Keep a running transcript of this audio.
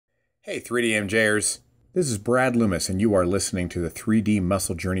Hey 3DMJers, this is Brad Loomis and you are listening to the 3D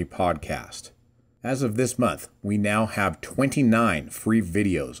Muscle Journey podcast. As of this month, we now have 29 free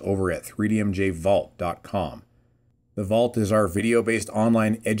videos over at 3dmjvault.com. The Vault is our video-based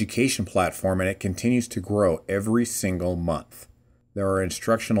online education platform and it continues to grow every single month. There are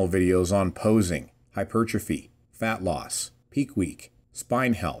instructional videos on posing, hypertrophy, fat loss, peak week,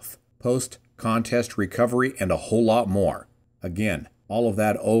 spine health, post-contest recovery, and a whole lot more. Again, all of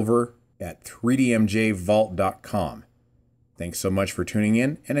that over at 3dmjvault.com. Thanks so much for tuning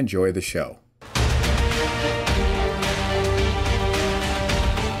in and enjoy the show.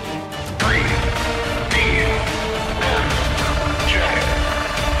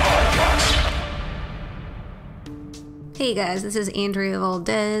 Hey guys, this is Andrea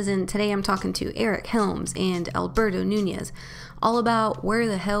Valdez, and today I'm talking to Eric Helms and Alberto Nunez all about where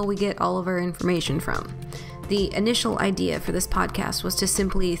the hell we get all of our information from. The initial idea for this podcast was to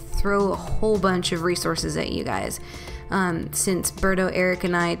simply throw a whole bunch of resources at you guys. Since Berto, Eric,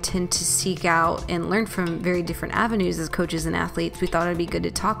 and I tend to seek out and learn from very different avenues as coaches and athletes, we thought it'd be good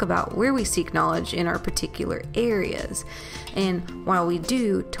to talk about where we seek knowledge in our particular areas. And while we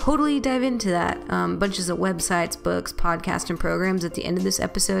do totally dive into that, bunches of websites, books, podcasts, and programs at the end of this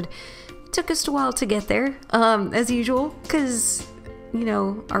episode, it took us a while to get there, as usual, because you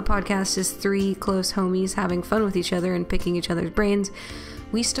know, our podcast is three close homies having fun with each other and picking each other's brains.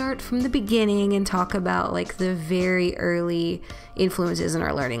 We start from the beginning and talk about like the very early influences in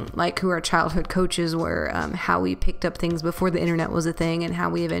our learning, like who our childhood coaches were, how we picked up things before the internet was a thing, and how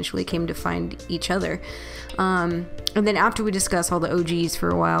we eventually came to find each other. And then after we discuss all the OGs for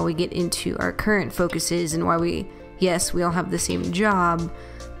a while, we get into our current focuses and why we all have the same job,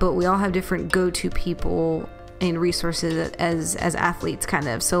 but we all have different go-to people and resources as athletes, kind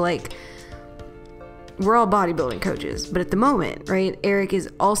of. So like, we're all bodybuilding coaches, but at the moment, right, Eric is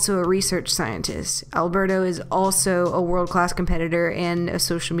also a research scientist. Alberto is also a world-class competitor and a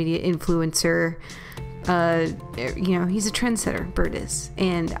social media influencer. He's a trendsetter, Bert is.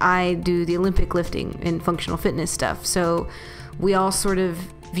 And I do the Olympic lifting and functional fitness stuff. So we all sort of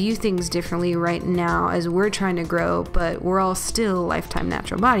view things differently right now as we're trying to grow, but we're all still lifetime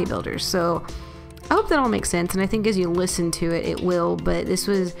natural bodybuilders. So I hope that all makes sense, and I think as you listen to it, it will, but this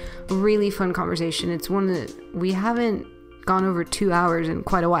was a really fun conversation. It's one that we haven't gone over 2 hours in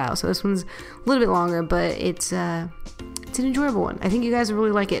quite a while, so this one's a little bit longer, but it's an enjoyable one. I think you guys will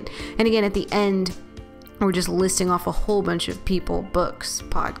really like it. And again, at the end, we're just listing off a whole bunch of people, books,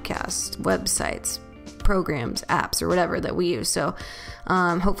 podcasts, websites, programs, apps, or whatever that we use. So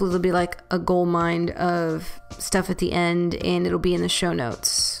hopefully there'll be like a gold mine of stuff at the end, and it'll be in the show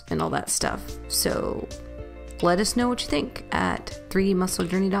notes and all that stuff. So let us know what you think at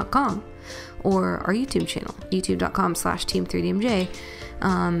 3dmusclejourney.com or our YouTube channel, youtube.com/team3dmj,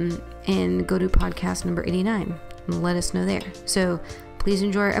 and go to podcast number 89 and let us know there. So please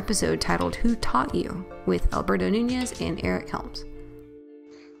enjoy our episode titled Who Taught You with Alberto Nunez and Eric Helms.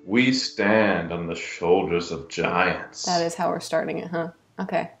 We stand on the shoulders of giants. That is how we're starting it, huh?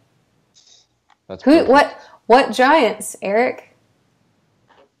 Okay. That's Who? What giants, Eric?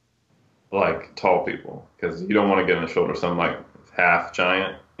 Like tall people, because you don't want to get on the shoulder of some like half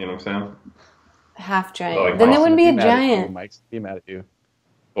giant. You know what I'm saying? Half giant. Like then Mike. it wouldn't be a Mike's giant. Mike's be mad at you.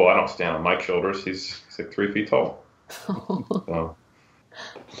 Well, I don't stand on Mike's shoulders. He's like 3 feet tall. So.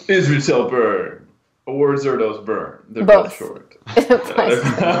 Israel Burn. Or Zerdos Burn. They're both short.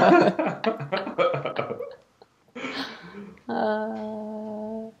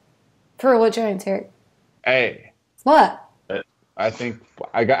 For what giants, Eric? Hey. What? I think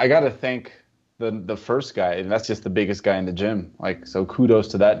I got to thank the first guy, and that's just the biggest guy in the gym. Like, so kudos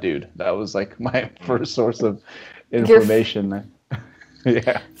to that dude. That was like my first source of information.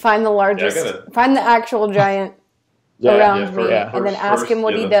 Yeah. Find the largest. Find the actual giant. Around me, and then ask him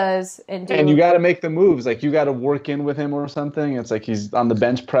what he does, and you got to make the moves. Like, you got to work in with him or something. It's like he's on the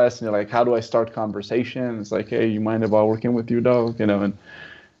bench press, and you're like, "How do I start conversation?" It's like, "Hey, you mind if I work in with you, dog?" You know, and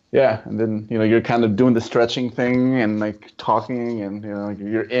then you're kind of doing the stretching thing and like talking, and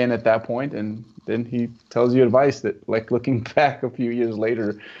you're in at that point, and then he tells you advice that, like, looking back a few years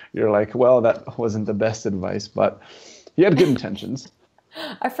later, you're like, "Well, that wasn't the best advice," but he had good intentions.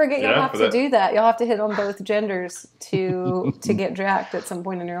 I forget you'll have to do that. You'll have to hit on both genders to get jacked at some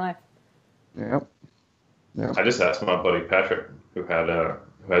point in your life. Yep. I just asked my buddy Patrick, who had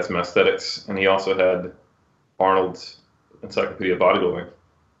some aesthetics, and he also had Arnold's Encyclopedia of Bodybuilding,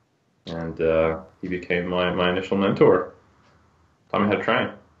 and he became my initial mentor. Taught me how to train.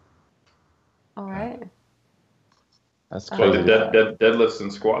 All right. That's So crazy. I did deadlifts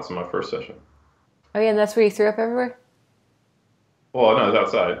and squats in my first session. Oh yeah, and that's where you threw up everywhere? Well, no, it was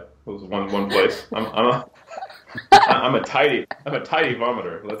outside. It was one place. I'm a tidy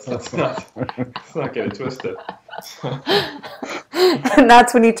vomiter. Let's not get it twisted. And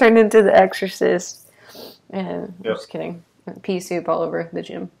that's when you turned into the Exorcist. And Yep. I'm just kidding. Pea soup all over the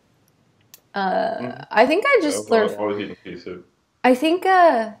gym. I think I just learned. I'm always eating pea soup. I think,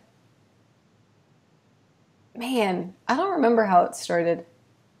 man, I don't remember how it started.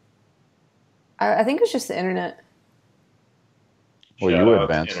 I think it was just the internet. Well, you were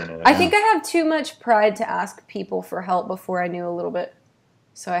advanced. I think I have too much pride to ask people for help before I knew a little bit.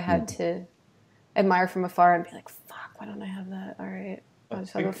 So I had to admire from afar and be like, fuck, why don't I have that? All right. I'll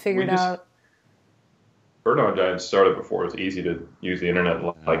just have to figure it out. Birdo and Giant started before it was easy to use the internet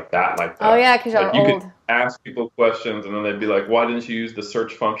like that. Oh, yeah, because y'all are you old. could ask people questions, and then they'd be like, why didn't you use the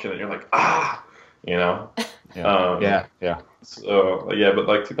search function? And you're like, you know? Yeah. So, yeah, but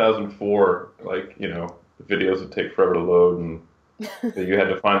like 2004, like, you know, the videos would take forever to load, and you had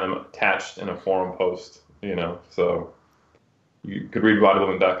to find them attached in a forum post, you know? So you could read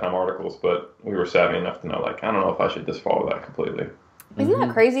bodybuilding.com articles, but we were savvy enough to know, like, I don't know if I should just follow that completely. Isn't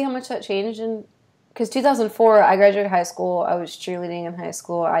that crazy how much that changed? Because 2004, I graduated high school. I was cheerleading in high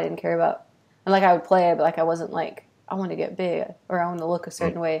school. I didn't care about, and like I would play, but like I wasn't like, I want to get big or I want to look a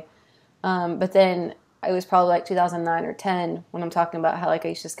certain way. But then it was probably like 2009 or 10 when I'm talking about how like I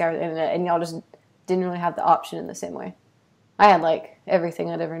used to scour the internet, and y'all just didn't really have the option in the same way. I had like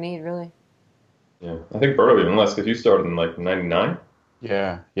everything I'd ever need, really. Yeah, I think Birdo even less because you started in like 99.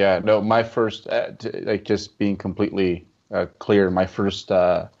 Yeah. No, my first, like just being completely clear, my first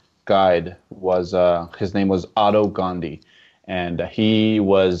guide was, his name was Otto Gandhi. And he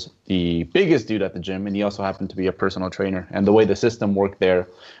was the biggest dude at the gym, and he also happened to be a personal trainer. And the way the system worked there,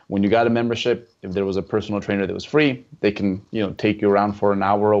 when you got a membership, if there was a personal trainer that was free, they can, you know, take you around for an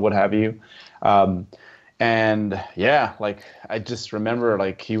hour or what have you. And yeah, like I just remember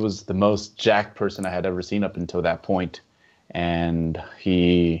like he was the most jacked person I had ever seen up until that point. And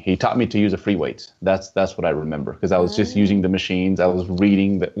he taught me to use the free weights. That's what I remember, because I was just using the machines. I was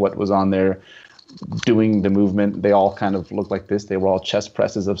reading what was on there, doing the movement. They all kind of looked like this. They were all chest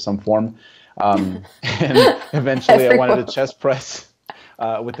presses of some form. And eventually I wanted a chest press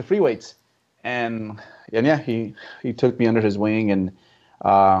with the free weights. And yeah, he took me under his wing, and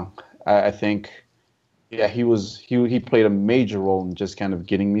I think, yeah, he played a major role in just kind of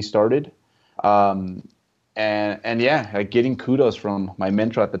getting me started. And yeah, like getting kudos from my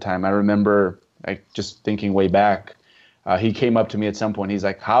mentor at the time. I remember like just thinking way back, he came up to me at some point. He's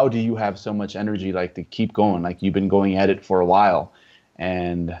like, how do you have so much energy, like to keep going? Like you've been going at it for a while.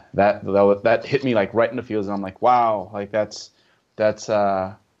 And that hit me like right in the feels. And I'm like, wow, like that's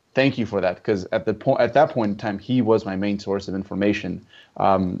thank you for that. Because at that point in time, he was my main source of information.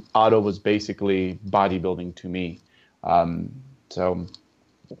 Otto was basically bodybuilding to me. So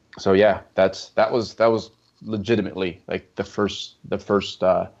yeah, that was legitimately like the first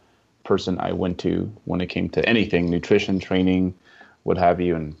person I went to when it came to anything, nutrition, training, what have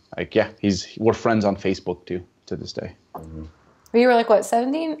you. And like, yeah, we're friends on Facebook too, to this day. Mm-hmm. You were like, what,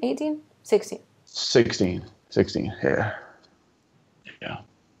 17, 18, 16? 16, yeah.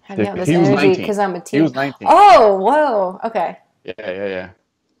 Have you have this He was energy 19. because I'm a teen? He was 19. Oh, whoa, okay. Yeah.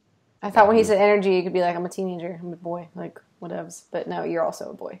 I thought when he said energy, you could be like, I'm a teenager, I'm a boy, like whatevs. But no, you're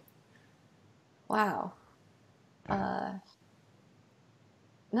also a boy. Wow.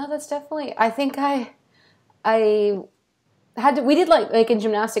 No, that's definitely. I think I had to. We did like in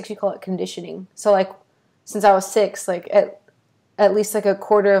gymnastics, you call it conditioning. So like, since I was 6, like at least like a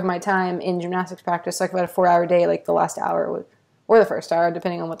quarter of my time in gymnastics practice, like about a 4-hour day, like the last hour or the first hour,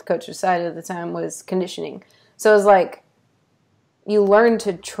 depending on what the coach decided at the time, was conditioning. So it was like you learned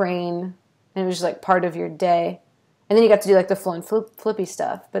to train, and it was just like part of your day. And then you got to do like the flow and flippy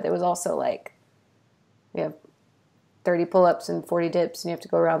stuff, but it was also like we have 30 pull-ups and 40 dips, and you have to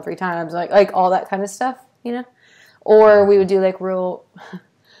go around 3 times, like all that kind of stuff, you know. Or we would do like real,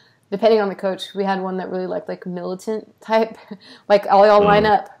 depending on the coach. We had one that really liked like militant type, like all y'all line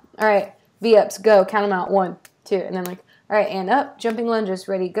up. All right, V-ups, go, count them out, 1, 2, and then like, all right, and up, jumping lunges,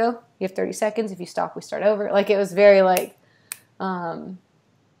 ready, go. You have 30 seconds. If you stop, we start over. Like it was very like I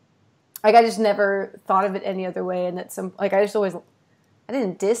just never thought of it any other way, and that I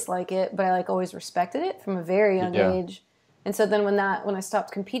didn't dislike it, but I like always respected it from a very young age. And so then when I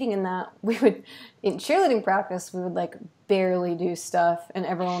stopped competing in that, we would, in cheerleading practice, we would like barely do stuff, and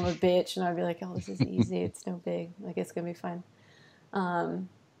everyone would bitch, and I'd be like, oh, this is easy, it's no big, like it's gonna be fine. And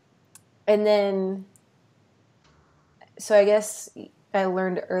then, so I guess I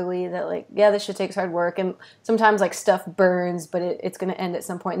learned early that like, yeah, this shit takes hard work, and sometimes like stuff burns, but it's gonna end at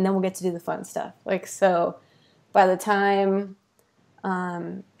some point, and then we'll get to do the fun stuff. Like, so by the time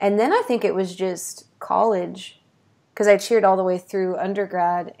And then I think it was just college, because I cheered all the way through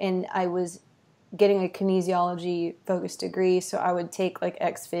undergrad, and I was getting a kinesiology focused degree, so I would take like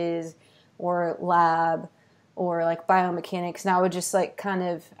ex-phys or lab or like biomechanics, and I would just like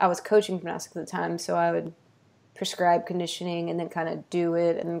I was coaching gymnastics at the time, so I would prescribe conditioning and then kind of do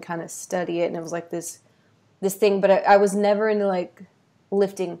it and then kind of study it, and it was like this thing, but I was never into like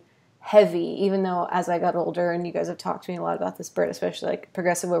lifting heavy, even though as I got older, and you guys have talked to me a lot about this, Bert, especially like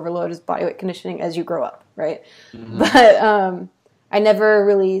progressive overload is bodyweight conditioning as you grow up, right? Mm-hmm. But I never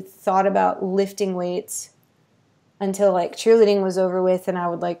really thought about lifting weights until like cheerleading was over with, and I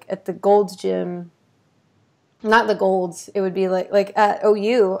would like at the Gold's gym, not the Gold's, it would be like at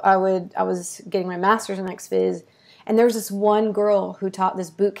OU, I was getting my master's in ex-phys, and there was this one girl who taught this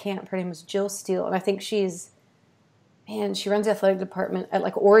boot camp. Her name was Jill Steele, and I think she runs the athletic department at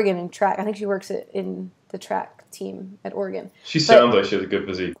like Oregon in track. I think she works in the track team at Oregon. She sounds like she has a good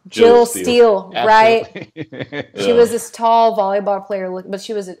physique. Jill Steele, right? Yeah. She was this tall volleyball player, but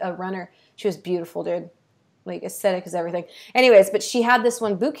she was a runner. She was beautiful, dude. Like aesthetic is everything. Anyways, but she had this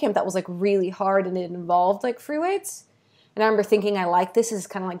one boot camp that was like really hard, and it involved like free weights. And I remember thinking, I like this. Is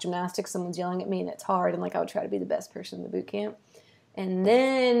kind of like gymnastics. Someone's yelling at me and it's hard, and like I would try to be the best person in the boot camp. And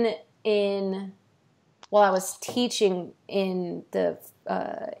then while I was teaching in the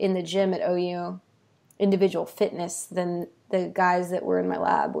gym at OU, individual fitness, then the guys that were in my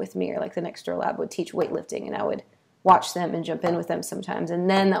lab with me, or like the next door lab, would teach weightlifting, and I would watch them and jump in with them sometimes. And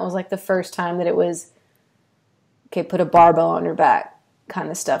then that was like the first time that it was, okay, put a barbell on your back kind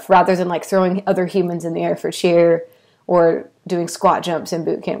of stuff, rather than like throwing other humans in the air for cheer or doing squat jumps in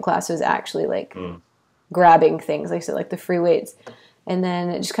boot camp classes, actually like grabbing things, like I said, like the free weights. And then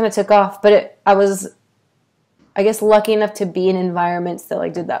it just kind of took off. But I was, I guess, lucky enough to be in environments that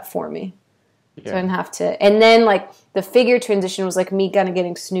like did that for me. Yeah. So I didn't have to. And then like the figure transition was like me kind of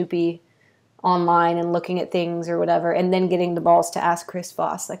getting snoopy online and looking at things or whatever, and then getting the balls to ask Chris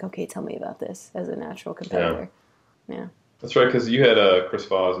Voss, like, okay, tell me about this as a natural competitor. Yeah. That's right, because you had Chris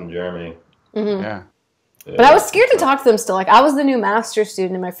Voss and Jeremy. Mm-hmm. Yeah. But I was scared to talk to them still. Like, I was the new master's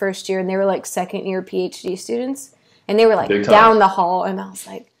student in my first year, and they were like second year PhD students, and they were like down the hall, and I was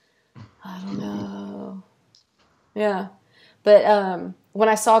like, I don't know. Yeah. But when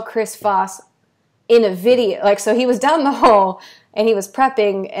I saw Chris Voss in a video, like, so he was down the hall and he was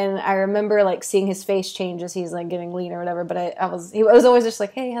prepping, and I remember like seeing his face change as he's like getting lean or whatever, but he was always just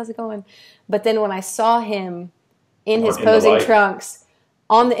like, hey, how's it going? But then when I saw him in his posing trunks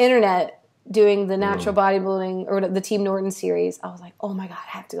on the internet doing the natural bodybuilding or the Team Norton series, I was like, oh my God,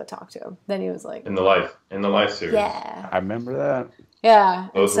 I have to go talk to him. Then he was like, in the life series. Yeah. I remember that. Yeah.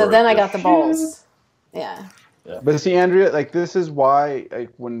 So then I got the balls. Yeah. Yeah. But see, Andrea, like this is why,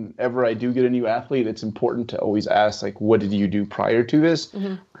 like, whenever I do get a new athlete, it's important to always ask, like, what did you do prior to this?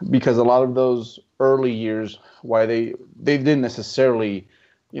 Mm-hmm. Because a lot of those early years, why they didn't necessarily,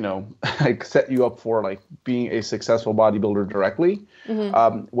 like set you up for like being a successful bodybuilder directly.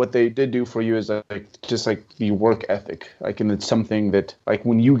 Mm-hmm. What they did do for you is like just like the work ethic, like, and it's something that like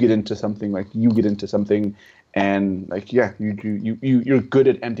when you get into something, like you get into something, and like you're good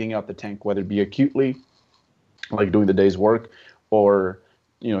at emptying out the tank, whether it be acutely, like doing the day's work, or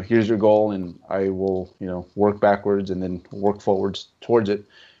here's your goal and I will work backwards and then work forwards towards it.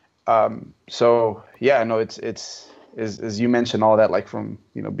 So yeah, no, it's as you mentioned, all that, like from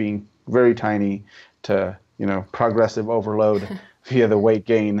being very tiny to progressive overload via the weight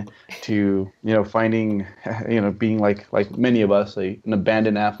gain to finding being like many of us, an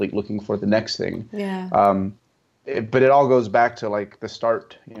abandoned athlete looking for the next thing. Yeah. But it all goes back to like the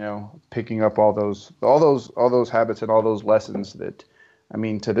start, picking up all those habits and all those lessons that, I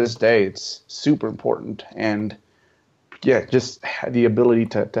mean, to this day, it's super important. And yeah, just the ability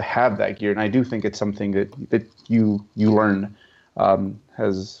to have that gear. And I do think it's something that you learn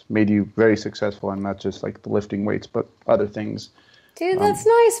has made you very successful, and not just like the lifting weights, but other things. Dude, that's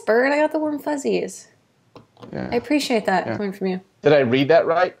nice, Bert. I got the warm fuzzies. Yeah. I appreciate that coming from you. Did I read that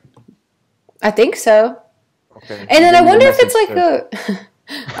right? I think so. Okay. And then I wonder if it's like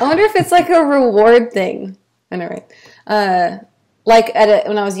I wonder if it's like a reward thing. I know, right? Like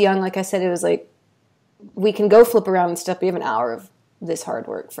when I was young, like I said, it was like, we can go flip around and stuff. We have an hour of this hard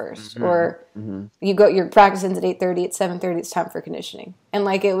work first, mm-hmm. or your practice ends at 8:30. At 7:30, it's time for conditioning. And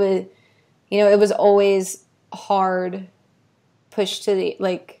like it was, it was always hard, push to the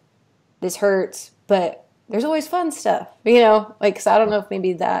like, this hurts, but there's always fun stuff. Like, so I don't know if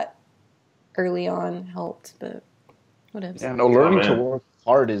maybe that early on helped, but whatever. Yeah, no, learning to work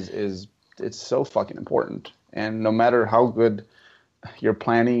hard is it's so fucking important. And no matter how good your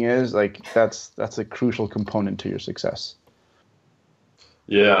planning is, like that's a crucial component to your success.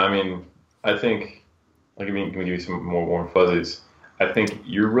 Yeah, I mean, I think, like, I mean, can we give you some more warm fuzzies? I think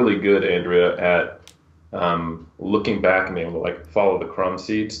you're really good, Andrea, at looking back and being able to like follow the crumb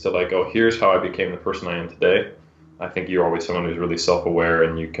seeds to like, oh, here's how I became the person I am today. I think you're always someone who's really self-aware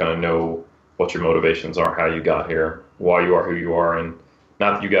and you kind of know what your motivations are, how you got here, why you are who you are, and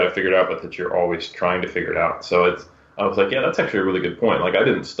not that you got it figured out, but that you're always trying to figure it out. So I was like, yeah, that's actually a really good point. Like, I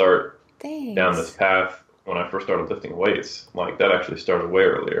didn't start down this Thanks. path when I first started lifting weights. Like, that actually started way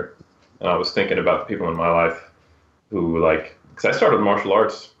earlier. And I was thinking about the people in my life who like, because I started martial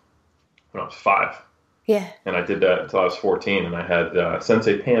arts when I was 5. Yeah. And I did that until I was 14. And I had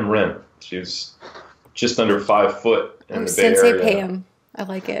Sensei Pam Ren. She was just under 5 foot in Oh, the Bay Sensei Area. Pam. I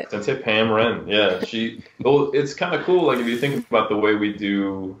like it. Sensei Pam Ren. Yeah, well, it's kind of cool. Like if you think about the way we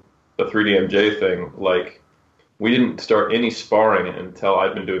do the 3DMJ thing, like we didn't start any sparring until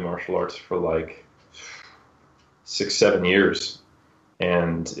I'd been doing martial arts for like 6, 7 years.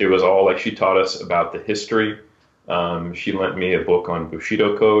 And it was all like she taught us about the history. She lent me a book on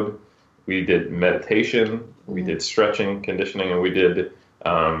Bushido code. We did meditation, we did stretching, conditioning, and we did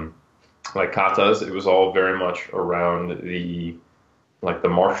like katas. It was all very much around the like the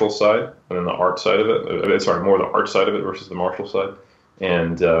martial side and then the art side of it. Sorry, more the art side of it versus the martial side,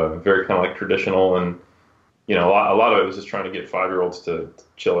 and very kind of like traditional. And you know, a lot of it was just trying to get 5-year-olds to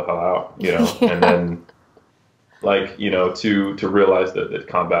chill the hell out, you know, Yeah. and then like you know to realize that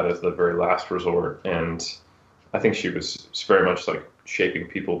combat is the very last resort. And I think she was very much like shaping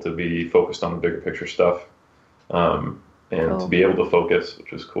people to be focused on the bigger picture stuff, and to Cool. be able to focus,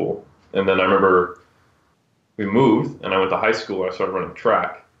 which was cool. And then I remember we moved, and I went to high school, and I started running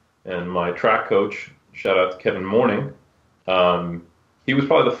track. And my track coach, shout out to Kevin Morning, he was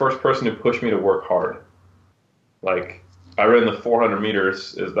probably the first person who pushed me to work hard. Like I ran the 400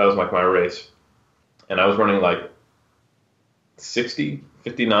 meters, that was like my race, and I was running like 60,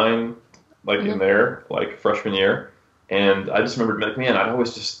 59, like in there, like freshman year. And I just remember, like, man, I'd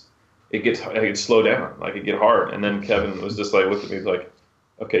always just, I could slow down, like it'd get hard. And then Kevin was just like, looked at me, like,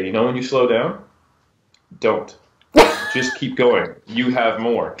 okay, you know, when you slow down, don't. Just keep going. You have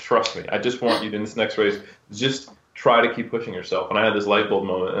more. Trust me. I just want you to, in this next race, just try to keep pushing yourself. And I had this light bulb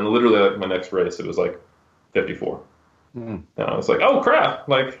moment. And literally, like my next race, it was like 54. And I was like, oh, crap.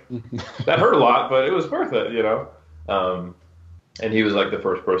 Like, that hurt a lot, but it was worth it, you know? And he was like the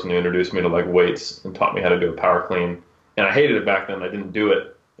first person who introduced me to like weights and taught me how to do a power clean. And I hated it back then. I didn't do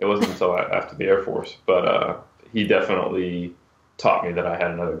it. It wasn't until after the Air Force. But he definitely taught me that I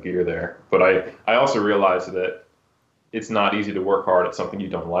had another gear there. But I also realized that it's not easy to work hard at something you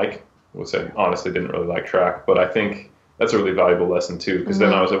don't like, which I honestly didn't really like track. But I think that's a really valuable lesson too, because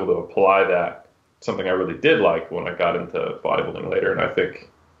then I was able to apply that, something I really did like when I got into bodybuilding later. And I think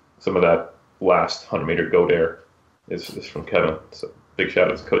some of that last 100-meter go dare is from Kevin. So big shout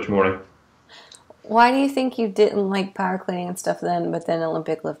out to Coach Morning. Why do you think you didn't like power cleaning and stuff then, but then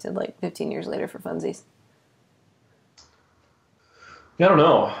Olympic lifted like 15 years later for funsies? Yeah, I don't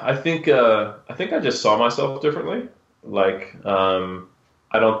know. I think I just saw myself differently. Like,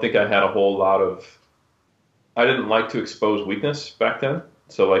 I don't think I had a whole lot of. I didn't like to expose weakness back then.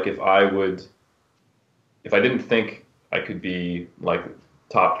 So, like, if I didn't think I could be like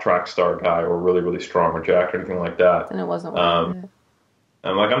top track star guy or really really strong or jacked or anything like that, And it wasn't worth it.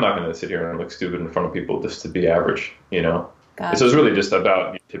 I'm like, I'm not going to sit here and look stupid in front of people just to be average, you know. Gotcha. So it's really just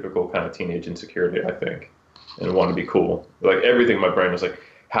about typical kind of teenage insecurity, I think, and want to be cool. Like everything in my brain was like,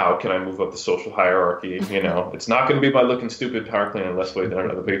 how can I move up the social hierarchy? You know, it's not going to be by looking stupid, power cleaning less weight than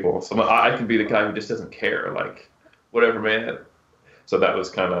other people. So I can be the guy who just doesn't care, like whatever, man. So that was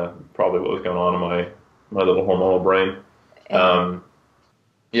kind of probably what was going on in my little hormonal brain.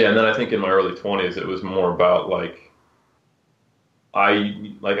 Yeah, and then I think in my early 20s, it was more about like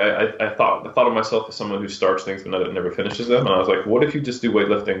I thought of myself as someone who starts things but never finishes them, and I was like, what if you just do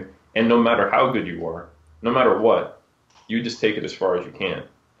weightlifting, and no matter how good you are, no matter what, you just take it as far as you can.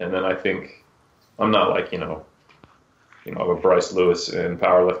 And then I think I'm not like a Bryce Lewis in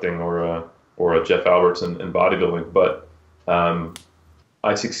powerlifting or a Jeff Alberts in bodybuilding, but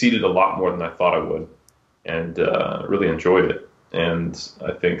I succeeded a lot more than I thought I would, and really enjoyed it. And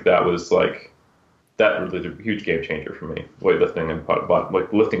I think that was like that really a huge game changer for me, weightlifting and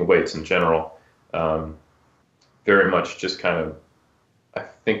like lifting weights in general. Very much just kind of, I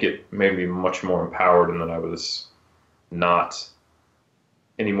think it made me much more empowered, and that I was not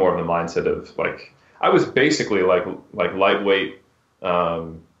any more of the mindset of like, I was basically like lightweight,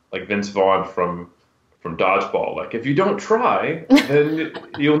 like Vince Vaughn from Dodgeball. Like, if you don't try, then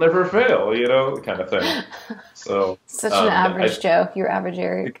you'll never fail, you know, kind of thing. So Such an average Joe. You're average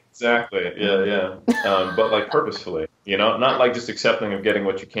Eric. Exactly. Yeah. But like purposefully. You know, not like just accepting of getting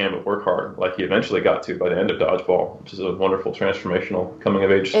what you can, but work hard, like he eventually got to by the end of Dodgeball, which is a wonderful transformational coming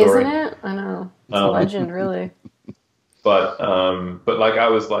of age story. Isn't it? I know. It's a legend, really. But like I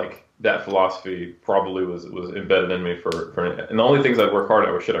was like, that philosophy probably was embedded in me for and the only things I'd work hard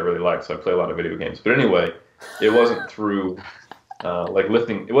at were shit I really liked, so I play a lot of video games. But anyway, it wasn't through like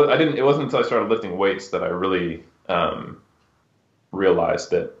lifting. It wasn't until I started lifting weights that I really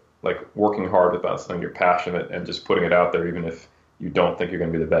realized that like working hard about something you're passionate and just putting it out there, even if you don't think you're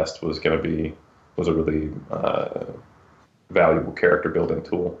going to be the best, was a really valuable character building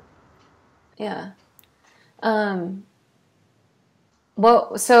tool. Yeah.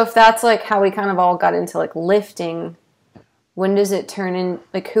 Well, so if that's like how we kind of all got into like lifting, when does it turn in?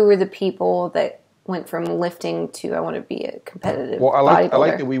 Like, who are the people that went from lifting to I want to be a competitive bodybuilder? I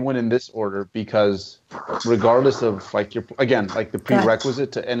like that we went in this order because regardless of like like the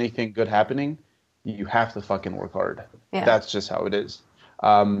prerequisite to anything good happening, you have to fucking work hard. Yeah. That's just how it is.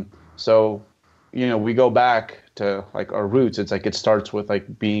 So, you know, we go back to like our roots. It's like it starts with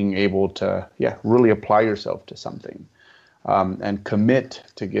like being able to really apply yourself to something and commit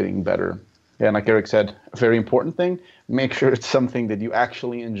to getting better. And like Eric said, a very important thing, make sure it's something that you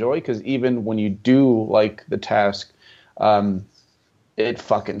actually enjoy, because even when you do like the task, it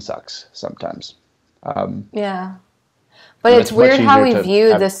fucking sucks sometimes. Yeah. But it's weird how we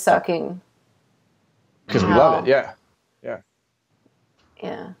view this sucking. Because we love it, yeah.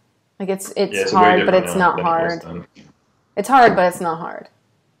 Yeah. Like it's hard, but it's not hard. It's hard, but it's not hard.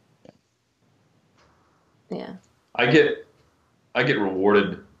 Yeah. I get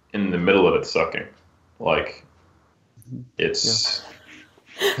rewarded in the middle of it sucking. Like, it's...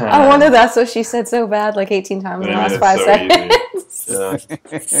 I wonder that's what she said so bad, like 18 times in the last 5 seconds. Yeah.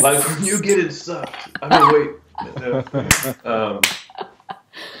 Like, when you get it sucked. I mean, wait.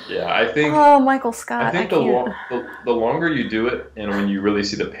 Yeah, I think... Oh, Michael Scott, I think the longer you do it, and when you really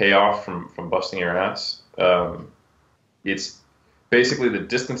see the payoff from busting your ass, it's basically the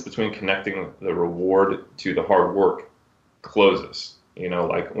distance between connecting the reward to the hard work closes. You know,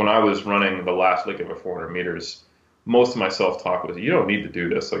 like when I was running the last leg of a 400 meters, most of my self-talk was, you don't need to do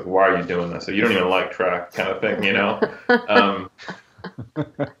this. Like, why are you doing this? So you don't even like track, kind of thing, you know?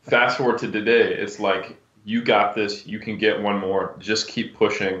 Fast forward to today, it's like, you got this, you can get one more, just keep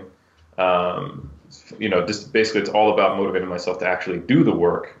pushing. You know, just basically it's all about motivating myself to actually do the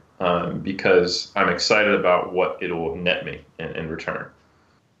work because I'm excited about what it will net me in return.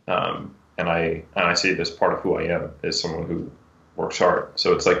 And I see this part of who I am as someone who works hard.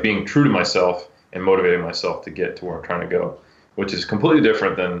 So it's like being true to myself and motivating myself to get to where I'm trying to go, which is completely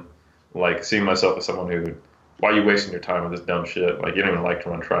different than like seeing myself as someone who, why are you wasting your time with this dumb shit? Like, you don't even like to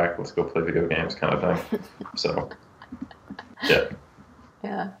run track. Let's go play video games, kind of thing. So, yeah.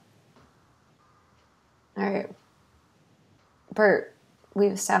 Yeah. All right. Bert,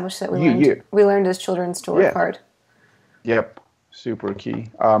 we've established that we learned as children to work hard. Yep. Super key.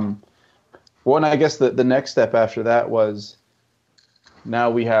 Well, and I guess the next step after that was,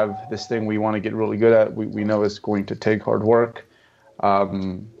 now we have this thing we want to get really good at. We know it's going to take hard work.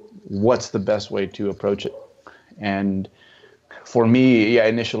 What's the best way to approach it? And for me,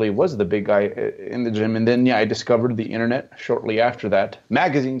 initially it was the big guy in the gym. And then, I discovered the internet shortly after that.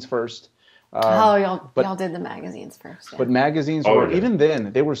 Magazines first. Y'all did the magazines first. Yeah. But magazines were, even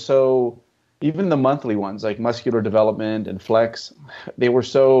then, they were so, even the monthly ones, like Muscular Development and Flex,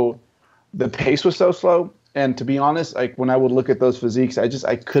 the pace was so slow. And to be honest, like when I would look at those physiques,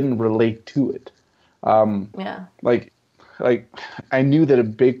 I couldn't relate to it. Like I knew that a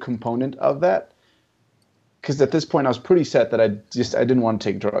big component of that, because at this point I was pretty set that I didn't want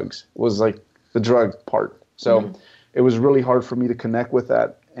to take drugs. It was like the drug part. So it was really hard for me to connect with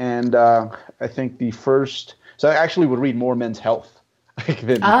that. And I think so I actually would read more Men's Health.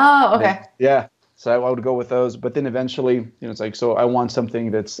 So I would go with those. But then eventually, it's like, so I want something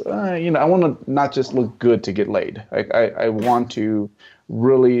that's, I want to not just look good to get laid. Like I want to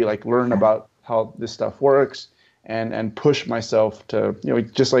really like learn about how this stuff works and push myself to,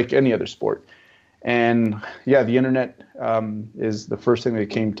 just like any other sport. And the internet is the first thing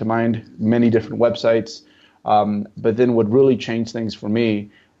that came to mind, many different websites. But then what really changed things for me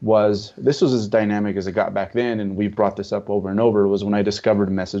was, this was as dynamic as it got back then, and we brought this up over and over, was when I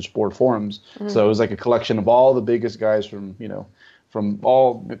discovered message board forums. So it was like a collection of all the biggest guys from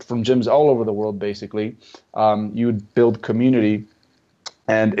gyms all over the world, basically. You would build community,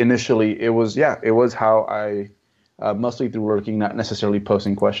 and initially it was how I, mostly through working, not necessarily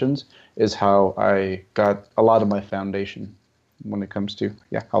posting questions, is how I got a lot of my foundation when it comes to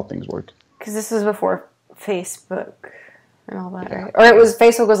how things work. Because this was before Facebook. and all that, right? Or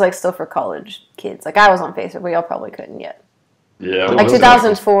Facebook was like still for college kids. Like I was on Facebook, but y'all probably couldn't yet. Yeah. Like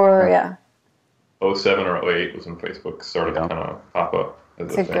 2004, yeah. 07 or 08 was when Facebook started to kind of pop up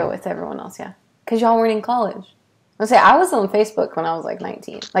as to go with everyone else, yeah. Because y'all weren't in college. I was on Facebook when I was like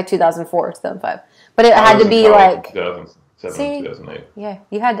 19, like 2004, 2005. But it had to be like 2007, 2008. Yeah,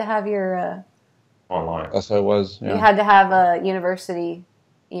 you had to have your online. That's how it was. Yeah. You had to have a university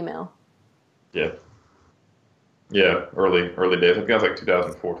email. Yeah. Yeah, early days. I think that was like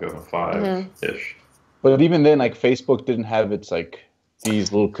 2004, 2005-ish. But even then, like Facebook didn't have its like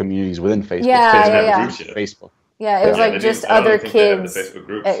these little communities within Facebook. Yeah. Facebook. Yeah, it was like just other kids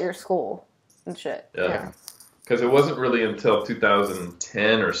at your school and shit. Yeah. Because it wasn't really until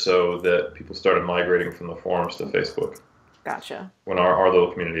 2010 or so that people started migrating from the forums to Facebook. Gotcha. When our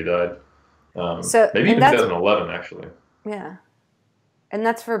little community died. Maybe even 2011, actually. Yeah. And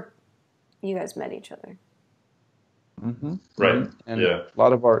that's where you guys met each other. Mm-hmm. Right. And a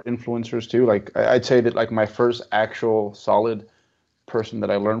lot of our influencers too. Like I'd say that like my first actual solid person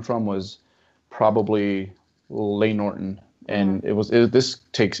that I learned from was probably Lane Norton. And it was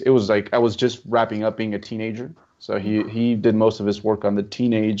like I was just wrapping up being a teenager. So he did most of his work on the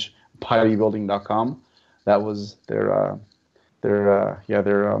teenagebodybuilding.com. That was their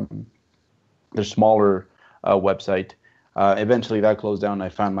smaller website. Eventually that closed down. I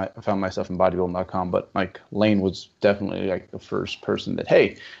found myself in bodybuilding.com, but like Lane was definitely like the first person that,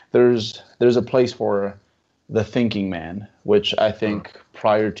 hey, there's a place for the thinking man, which I think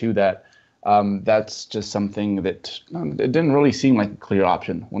prior to that, that's just something that it didn't really seem like a clear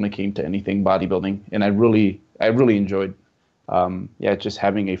option when it came to anything bodybuilding. And I really enjoyed, just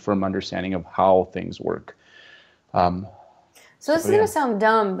having a firm understanding of how things work. So this is going to sound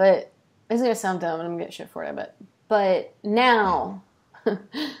dumb, but it's going to sound dumb and I'm going to get shit for it. But now,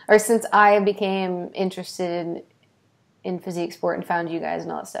 or since I became interested in physique sport and found you guys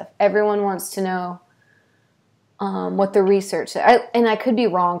and all that stuff, everyone wants to know what the research says. And I could be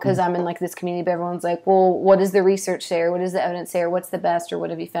wrong because I'm in like this community, but everyone's like, well, what does the research say? Or what does the evidence say? Or what's the best? Or what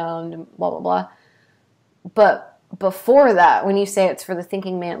have you found? And blah, blah, blah. But before that, when you say it's for the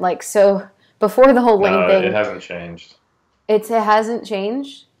thinking man, like, so before the whole Lane thing. It hasn't changed. It hasn't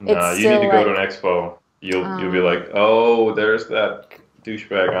changed? No, you need to go to an expo. You'll be like, oh, there's that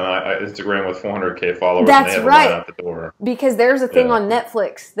douchebag on Instagram with 400K followers. That's and they have right. A line out the door. Because there's a thing on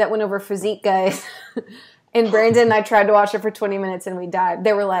Netflix that went over physique guys. And Brandon and I tried to watch it for 20 minutes and we died.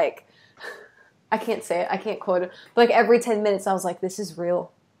 They were like, I can't say it. I can't quote it. But like every 10 minutes I was like, this is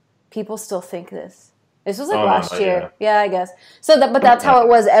real. People still think this. This was like last year. Yeah, I guess. But that's how it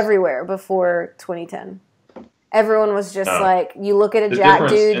was everywhere before 2010. Everyone was just like, you look at a jack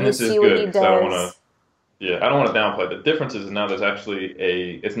dude, you see what he does. I don't want to downplay. The difference is now there's actually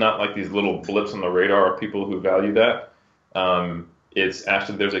it's not like these little blips on the radar of people who value that. It's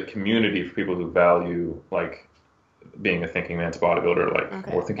actually, there's a community for people who value like being a thinking man's bodybuilder, like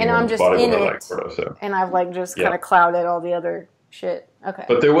or thinking man's bodybuilder, like so. And I've like just kind of clouded all the other shit. Okay.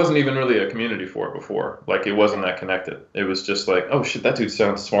 But there wasn't even really a community for it before. Like it wasn't that connected. It was just like, oh shit, that dude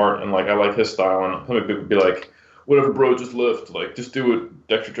sounds smart, and like I like his style, and some people would be like, whatever, bro, just lift, like just do what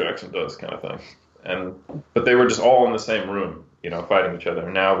Dexter Jackson does, kind of thing. But they were just all in the same room, fighting each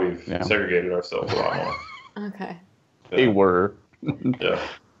other. Now we've segregated ourselves a lot more. Okay. They were. Yeah.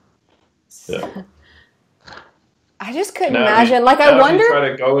 I just couldn't imagine. I wonder. If you try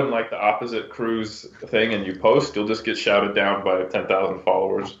to go in like the opposite crew's thing and you post, you'll just get shouted down by 10,000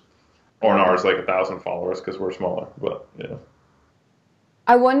 followers, or in ours like 1,000 followers because we're smaller. But yeah.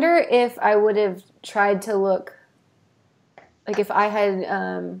 I wonder if I would have tried to look like if I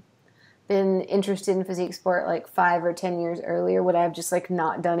had been interested in physique sport like 5 or 10 years earlier, would I have just like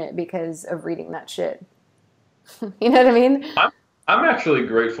not done it because of reading that shit? You know what I mean? I'm actually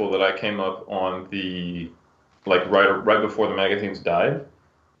grateful that I came up on the right before the magazines died,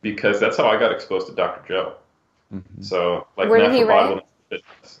 because that's how I got exposed to Dr. Joe. Mm-hmm. So where did he write?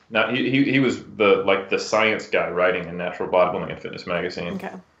 Fitness. Now he was the science guy writing in Natural Bodybuilding and Fitness magazine.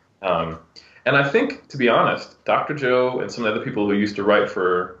 Okay. And I think, to be honest, Dr. Joe and some of the other people who used to write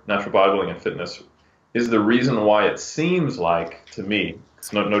for Natural Bodybuilding and Fitness is the reason why it seems like, to me,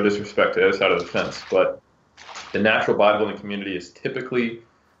 it's no disrespect to the other side of the fence, but the natural bodybuilding community is typically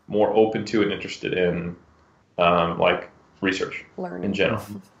more open to and interested in research learning in general.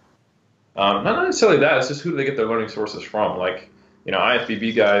 Not necessarily that, it's just who do they get their learning sources from. Like,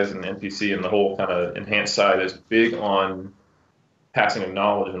 IFBB guys and NPC and the whole kind of enhanced side is big on passing of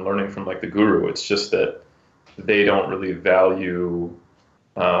knowledge and learning from like the guru. It's just that they don't really value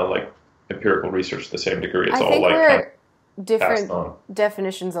empirical research to the same degree. It's I all think like we're different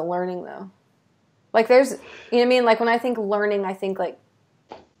definitions of learning though. Like there's, you know what I mean? Like when I think learning, I think like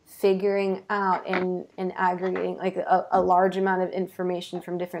figuring out and aggregating like a large amount of information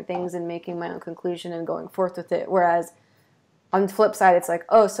from different things and making my own conclusion and going forth with it. Whereas on the flip side, it's like,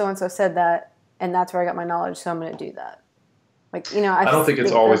 oh, so-and-so said that, and that's where I got my knowledge, so I'm going to do that. Like, you know, I don't think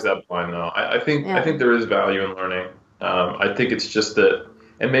it's always that blind, though. I think there is value in learning. I think it's just that,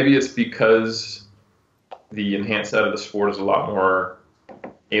 and maybe it's because the enhanced side of the sport is a lot more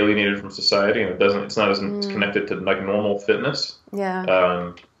alienated from society, and it's not as connected to like normal fitness.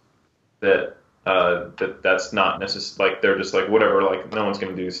 Yeah. That's not necessarily like they're just like whatever, like no one's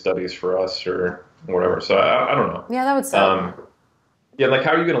going to do studies for us or whatever. So I don't know. Yeah, that would suck. Yeah, like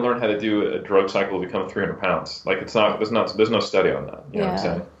how are you going to learn how to do a drug cycle to become 300 pounds? Like there's no study on that. You know what I'm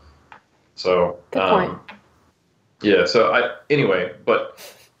saying? So good point. Yeah. So anyway, but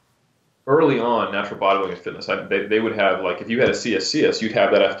early on, natural bodybuilding and fitness, they would have like if you had a CSCS, you'd have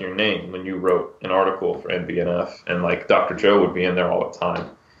that after your name when you wrote an article for NBNF, and like Dr. Joe would be in there all the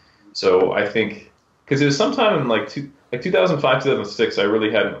time. So I think because it was sometime in like 2005, 2006, I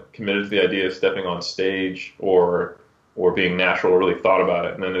really hadn't committed to the idea of stepping on stage or being natural or really thought about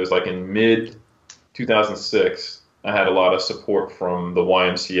it. And then it was like in mid 2006, I had a lot of support from the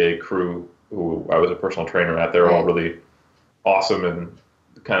YMCA crew who I was a personal trainer at. They were all really awesome and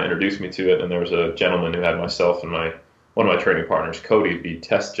kind of introduced me to it. And there was a gentleman who had myself and one of my training partners, Cody, be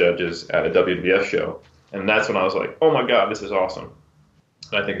test judges at a WWF show. And that's when I was like, oh my God, this is awesome.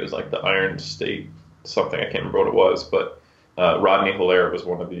 And I think it was like the Iron State something. I can't remember what it was, but Rodney Hilaire was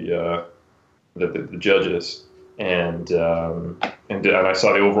one of the judges. And I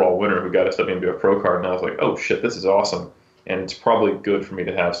saw the overall winner who got his WNBF Pro card, and I was like, oh shit, this is awesome. And it's probably good for me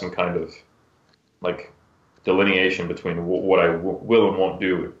to have some kind of like delineation between what I will and won't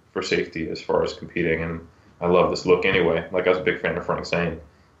do for safety as far as competing. And I love this look anyway. Like I was a big fan of Frank Zane.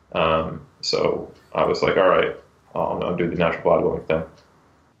 So I was like, all right, I'll do the natural bodybuilding thing.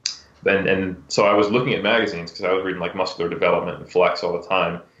 And so I was looking at magazines because I was reading like Muscular Development and Flex all the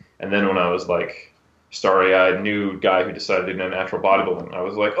time. And then when I was like starry-eyed new guy who decided to do natural bodybuilding, I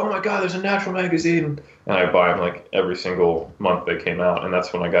was like, oh my God, there's a natural magazine. And I buy them like every single month they came out. And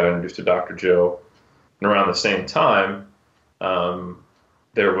that's when I got introduced to Dr. Joe. And around the same time,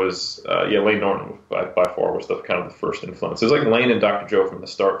 there was, Lane Norton by far was the kind of the first influence. It was like Lane and Dr. Joe from the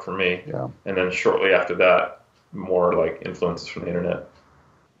start for me. Yeah. And then shortly after that, more like influences from the internet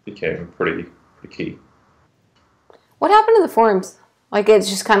became pretty key. What happened to the forums? Like it's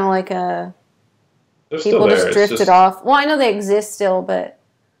just kind of like a... They're people just drifted off. Well, I know they exist still, but...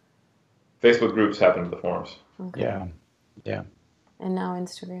 Facebook groups happen to the forums. Okay. Yeah. And now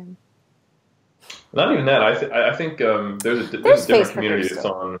Instagram. Not even that. I think there's a different community that's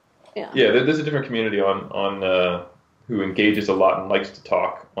on... Yeah, there's a different community on who engages a lot and likes to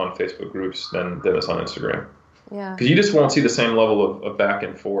talk on Facebook groups than is on Instagram. Yeah. Because you just won't see the same level of back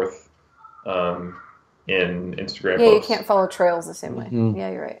and forth in Instagram You posts. can't follow trails the same way. Mm-hmm.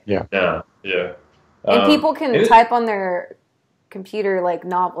 Yeah, you're right. Yeah. And people can type on their computer like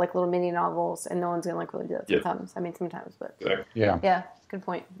little mini novels, and no one's gonna like really do that sometimes. I mean, sometimes, but yeah, good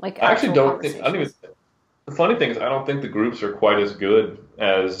point. Like I actually don't think. The funny thing is, I don't think the groups are quite as good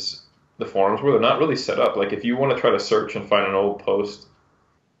as the forums were. They're not really set up. Like if you want to try to search and find an old post,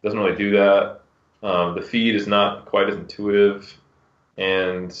 it doesn't really do that. The feed is not quite as intuitive,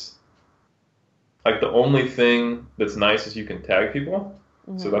 and like the only thing that's nice is you can tag people.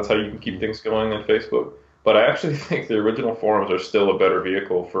 So that's how you can keep things going on Facebook. But I actually think the original forums are still a better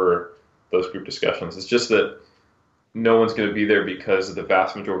vehicle for those group discussions. It's just that no one's going to be there because the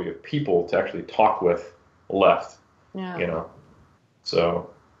vast majority of people to actually talk with left. Yeah. You know.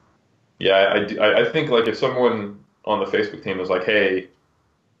 So yeah, I think like if someone on the Facebook team was like, hey,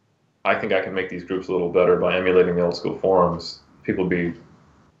 I think I can make these groups a little better by emulating the old school forums, people would be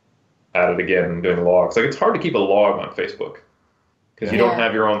at it again and doing logs. Like it's hard to keep a log on Facebook. Because you don't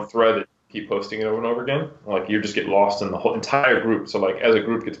have your own thread that you keep posting it over and over again. Like you just get lost in the whole entire group. So like as a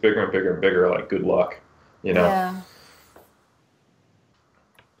group gets bigger and bigger and bigger, like good luck, you know. Yeah.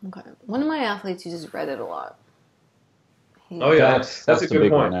 Okay. One of my athletes uses Reddit a lot. That's a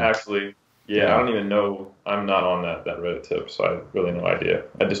good point, actually. Yeah, I don't even know. I'm not on that Reddit tip, so I have really no idea.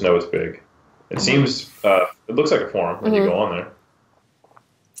 I just know it's big. It seems, it looks like a forum when you go on there.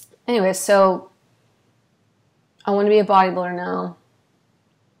 Anyway, so I want to be a bodybuilder now.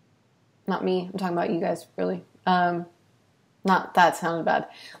 Not me. I'm talking about you guys, really. Not that sounded bad.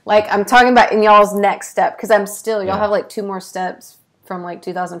 Like, I'm talking about in y'all's next step, because y'all have like 2 more steps from like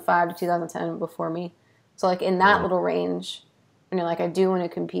 2005 to 2010 before me. So like in that little range, and you're like, I do want to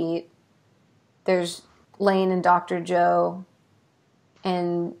compete. There's Lane and Dr. Joe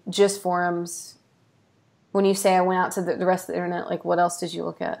and just forums When you say I went out to the rest of the internet, like what else did you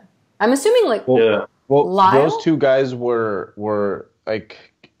look at? I'm assuming like Yeah. Well, Lyle? those two guys were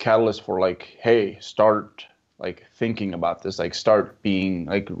like catalysts for like, hey, start like thinking about this, like start being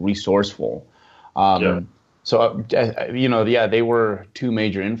like resourceful. So yeah, they were two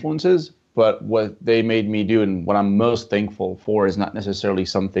major influences. But what they made me do, and what I'm most thankful for, is not necessarily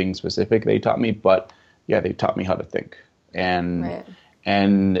something specific they taught me, but yeah, they taught me how to think. And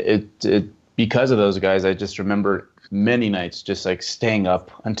it because of those guys, I just remember many nights just like staying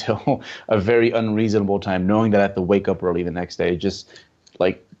up until a very unreasonable time, knowing that I have to wake up early the next day, just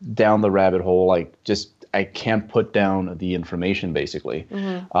like down the rabbit hole, like just I can't put down the information basically.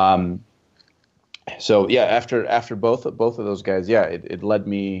 So yeah, after both of those guys, yeah, it led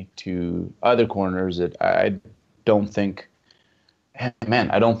me to other corners that I don't think I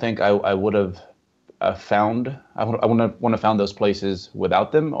would have found. I wouldn't have found those places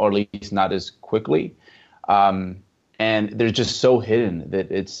without them, or at least not as quickly. And they're just so hidden that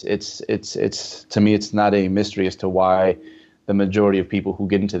it's to me, it's not a mystery as to why the majority of people who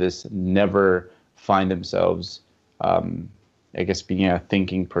get into this never find themselves, I guess, being a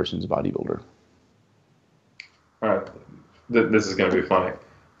thinking person's bodybuilder. All right, this is going to be funny.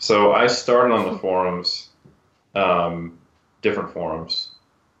 So I started on the forums, different forums,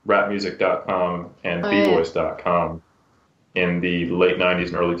 rapmusic.com and bboys.com in the late 90s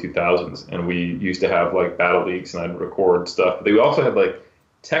and early 2000s. And we used to have like battle leagues, and I'd record stuff. But they also had like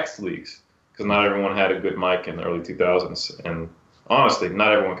text leagues, because not everyone had a good mic in the early 2000s. And honestly,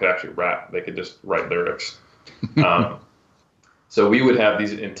 not everyone could actually rap. They could just write lyrics. So we would have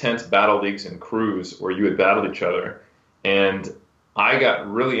these intense battle leagues and crews where you would battle each other. And I got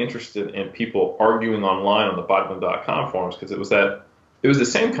really interested in people arguing online on the bodybuilding.com forums, because it was the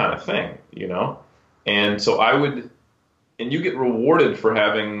same kind of thing, you know? And so and you get rewarded for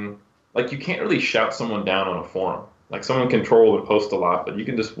having, like, you can't really shout someone down on a forum. Like, someone can troll and post a lot, but you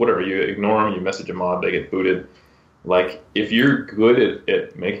can just, whatever, you ignore them, you message a mod, they get booted. Like, if you're good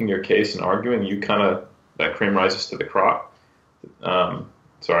at making your case and arguing, you kind of, that cream rises to the crop.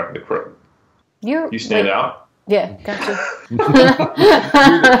 You stand out. Yeah, gotcha.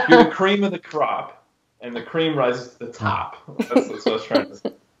 you're the cream of the crop, and the cream rises to the top. That's what I was trying to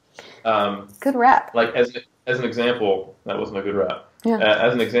say. Good rap. Like as an example, that wasn't a good rap. Yeah.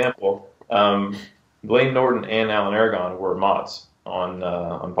 As an example, Blaine Norton and Alan Aragon were mods on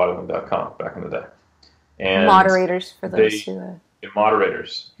bodybuilding.com back in the day. And moderators for those who.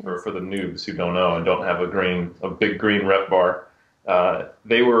 Moderators for the noobs who don't know and don't have a big green rep bar.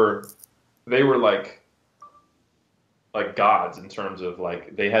 They were like gods in terms of,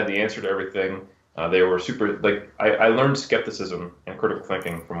 like, they had the answer to everything. They were super, like, I learned skepticism and critical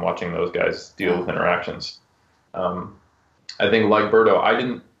thinking from watching those guys deal with interactions. I think, like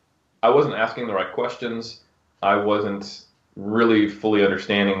Berto, I wasn't asking the right questions. I wasn't really fully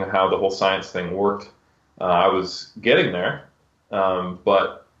understanding how the whole science thing worked. I was getting there.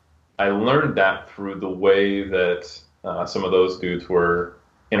 But I learned that through the way that some of those dudes were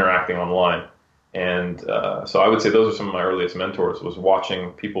interacting online. And so I would say those are some of my earliest mentors, was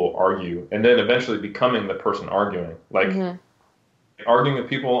watching people argue and then eventually becoming the person arguing. Like, arguing with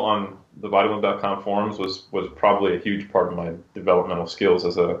people on the bodybuilding.com forums was probably a huge part of my developmental skills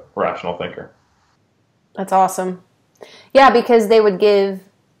as a rational thinker. That's awesome. Yeah, because they would give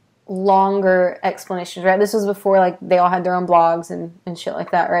longer explanations, right? This was before, like, they all had their own blogs and shit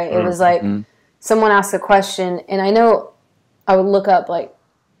like that, right? It was like someone asked a question, and I know I would look up, like,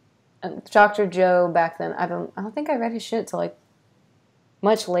 Dr. Joe back then. I don't think I read his shit till, like,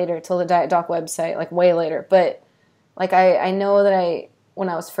 much later, till the Diet Doc website, like, way later. But, like, I know that when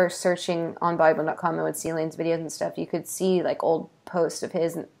I was first searching on bodybuilding.com, I would see Lane's videos and stuff. You could see, like, old posts of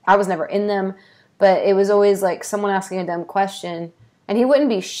his, and I was never in them, but it was always, like, someone asking a dumb question. And he wouldn't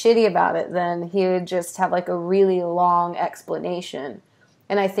be shitty about it then. He would just have, like, a really long explanation.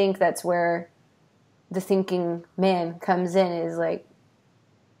 And I think that's where the thinking man comes in, is, like,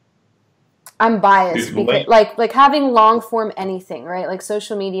 I'm biased. Because, like having long form anything, right? Like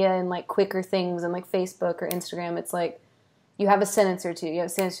social media and, like, quicker things and, like, Facebook or Instagram, it's like you have a sentence or two.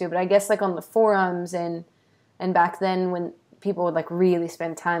 But I guess, like, on the forums and back then when people would, like, really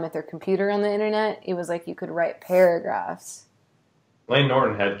spend time at their computer on the internet, it was like you could write paragraphs. Blaine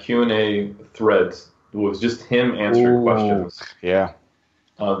Norton had Q&A threads. It was just him answering questions. Yeah.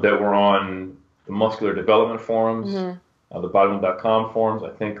 That were on the muscular development forums, the bodybuilding.com forums. I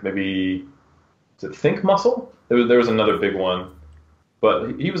think maybe, is it Think Muscle? There was another big one.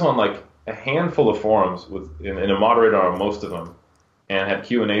 But he was on, like, a handful of forums and a moderator on most of them, and had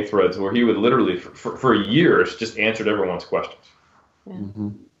Q&A threads where he would literally, for years, just answered everyone's questions.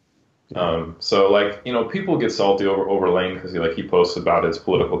 Yeah. So like, people get salty over Lane because he posts about his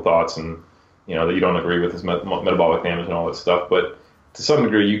political thoughts and, that you don't agree with his metabolic damage and all that stuff. But to some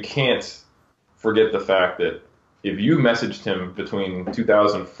degree, you can't forget the fact that if you messaged him between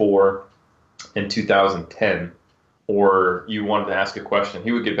 2004 and 2010, or you wanted to ask a question,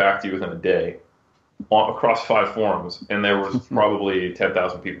 he would get back to you within a day across 5 forums, and there was probably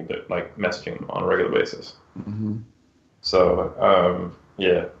 10,000 people that messaging him on a regular basis. Mm-hmm. So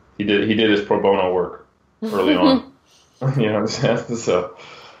yeah, he did his pro bono work early on. You know what I'm saying? So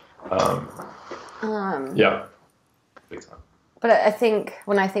yeah, big time. But I think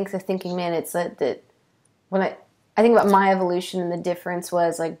when I think the thinking man, it's that when I think about my evolution and the difference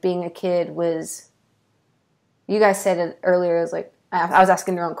was like being a kid was. You guys said it earlier. It was like I was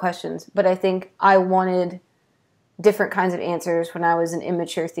asking the wrong questions, but I think I wanted different kinds of answers when I was an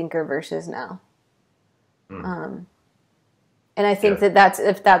immature thinker versus now. And I think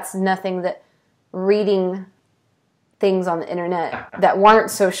that's nothing that reading things on the internet that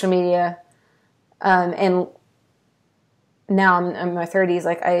weren't social media, and now I'm in my 30s.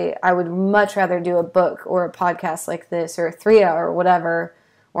 Like I would much rather do a book or a podcast like this or a 3-hour or whatever,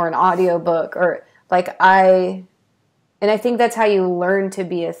 or an audio book or and I think that's how you learn to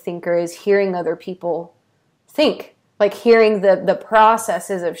be a thinker is hearing other people think, like hearing the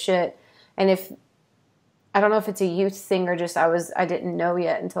processes of shit. And I don't know if it's a youth thing or just I didn't know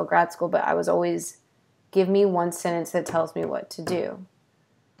yet until grad school, but I was always give me one sentence that tells me what to do.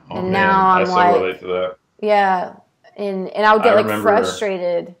 Oh, and man, now I'm I relate to that. Yeah. And I would get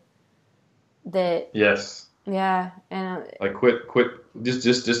frustrated that. Yes. Yeah. And quit.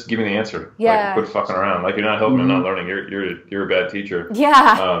 Just give me the answer. Yeah. Quit fucking around. You're not helping. I'm not learning. You're a bad teacher.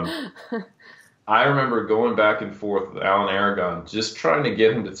 Yeah. I remember going back and forth with Alan Aragon, just trying to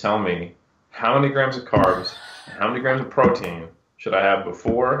get him to tell me how many grams of carbs, and how many grams of protein should I have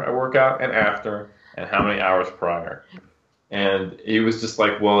before I work out and after, and how many hours prior. And he was just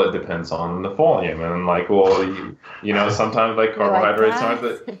like, well, it depends on the volume. And I'm like, well, sometimes carbohydrates,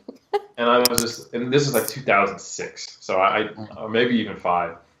 sometimes and I was just, and this is 2006, so or maybe even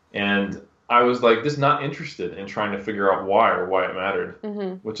 5. And I was just not interested in trying to figure out why it mattered,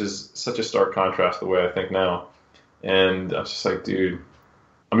 which is such a stark contrast to the way I think now. And I was just like, dude,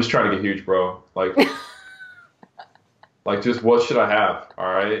 I'm just trying to get huge, bro. Just what should I have?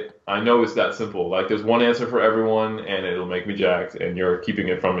 All right. I know it's that simple. There's one answer for everyone and it'll make me jacked and you're keeping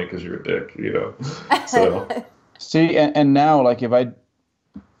it from me because you're a dick, So. See, and now,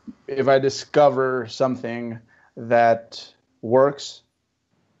 if I discover something that works,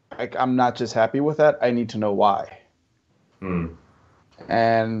 I'm not just happy with that. I need to know why.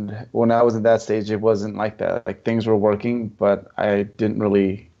 And when I was at that stage, it wasn't like that. Things were working, but I didn't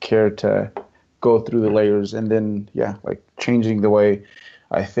really care to go through the layers. And then, changing the way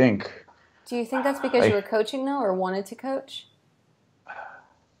I think. Do you think that's because you were coaching though, or wanted to coach?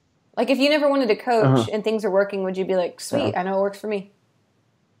 If you never wanted to coach and things are working, would you be like, sweet, I know it works for me?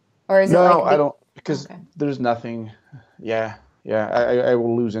 Or is no, I don't, because there's nothing. Yeah. I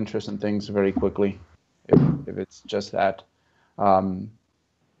will lose interest in things very quickly if it's just that.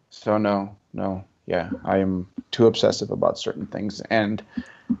 So no. Yeah, I am too obsessive about certain things, and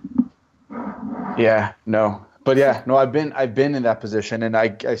no. But I've been in that position, and I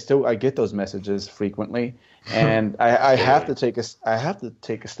get those messages frequently, and I have to take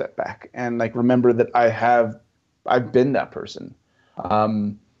a step back and remember that I've been that person.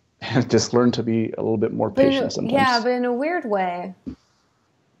 And just learn to be a little bit more patient sometimes. Yeah, but in a weird way,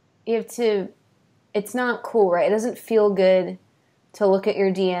 it's not cool, right? It doesn't feel good to look at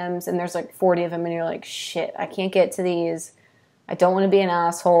your DMs and there's 40 of them and you're like, shit, I can't get to these. I don't want to be an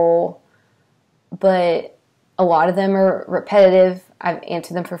asshole. But a lot of them are repetitive. I've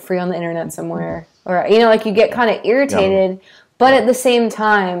answered them for free on the internet somewhere. Or, you get kind of irritated. Yeah. But at the same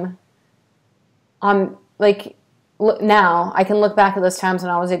time, I'm now I can look back at those times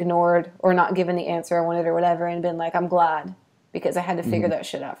when I was ignored or not given the answer I wanted or whatever and been like, I'm glad because I had to figure that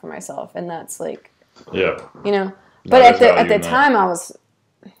shit out for myself. And that's but at the time I was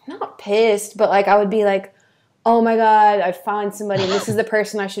not pissed, but I would be like, oh my God, I found somebody and this is the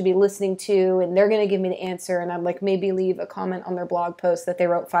person I should be listening to and they're going to give me the answer. And I'd maybe leave a comment on their blog post that they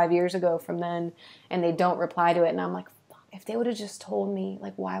wrote 5 years ago from then and they don't reply to it. And I'm like, fuck, if they would have just told me,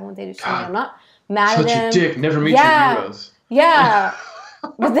 why won't they just tell me? I'm not mad at them. Such a dick. Never meet your heroes. Yeah.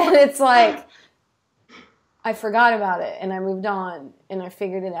 But then it's I forgot about it and I moved on and I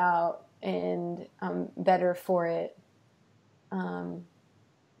figured it out and I'm better for it.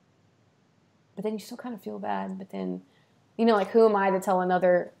 But then you still kind of feel bad. But then, who am I to tell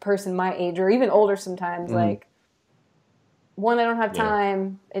another person my age or even older sometimes, one, I don't have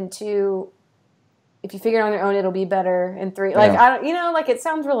time, and two, if you figure it on your own, it'll be better, and three, like, I don't, like, it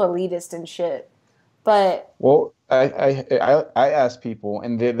sounds real elitist and shit, but. Well, I ask people,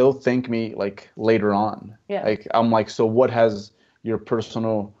 and they'll thank me, like, later on. Yeah. Like, I'm like, so what has your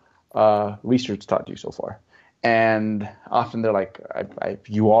personal research taught you so far? And often they're like,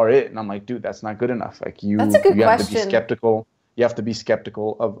 you are it. And I'm like, dude, that's not good enough. Like, that's a good you question. have to be skeptical. You have to be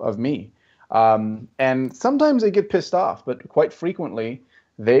skeptical of me. And sometimes they get pissed off, but quite frequently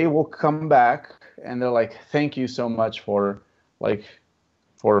they will come back and they're like, thank you so much for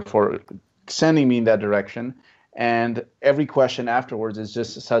sending me in that direction. And every question afterwards is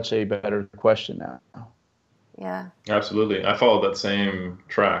just such a better question now. Yeah. Absolutely. I followed that same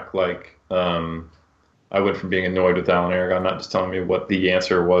track. Like, I went from being annoyed with Alan Aragon not just telling me what the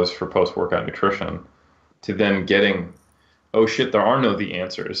answer was for post-workout nutrition to then getting, oh shit, there are no the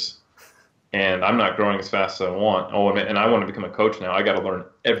answers. And I'm not growing as fast as I want. Oh, and I want to become a coach now. I got to learn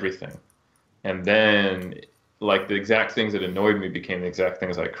everything. And then, like, the exact things that annoyed me became the exact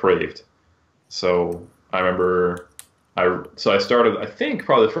things I craved. So I remember, I started, I think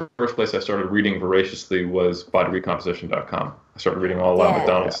probably the first place I started reading voraciously was bodyrecomposition.com. I started reading all Lyle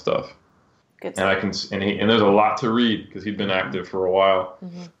McDonald's stuff. Good And stuff. and there's a lot to read because he'd been active for a while.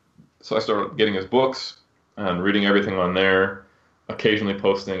 Mm-hmm. So I started getting his books and reading everything on there, occasionally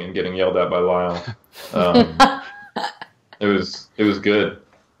posting and getting yelled at by Lyle. It was good.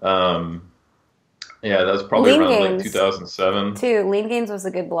 Yeah, that was probably Lean around Gains, like 2007. Too. Lean Gains was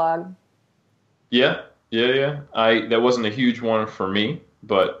a good blog. Yeah. That wasn't a huge one for me,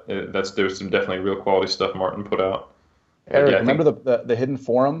 but there's some definitely real quality stuff Martin put out. Eric, remember the hidden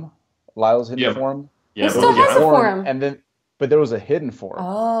forum? Lyle's hidden forum? Yeah, he still has a forum. But there was a hidden forum.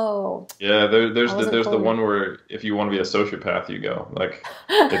 Oh. Yeah, there's the one where if you want to be a sociopath, you go. Like,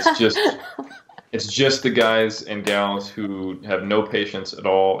 it's just the guys and gals who have no patience at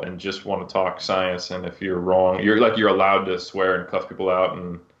all and just want to talk science. And if you're wrong, you're allowed to swear and cuss people out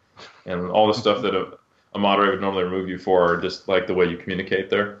and all the stuff that a moderator would normally remove you for, are just like the way you communicate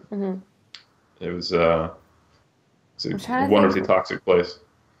there. Mm-hmm. It was it's a wonderfully toxic place.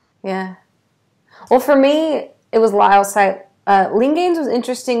 Yeah. Well, for me, it was Lyle's site. Lean Gains was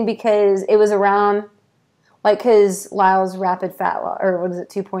interesting because it was around, like, because Lyle's rapid fat loss, or what is it,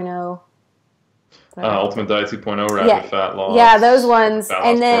 2.0? Ultimate Diet 2.0, rapid fat loss. Yeah, those ones.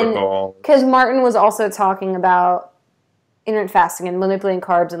 And then, protocol. Because Martin was also talking about intermittent fasting and manipulating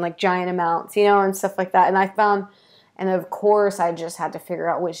carbs in, like, giant amounts, and stuff like that. And I found, and of course, I just had to figure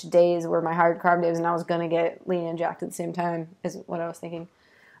out which days were my hard carb days, and I was going to get lean and jacked at the same time, is what I was thinking.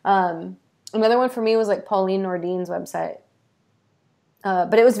 Another one for me was, like, Pauline Nordine's website.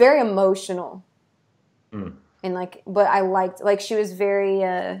 But it was very emotional. Mm. And, like, but I liked, like, she was very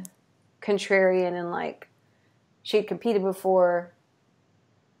contrarian, and, like, she had competed before,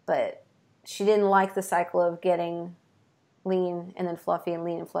 but she didn't like the cycle of getting lean and then fluffy and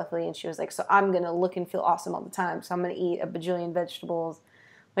lean and fluffy. And she was like, so I'm going to look and feel awesome all the time. So I'm going to eat a bajillion vegetables.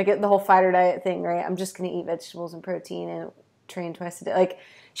 Like, the whole fighter diet thing, right? I'm just going to eat vegetables and protein and train twice a day. Like,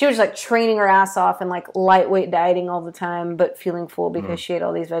 she was, like, training her ass off and, like, lightweight dieting all the time, but feeling full because she ate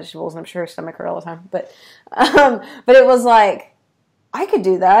all these vegetables, and I'm sure her stomach hurt all the time. But it was like, I could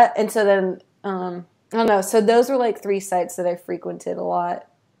do that. And so then, I don't know. So those were, like, 3 sites that I frequented a lot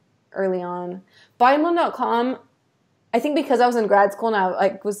early on. Bodybuilding.com, I think because I was in grad school and I,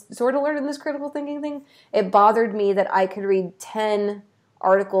 like, was sort of learning this critical thinking thing, it bothered me that I could read 10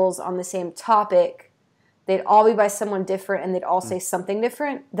 articles on the same topic. They'd all be by someone different, and they'd all say something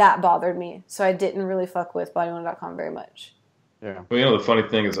different. That bothered me. So I didn't really fuck with bodybuilding.com very much. Yeah. Well, the funny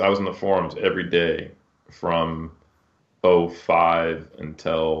thing is I was in the forums every day from 2005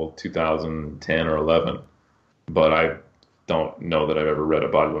 until 2010 or 11. But I don't know that I've ever read a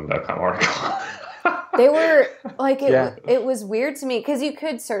bodybuilding.com article. They were, like, it was weird to me because you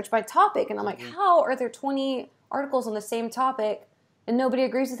could search by topic. And I'm like, how are there 20 articles on the same topic and nobody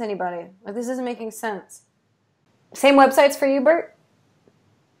agrees with anybody? Like, this isn't making sense. Same websites for you, Bert?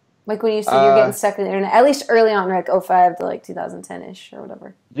 Like, when you said you're getting stuck in the internet, at least early on, like 05 to, like, 2010-ish or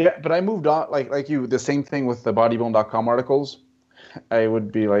whatever. Yeah, but I moved on, like you, the same thing with the bodybuilding.com articles. I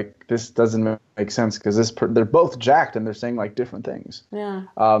would be like, this doesn't make sense because they're both jacked and they're saying, like, different things. Yeah.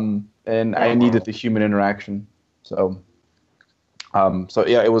 And I needed the human interaction. So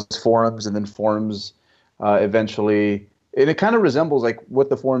yeah, it was forums, and then forums eventually, and it kind of resembles, like, what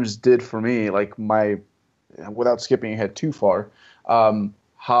the forums did for me, like, without skipping ahead too far,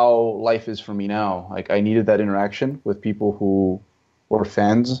 how life is for me now. Like, I needed that interaction with people who were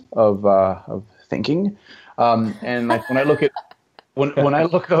fans of thinking, and, like, when I look at when I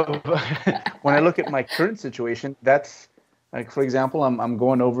look at my current situation, that's Like, for example, I'm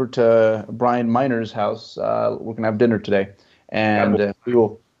going over to Brian Miner's house. We're gonna have dinner today, and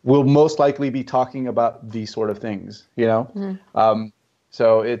we'll most likely be talking about these sort of things.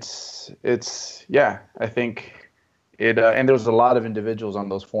 So it's yeah. I think it and there was a lot of individuals on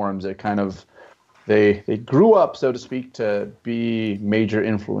those forums that kind of they grew up, so to speak, to be major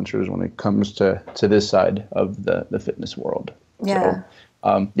influencers when it comes to this side of the fitness world. Yeah.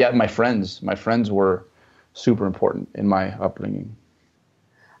 So, my friends were super important in my upbringing.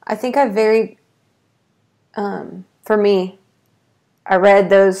 I think for me, I read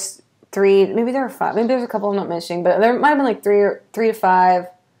those 3, maybe there were 5, maybe there's a couple I'm not mentioning, but there might have been like 3 to 5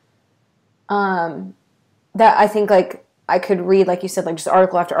 that I think like I could read, like you said, like just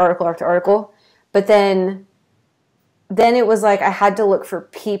article after article after article. But then it was like I had to look for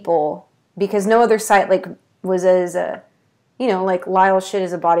people because no other site like was as like Lyle's shit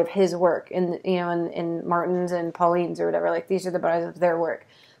is a body of his work, and and Martin's and Pauline's or whatever. Like these are the bodies of their work.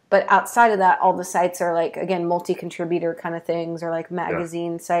 But outside of that, all the sites are like, again, multi-contributor kind of things, or like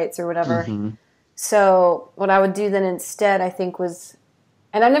magazine sites or whatever. Mm-hmm. So what I would do then instead, I think was,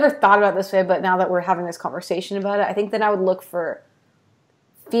 and I never thought about it this way, but now that we're having this conversation about it, I think then I would look for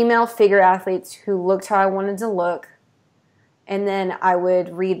female figure athletes who looked how I wanted to look, and then I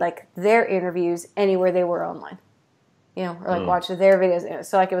would read like their interviews anywhere they were online. Or like watch their videos.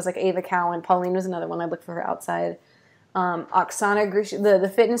 So like it was like Ava Cowan, Pauline was another one. I'd look for her outside. Oksana, the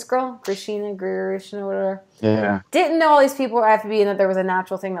fitness girl, Grishina, whatever. Yeah. Didn't know all these people were IFBB and that there was a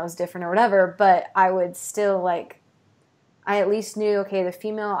natural thing that was different or whatever, but I would still like, I at least knew, okay, the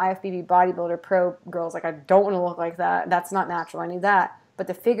female IFBB bodybuilder pro girls, like I don't want to look like that. That's not natural. I knew that. But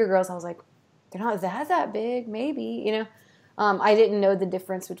the figure girls, I was like, they're not that big, maybe, I didn't know the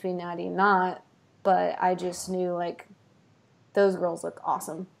difference between natty and not, but I just knew like those girls look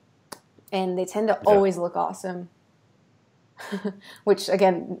awesome. And they tend to always look awesome. Which,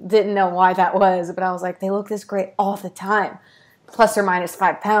 again, didn't know why that was, but I was like, they look this great all the time. Plus or minus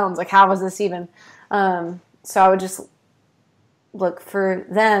 5 pounds. Like, how was this even? So I would just look for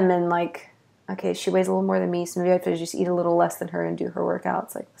them and like, okay, she weighs a little more than me, so maybe I have to just eat a little less than her and do her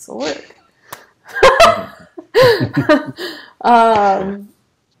workouts. Like, this will work.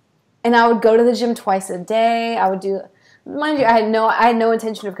 And I would go to the gym twice a day. I would do, mind you, I had no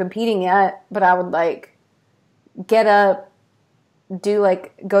intention of competing yet, but I would like get up,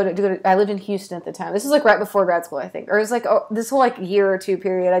 I lived in Houston at the time. This was like right before grad school, I think. Or it was like this whole like year or two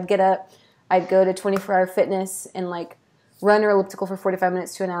period. I'd get up, I'd go to 24-hour fitness and like run or elliptical for 45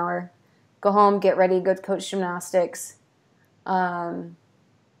 minutes to an hour. Go home, get ready, go to coach gymnastics,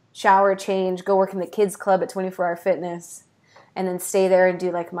 shower, change, go work in the kids club at 24-hour fitness, and then stay there and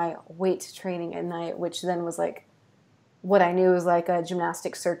do like my weight training at night, which then was like what I knew was like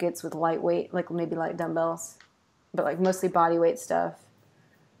gymnastic circuits with lightweight, like maybe light dumbbells. But like mostly body weight stuff,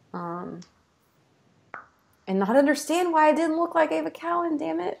 and not understand why I didn't look like Ava Cowan.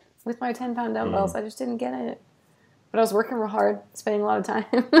 Damn it, with my 10-pound dumbbells, I just didn't get it. But I was working real hard, spending a lot of time.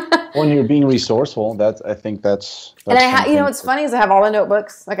 When you're being resourceful, I think that's and I what's funny is I have all the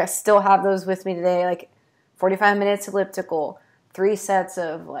notebooks. Like I still have those with me today. Like 45 minutes elliptical, 3 sets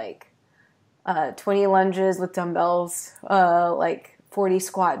of like 20 lunges with dumbbells, like 40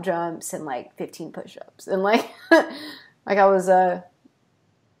 squat jumps and like 15 push-ups, and like like I was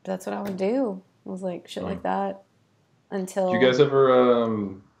that's what I would do. I was like shit like that until. Do you guys ever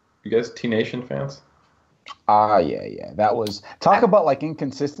you guys T-Nation fans? Yeah. That was about like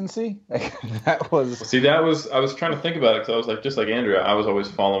inconsistency. That was. See, I was trying to think about it because I was like, just like Andrea, I was always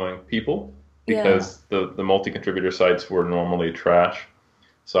following people because the multi-contributor sites were normally trash.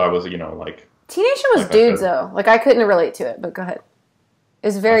 So I was, like. T-Nation was like dudes though. Like I couldn't relate to it, but go ahead.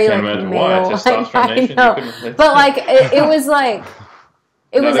 It's very like male. Testosterone Nation. But like it was like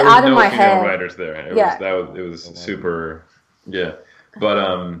it was out of my head. Writers there. It was super. Yeah,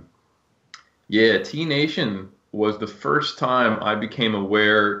 but T-Nation was the first time I became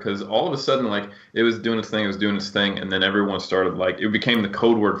aware because all of a sudden like it was doing its thing, and then everyone started like it became the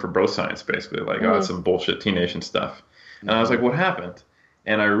code word for bro science basically. Like it's some bullshit T-Nation stuff, and I was like, what happened?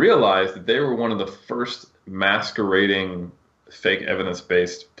 And I realized that they were one of the first masquerading fake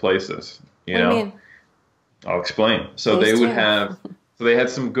evidence-based places, What do you mean? I'll explain. So they had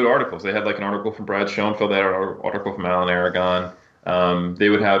some good articles. They had like an article from Brad Schoenfeld, they had an article from Alan Aragon. They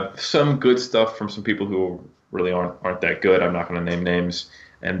would have some good stuff from some people who really aren't that good. I'm not going to name names.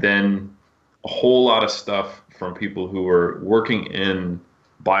 And then a whole lot of stuff from people who were working in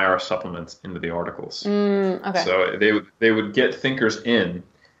BioR supplements into the articles. Okay. So they would get thinkers in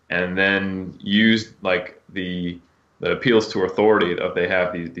and then use like the appeals to authority of they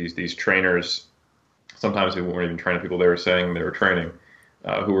have these trainers sometimes we weren't even training people, they were saying they were training,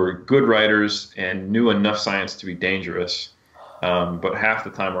 who were good writers and knew enough science to be dangerous, but half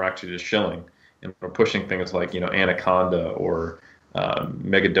the time were actually just shilling and were pushing things like, anaconda or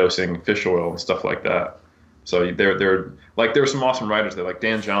mega dosing fish oil and stuff like that. So there were some awesome writers there, like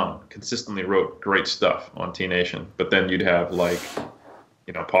Dan John consistently wrote great stuff on T Nation, but then you'd have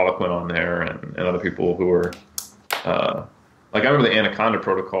Poliquin on there and other people who were like, I remember the Anaconda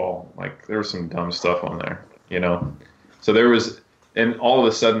Protocol, like there was some dumb stuff on there, So there was, and all of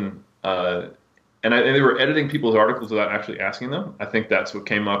a sudden, and they were editing people's articles without actually asking them. I think that's what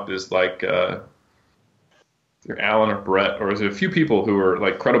came up is like Alan or Brett, or was it a few people who were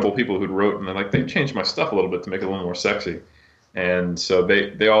like credible people who'd wrote, and they're like, they changed my stuff a little bit to make it a little more sexy. And so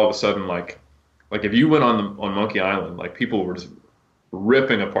they all of a sudden like if you went on Monkey Island, like people were just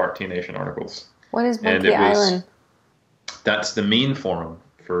ripping apart T Nation articles. What is Monkey Island? That's the meme forum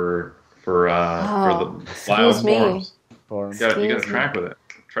for the wild forums. You got to track with it.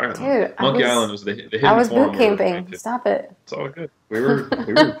 Dude, Monkey Island was the hidden I was forum boot camping. Stop it. It's all good. We were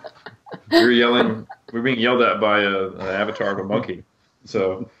yelling. We were being yelled at by an avatar of a monkey.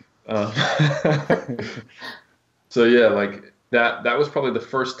 So, so yeah, like that was probably the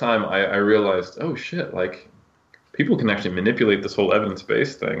first time I realized, oh shit, like people can actually manipulate this whole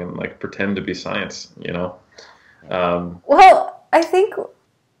evidence-based thing and like pretend to be science, Well, I think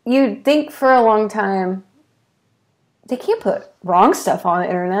you'd think for a long time they can't put wrong stuff on the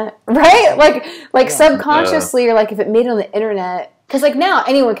internet, right? Like subconsciously, or like if it made it on the internet, because like now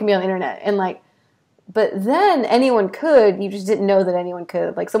anyone can be on the internet, and like, but then anyone could. You just didn't know that anyone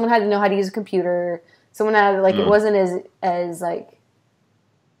could. Like someone had to know how to use a computer. Someone had like it wasn't as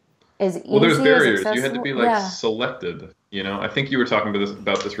easy. Well, there's barriers. As you had to be like selected. I think you were talking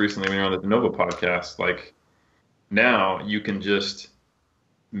about this recently when you were on the Nova podcast. Like now you can just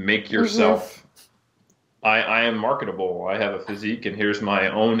make yourself. I am marketable. I have a physique, and here's my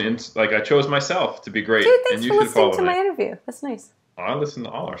own. I chose myself to be great. Dude, thanks and you for should listening follow to me. my interview. That's nice. I listen to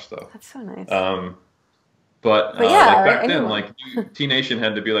all our stuff. That's so nice. But yeah, like back then, like T Nation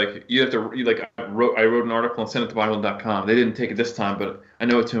had to be like, I wrote an article and sent it to Bible.com. They didn't take it this time, but I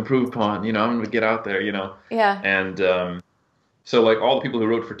know what to improve upon. I'm going to get out there. Yeah. And so like all the people who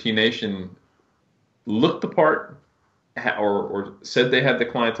wrote for T Nation looked the part. Or said they had the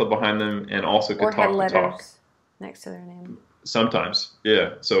clientele behind them, and also could talk the talk next to their name. Sometimes,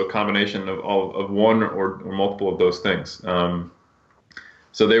 yeah. So a combination of one or multiple of those things.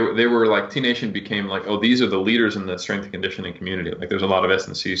 So they were like T Nation became like, oh, these are the leaders in the strength and conditioning community. Like there's a lot of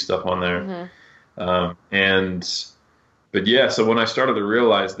S&C stuff on there, but yeah. So when I started to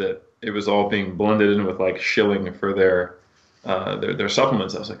realize that it was all being blended in with like shilling for their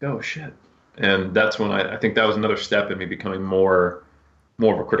supplements, I was like, oh shit. And that's when I think that was another step in me becoming more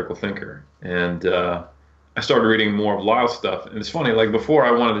of a critical thinker. And I started reading more of Lyle's stuff. And it's funny, like before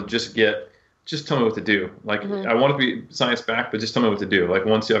I wanted to just tell me what to do. Like I want to be science-backed, but just tell me what to do. Like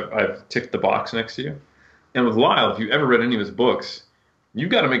once I've ticked the box next to you. And with Lyle, if you ever read any of his books,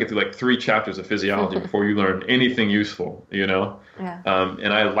 you've got to make it through like 3 chapters of physiology before you learn anything useful, Yeah.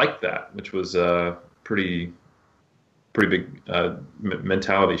 And I liked that, which was a pretty big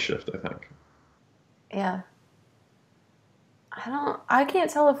mentality shift, I think. Yeah. I can't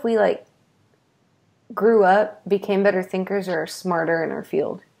tell if we like grew up, became better thinkers, or smarter in our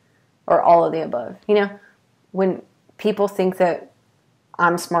field, or all of the above. When people think that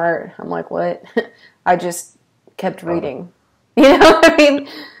I'm smart, I'm like, what? I just kept reading. What I mean?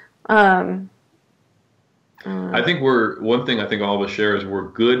 I think one thing I think all of us share is we're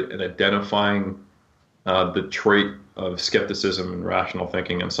good at identifying the trait of skepticism and rational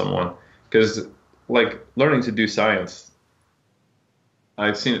thinking in someone, because like learning to do science,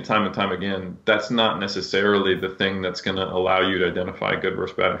 I've seen it time and time again, that's not necessarily the thing that's going to allow you to identify good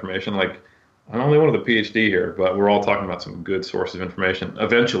versus bad information. Like I'm only one of the PhD here, but we're all talking about some good sources of information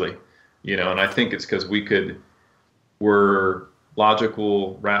eventually, and I think it's because we're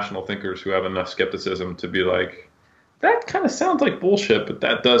logical, rational thinkers who have enough skepticism to be like, that kind of sounds like bullshit, but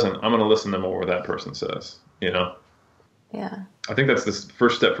that doesn't. I'm going to listen to more what that person says, Yeah. I think that's the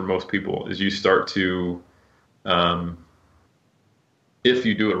first step for most people is you start to, if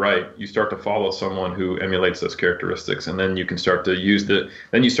you do it right, you start to follow someone who emulates those characteristics, and then you can start to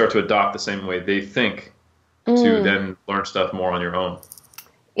then you start to adopt the same way they think to then learn stuff more on your own.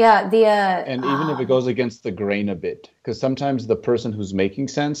 Yeah, and even if it goes against the grain a bit, because sometimes the person who's making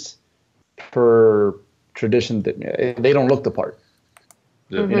sense per tradition, they don't look the part.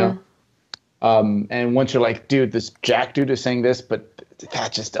 Yeah. And once you're like, dude, this Jack dude is saying this, but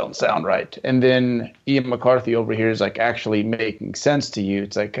that just don't sound right. And then Ian McCarthy over here is like actually making sense to you.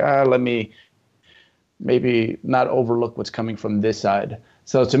 It's like, let me maybe not overlook what's coming from this side.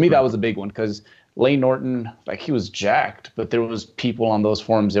 So to me, that was a big one, because Lane Norton, like, he was jacked, but there was people on those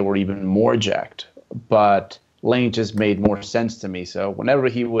forums that were even more jacked. But Lane just made more sense to me. So whenever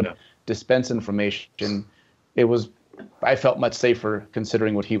he would dispense information, I felt much safer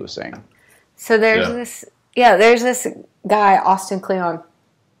considering what he was saying. So there's this guy, Austin Kleon.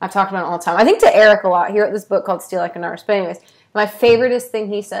 I've talked about him all the time. I think to Eric a lot. He wrote this book called Steal Like an Artist. But anyways, my favoriteest thing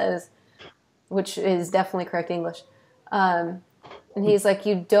he says, which is definitely correct English, and he's like,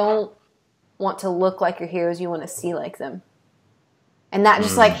 you don't want to look like your heroes, you want to see like them. And that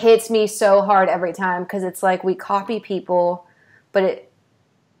just like hits me so hard every time, because it's like we copy people, but it,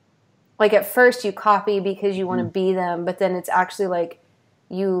 like, at first you copy because you want to be them, but then it's actually like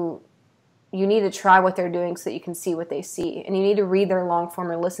you need to try what they're doing so that you can see what they see. And you need to read their long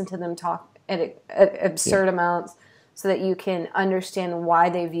form or listen to them talk at absurd amounts so that you can understand why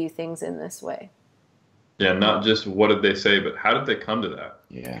they view things in this way. Yeah, not just what did they say, but how did they come to that?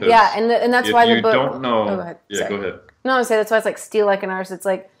 Yeah. Yeah, and that's why the book... If you don't know... Oh, go ahead. Yeah, Sorry. go ahead. No, I was say that's why it's like Steal Like an Artist. It's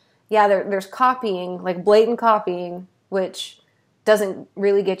like, yeah, there's copying, like blatant copying, which doesn't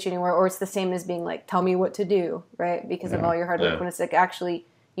really get you anywhere, or it's the same as being like, tell me what to do, right? Because of all your hard work. When it's like, actually,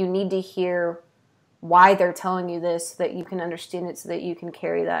 you need to hear why they're telling you this so that you can understand it, so that you can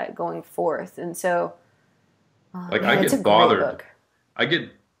carry that going forth. And so, like, I get bothered. I get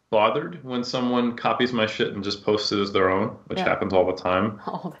bothered when someone copies my shit and just posts it as their own, which happens all the time.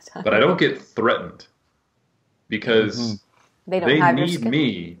 All the time. But I don't get threatened because they need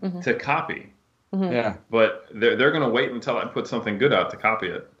me to copy. Mm-hmm. Yeah. But they're going to wait until I put something good out to copy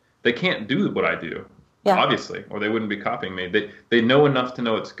it. They can't do what I do, obviously, or they wouldn't be copying me. They know enough to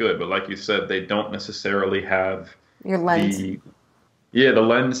know it's good, but like you said, they don't necessarily have your lens. the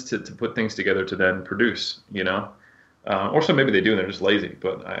lens to put things together to then produce, you know? Or so maybe they do and they're just lazy,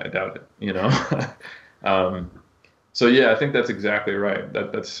 but I doubt it, you know? So yeah, I think that's exactly right.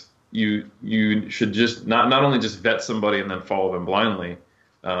 That's you should just not only just vet somebody and then follow them blindly.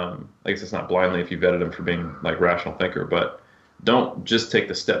 I guess it's not blindly if you vetted them for being like rational thinker, but don't just take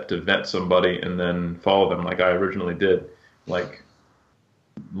the step to vet somebody and then follow them like I originally did. Like,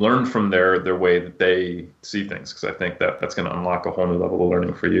 learn from their way that they see things, because I think that's going to unlock a whole new level of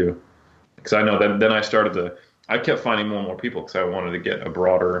learning for you. Because I know that then I kept finding more and more people because I wanted to get a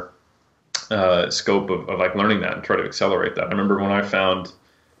broader scope of like learning that and try to accelerate that. I remember when I found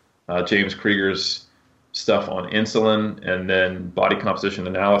James Krieger's stuff on insulin and then body composition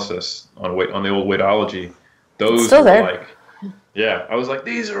analysis on the old Weightology. Those still were there. like, yeah, I was like,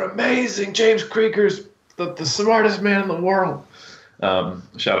 these are amazing. James Krieger's the smartest man in the world.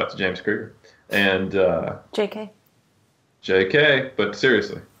 Shout out to James Krieger and JK, but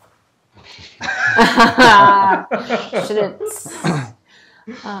seriously. Shouldn't.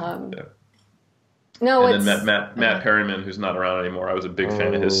 No, and then Matt Perryman, who's not around anymore. I was a big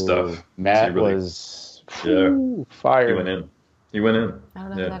fan of his stuff. Matt was fire. He went in. I don't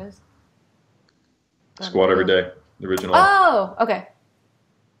know who that is. Squat Every Day, the original. Oh, okay.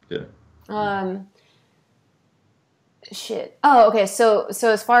 Yeah. Shit. Oh, okay. So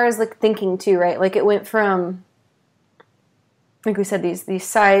as far as like thinking too, right? Like it went from, like we said, these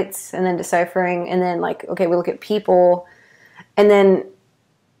sites, and then deciphering, and then like, okay, we look at people, and then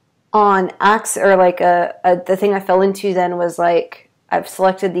on acts, or like the thing I fell into then was like, I've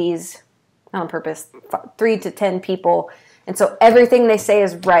selected these on purpose, 3 to 10 people, and so everything they say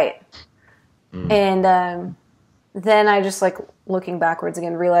is right. And then I just, like, looking backwards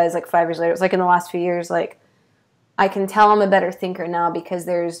again, realized like 5 years later, it was like in the last few years, like, I can tell I'm a better thinker now because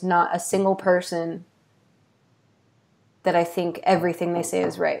there's not a single person that I think everything they say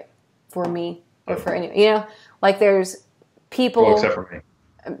is right for me or for anyone. You know, like there's people. Well, except for me.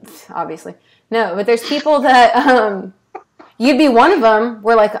 Obviously. No, but there's people that you'd be one of them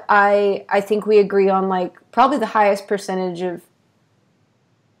where like I think we agree on like probably the highest percentage of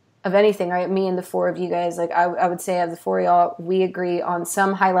anything, right? Me and the 4 of you guys, like I would say of the 4 of y'all, we agree on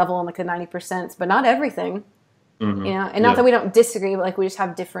some high level on like the 90%, but not everything. Mm-hmm. You know, and not that we don't disagree, but like we just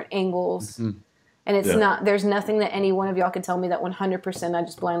have different angles. Mm-hmm. And it's not, there's nothing that any one of y'all could tell me that 100% I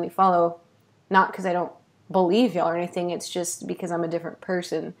just blindly follow. Not because I don't believe y'all or anything, it's just because I'm a different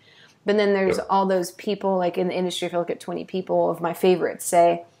person. But then there's all those people, like in the industry, if you look at 20 people of my favorites,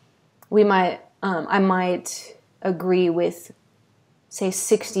 say, we might, I might agree with, say,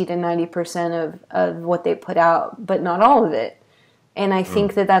 60 to 90% of what they put out, but not all of it. And I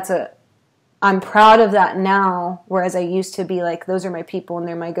think that I'm proud of that now, whereas I used to be like, those are my people and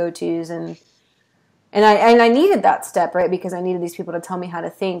they're my go-tos. And I needed that step, right? Because I needed these people to tell me how to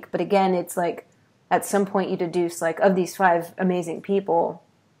think. But again, it's like, at some point you deduce like, of these 5 amazing people,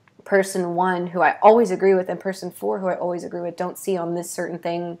 person 1 who I always agree with and person 4 who I always agree with don't see on this certain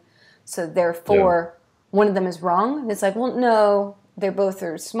thing, so therefore one of them is wrong. And it's like, well, no, they both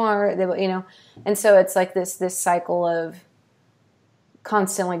are smart, and so it's like this cycle of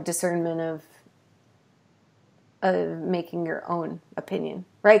constant like discernment of making your own opinion,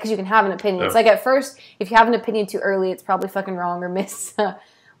 right? Because you can have an opinion. It's like at first, if you have an opinion too early, it's probably fucking wrong or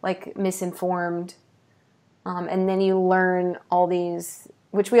misinformed. And then you learn all these,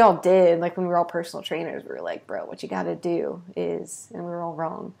 which we all did, like when we were all personal trainers, we were like, bro, what you got to do is, and we were all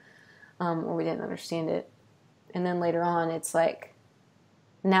wrong, or we didn't understand it. And then later on, it's like,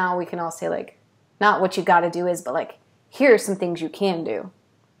 now we can all say like, not what you got to do is, but like, here are some things you can do,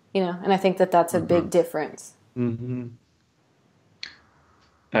 and I think that's a big difference. Mm-hmm.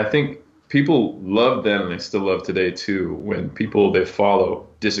 I think people love then, and they still love today too, when people they follow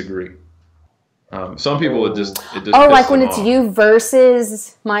disagree. Some people it just like when it's you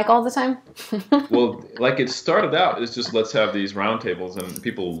versus Mike all the time. Well, like it started out as just let's have these roundtables, and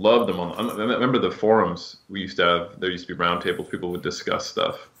people loved them. I remember the forums we used to have. There used to be roundtables. People would discuss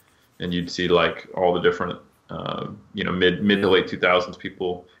stuff, and you'd see like all the different, mid to late 2000s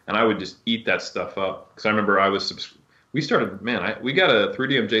people, and I would just eat that stuff up because I remember we got a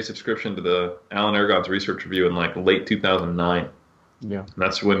 3DMJ subscription to the Alan Aragon's Research Review in like late 2009. Yeah, and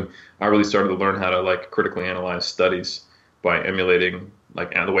that's when I really started to learn how to like critically analyze studies by emulating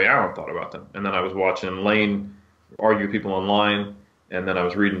like the way Alan thought about them. And then I was watching Lane argue with people online, and then I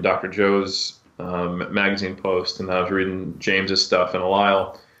was reading Dr. Joe's magazine post, and then I was reading James's stuff and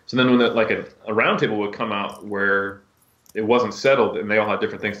Lyle. So then when a roundtable would come out where it wasn't settled and they all had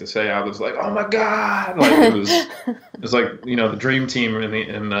different things to say, I was like, oh my god, like it was like the dream team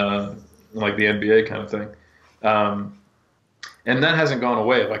in like the NBA kind of thing. And that hasn't gone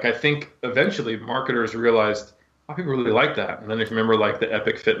away. Like I think eventually marketers realized, oh, people really like that. And then if you remember like the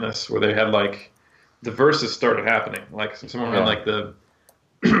Epic Fitness where they had like the verses started happening. Like someone had like the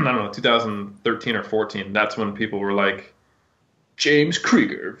I don't know 2013 or 14. That's when people were like James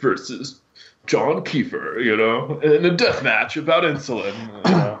Krieger versus John Kiefer, in a death match about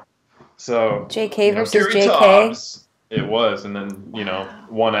insulin. So JK versus Gary JK. Tobbs, it was, and then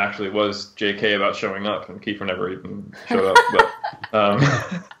one actually was JK about showing up, and Kiefer never even showed up. But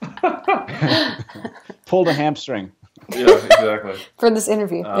pulled a hamstring. Yeah, exactly. For this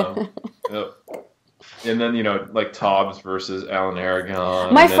interview. Yep. And then like Tobbs versus Alan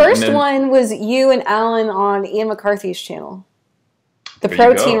Aragon. My first one was you and Alan on Ian McCarthy's channel. The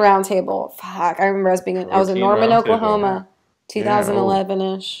Protein Roundtable. Fuck, I remember I was in Norman, Oklahoma,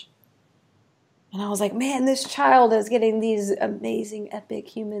 2011-ish. And I was like, man, this child is getting these amazing, epic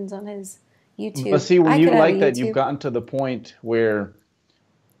humans on his YouTube. But see, when you like that, you've gotten to the point where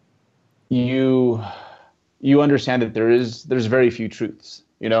you understand that there's very few truths,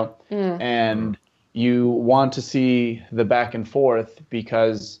 and you want to see the back and forth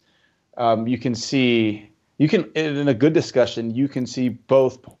because you can in a good discussion, you can see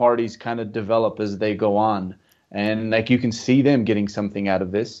both parties kind of develop as they go on, and like you can see them getting something out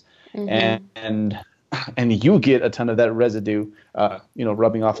of this. Mm-hmm. And you get a ton of that residue,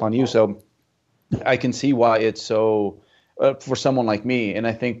 rubbing off on you. So I can see why it's so for someone like me. And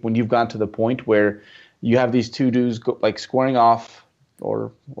I think when you've gotten to the point where you have these two dudes squaring off,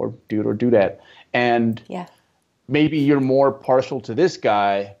 or dude or dudette, and maybe you're more partial to this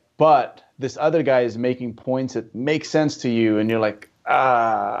guy, but this other guy is making points that make sense to you, and you're like,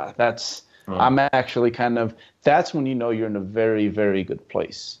 that's. I'm actually that's when you're in a very, very good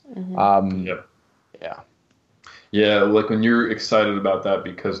place. Mm-hmm. Yeah, like when you're excited about that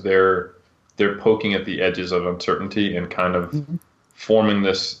because they're poking at the edges of uncertainty and kind of forming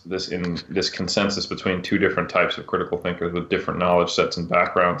this consensus between two different types of critical thinkers with different knowledge sets and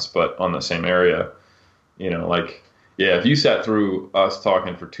backgrounds, but on the same area. If you sat through us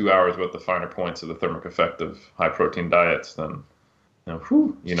talking for 2 hours about the finer points of the thermic effect of high protein diets, then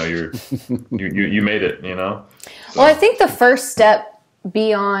you made it, So. Well, I think the first step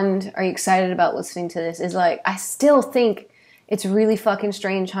beyond are you excited about listening to this is like, I still think it's really fucking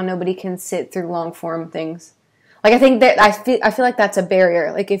strange how nobody can sit through long form things. Like I think that I feel like that's a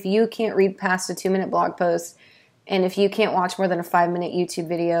barrier. Like if you can't read past a 2-minute blog post, and if you can't watch more than a 5-minute YouTube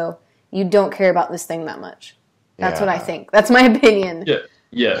video, you don't care about this thing that much. That's what I think. That's my opinion.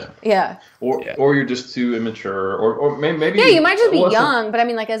 Yeah. Or you're just too immature, or maybe. Yeah, you might just be young, but I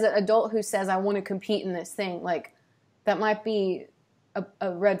mean, like as an adult who says I want to compete in this thing, like that might be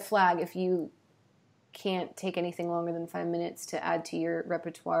a red flag if you can't take anything longer than 5 minutes to add to your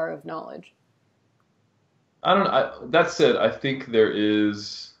repertoire of knowledge. I don't know. That said, I think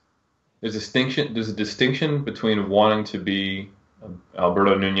there's a distinction between wanting to be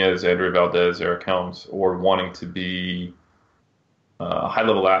Alberto Nunez, Andrea Valdez, Eric Helms, or wanting to be a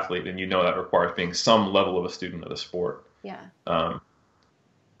high-level athlete, and that requires being some level of a student of the sport. Yeah.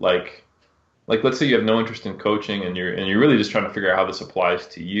 Like let's say you have no interest in coaching, and you're really just trying to figure out how this applies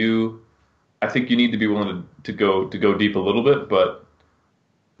to you. I think you need to be willing to go deep a little bit, but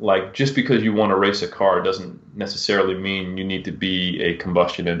like just because you want to race a car doesn't necessarily mean you need to be a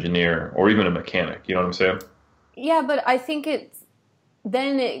combustion engineer or even a mechanic. You know what I'm saying? Yeah, but I think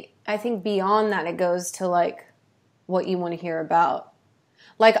I think beyond that it goes to like what you want to hear about.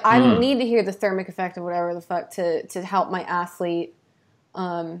 Like I don't need to hear the thermic effect of whatever the fuck to help my athlete,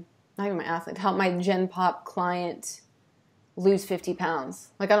 not even my athlete, to help my Gen Pop client lose 50 pounds.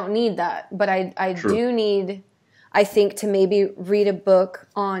 Like I don't need that, but I do need, I think, to maybe read a book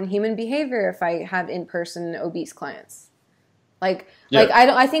on human behavior if I have in-person obese clients. I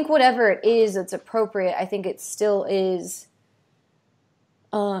think whatever it is that's appropriate, I think it still is.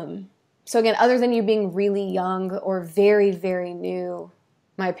 So again, other than you being really young or very, very new,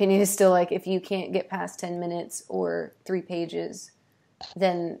 my opinion is still like if you can't get past 10 minutes or 3 pages,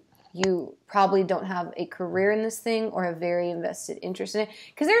 then you probably don't have a career in this thing or a very invested interest in it.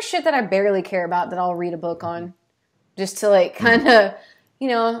 Because there's shit that I barely care about that I'll read a book on just to like kind of,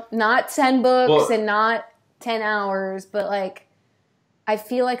 not 10 books and not 10 hours, but like I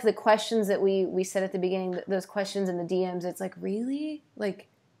feel like the questions that we said at the beginning, those questions in the DMs, it's like, really? Like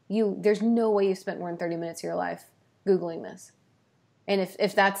there's no way you spent more than 30 minutes of your life Googling this. And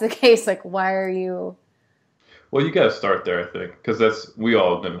if that's the case, like, why are you? Well, you got to start there, I think, because we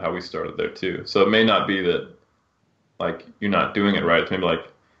all know how we started there too. So it may not be that, like, you're not doing it right. It's maybe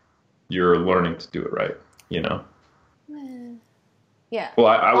like you're learning to do it right. Yeah. Well,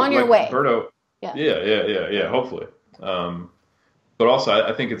 I on your like way. Alberto. Yeah. Yeah. Hopefully, but also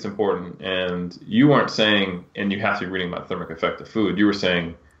I think it's important. And you weren't saying, and you have to be reading about thermic effect of food. You were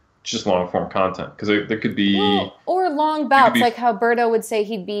saying just long form content, because there could be or long bouts, like how Berto would say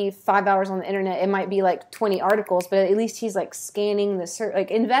he'd be 5 hours on the internet. It might be like 20 articles, but at least he's like scanning the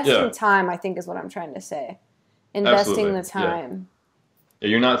like investing time, I think is what I'm trying to say. Investing the time. Yeah,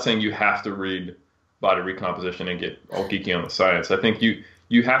 you're not saying you have to read body recomposition and get all geeky on the science. I think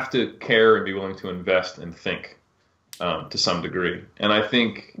you have to care and be willing to invest and think to some degree. And I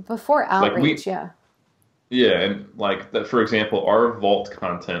think before outreach, Yeah, and like that, for example, our vault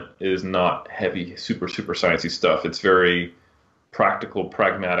content is not heavy, super sciencey stuff. It's very practical,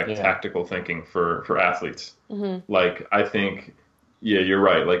 pragmatic, tactical thinking for athletes. Mm-hmm. Like I think, you're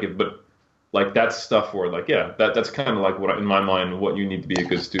right. But that's stuff where that's kind of like what in my mind what you need to be a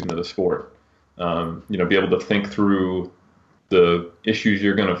good student of the sport. Be able to think through the issues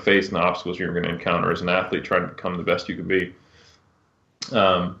you're going to face and the obstacles you're going to encounter as an athlete, trying to become the best you can be.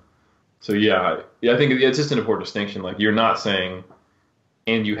 So I think it's just an important distinction. Like you're not saying,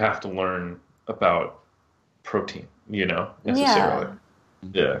 and you have to learn about protein, necessarily.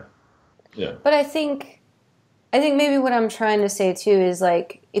 Yeah. But I think maybe what I'm trying to say too is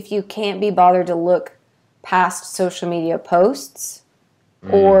like if you can't be bothered to look past social media posts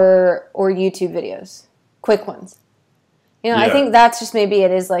or YouTube videos, quick ones. I think that's just maybe it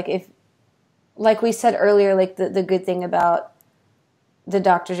is like if, like we said earlier, like the good thing about the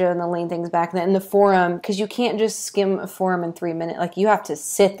Dr. Joe and the Lean things back then, and the forum, because you can't just skim a forum in 3 minutes. Like you have to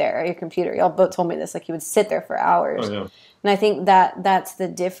sit there at your computer. Y'all both told me this. Like you would sit there for hours. Oh, yeah. And I think that's the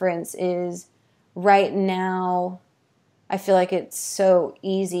difference is right now I feel like it's so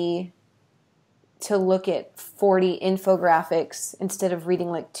easy to look at 40 infographics instead of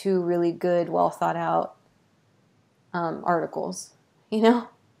reading like 2 really good, well thought out articles,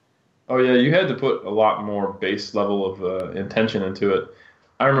 Oh yeah, you had to put a lot more base level of intention into it.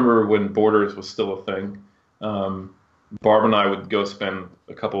 I remember when Borders was still a thing. Barb and I would go spend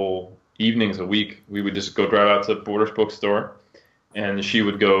a couple evenings a week. We would just go drive out to Borders bookstore, and she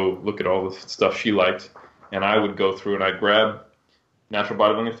would go look at all the stuff she liked, and I would go through and I'd grab Natural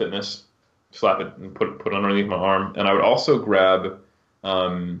Bodybuilding and Fitness, slap it and put it underneath my arm, and I would also grab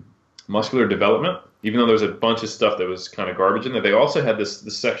Muscular Development. Even though there was a bunch of stuff that was kind of garbage in there, they also had this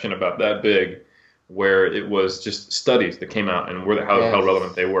section about that big where it was just studies that came out and how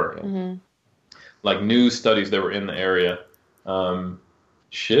relevant they were. Mm-hmm. Like new studies that were in the area. That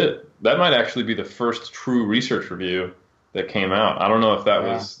might actually be the first true research review that came out. I don't know if that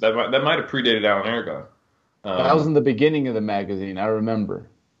was... That might have predated Alan Aragon. That was in the beginning of the magazine, I remember.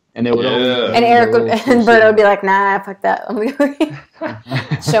 And it would and Eric and Berto would be like, nah, fuck that. I'm gonna go read.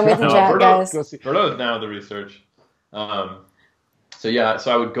 Show me the chat, guys. Berto's down with the research. So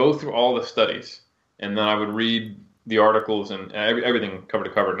I would go through all the studies, and then I would read the articles and everything cover to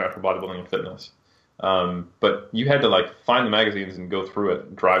cover, Natural Bodybuilding and Fitness. But you had to like find the magazines and go through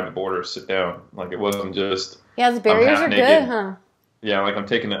it, drive the borders, sit down. Like it wasn't just Yeah, the barriers are good, huh? Yeah, like I'm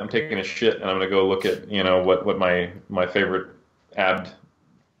taking a shit and I'm gonna go look at what my favorite abbed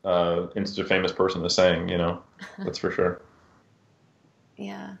Insta famous person is saying. That's for sure.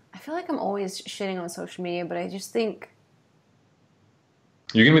 Yeah, I feel like I'm always shitting on social media, but I just think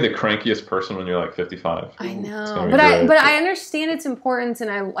you're gonna be the crankiest person when you're like 55. I know, but I understand its importance, and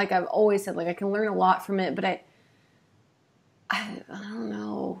I've always said, like, I can learn a lot from it, but I don't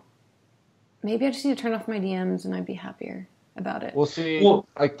know. Maybe I just need to turn off my DMs and I'd be happier about it. Well, see,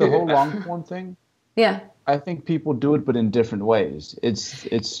 like the whole long form thing. Yeah. I think people do it, but in different ways. It's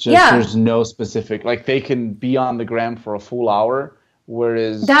just there's no specific, like they can be on the gram for a full hour,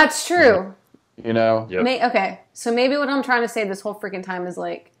 whereas that's true. Yep. Okay, so maybe what I'm trying to say this whole freaking time is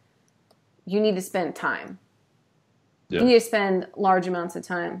like, you need to spend time. Yep. You need to spend large amounts of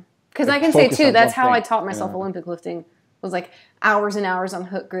time. Because I can say too, that's how I taught myself Olympic lifting. Was like hours and hours on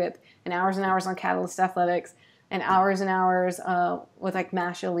hook grip, and hours on Catalyst Athletics, and hours with like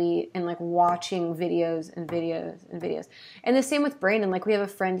MASH Elite, and like watching videos and videos and videos. And the same with Brandon. Like we have a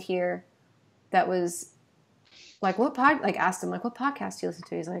friend here that was like, asked him like, what podcast do you listen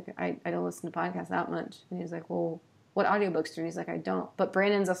to? He's like, I don't listen to podcasts that much. And he was like, well, what audiobooks do you? He's like, I don't. But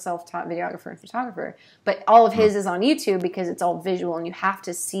Brandon's a self-taught videographer and photographer. But all of his is on YouTube because it's all visual, and you have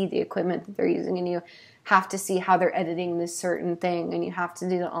to see the equipment that they're using, and you have to see how they're editing this certain thing, and you have to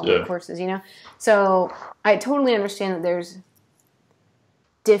do the online courses, So I totally understand that there's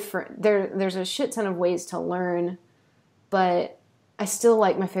there's a shit ton of ways to learn, but I still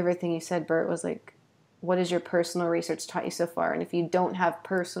like my favorite thing you said, Bert, was like, what has your personal research taught you so far? And if you don't have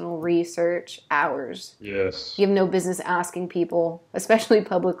personal research hours, yes, you have no business asking people, especially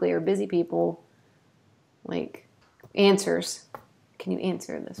publicly or busy people, like answers. Can you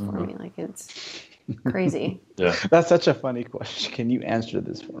answer this for me? Like it's crazy. Yeah, that's such a funny question. Can you answer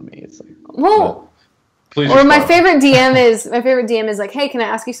this for me? It's like, well, please. Or my favorite DM is like, hey, can I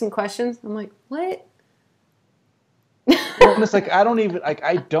ask you some questions? I'm like, what? Well, it's like I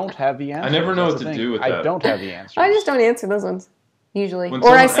don't have the answer. I never know what to do with that. I don't have the answer. I just don't answer those ones usually. When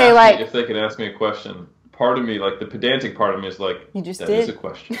or I say like, if they can ask me a question, part of me, like the pedantic part of me, is like, you just that did. is a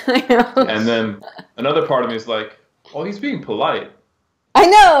question. I know. And then another part of me is like, well, he's being polite. I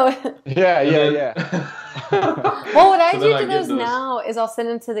know. Yeah. Well, what I do to those now is I'll send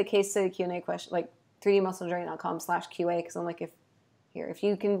them to the case study Q&A question, like 3dmusclejourney.com/QA, because I'm like, if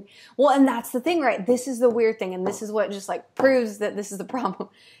you can, well, and that's the thing, right? This is the weird thing, and this is what just like proves that this is the problem,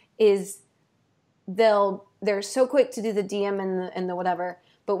 is they're so quick to do the DM and the whatever,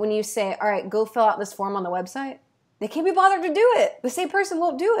 but when you say, all right, go fill out this form on the website, they can't be bothered to do it. The same person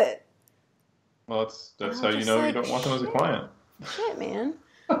won't do it. Well, that's how you know you don't want them as a client. Shit, man.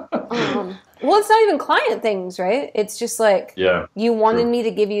 Well, it's not even client things, right? It's just like, you wanted me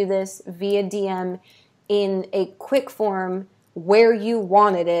to give you this via DM in a quick form where you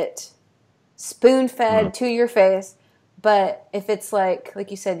wanted it, spoon-fed to your face. But if it's like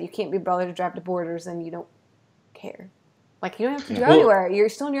you said, you can't be bothered to drive to Borders, and you don't care. Like, you don't have to do underwear. You're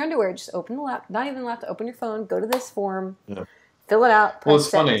still in your underwear. Just open the laptop. Not even laptop. Open your phone. Go to this form. Fill it out. Well, it's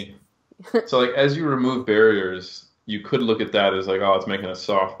funny. So, like, as you remove barriers, you could look at that as like, oh, it's making us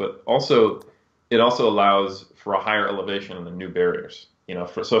soft. But also, it also allows for a higher elevation in the new barriers.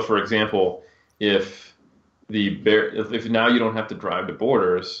 For example, if now you don't have to drive to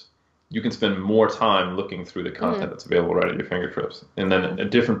Borders, you can spend more time looking through the content that's available right at your fingertips. And then a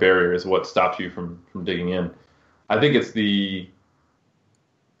different barrier is what stops you from digging in. I think it's the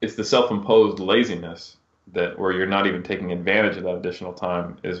self-imposed laziness that where you're not even taking advantage of that additional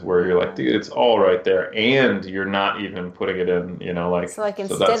time is where you're like, dude, it's all right there, and you're not even putting it in, So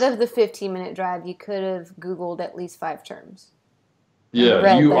instead of the 15-minute drive, you could have Googled at least 5 terms.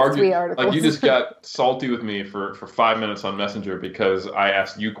 Yeah, you argued, 3 articles. like you just got salty with me for 5 minutes on Messenger because I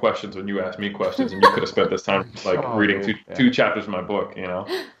asked you questions when you asked me questions, and you could have spent this time reading two chapters of my book,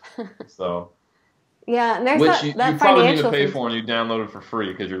 So yeah, and there's which you probably need to pay for, and you download it for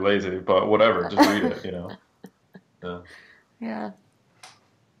free because you're lazy. But whatever, just read it, Yeah.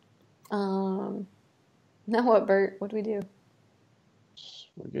 Now what, Bert? What do we do?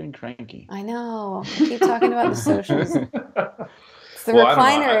 We're getting cranky. I know. I keep talking about the socials. It's the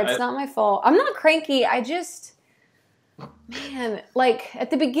recliner. It's not my fault. I'm not cranky. I just, man, like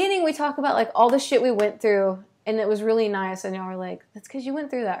at the beginning we talk about like all the shit we went through, and it was really nice. And y'all were like, "That's because you went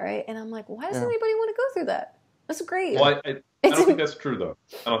through that, right?" And I'm like, "Why does anybody want to go through that? That's great." Well, I don't think that's true, though.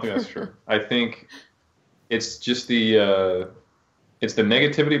 I don't think that's true. I think it's just the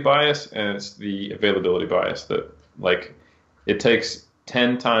negativity bias and it's the availability bias that like it takes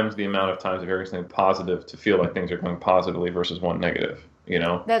 10 times the amount of times of hearing something positive to feel like things are going positively versus one negative, you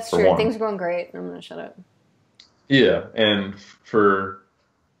know? That's for true. one. Things are going great. I'm going to shut up. Yeah, and for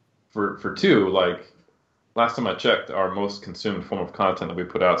two, like, last time I checked, our most consumed form of content that we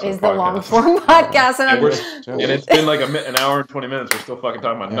put out is the long form podcast. And it's been like an hour and 20 minutes. We're still fucking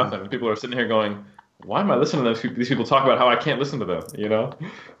talking about nothing. People are sitting here going, why am I listening to these people talk about how I can't listen to them, you know?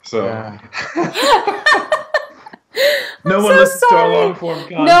 So no one listens to our long form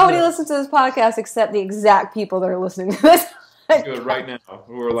content. Nobody listens to this podcast except the exact people that are listening to this. Do it right now.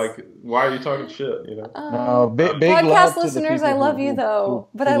 We're like, why are you talking shit, you know? No, big podcast love to listeners, the I people love you though,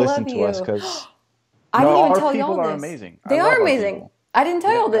 but I love you. Us, 'cause I didn't even our tell y'all people this. are amazing. They are amazing. People. I didn't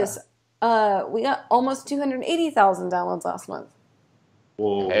tell y'all this. We got almost 280,000 downloads last month.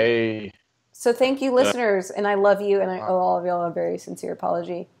 Whoa. Hey. So thank you, listeners, and I love you, and I owe all of y'all a very sincere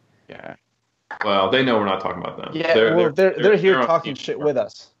apology. Yeah. Well, they know we're not talking about them. Yeah, they're here talking shit with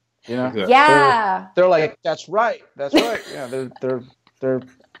us. You know? Exactly. Yeah. They're like, that's right. Yeah,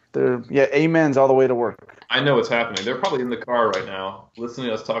 they're amens all the way to work. I know what's happening. They're probably in the car right now, listening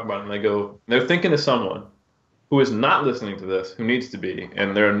to us talk about it, and they're thinking of someone who is not listening to this, who needs to be,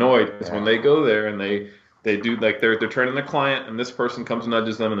 and they're annoyed because when they go there and they do, like, they're training the client, and this person comes and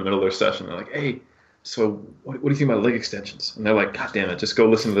nudges them in the middle of their session. They're like, hey, so what do you think about leg extensions? And they're like, God damn it, just go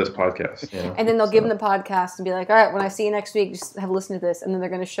listen to this podcast. You know? And then they'll give them the podcast and be like, all right, when I see you next week, just have listened to this. And then they're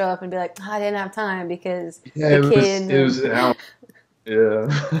going to show up and be like, I didn't have time because the kids. It was out. Yeah.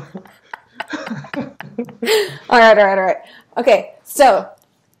 All right. Okay, so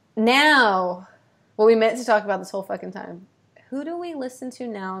now what we meant to talk about this whole fucking time. Who do we listen to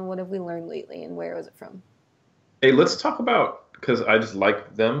now, and what have we learned lately, and where was it from? Hey, let's talk about, because I just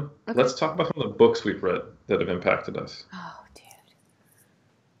like them, Okay. let's talk about some of the books we've read that have impacted us. Oh, dude.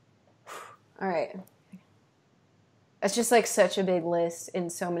 All right. That's just like such a big list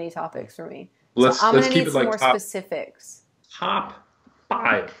and so many topics for me. Let's I'm going to keep need it some like more specifics. top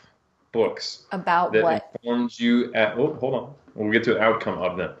 5 books About that what? informed you hold on. We'll get to an outcome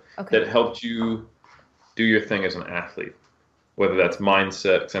of them. Okay. That helped you do your thing as an athlete. Whether that's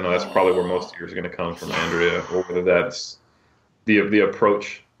mindset, because I know that's probably where most of yours are going to come from, Andrea, or whether that's the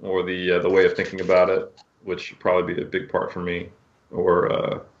approach or the way of thinking about it, which should probably be a big part for me,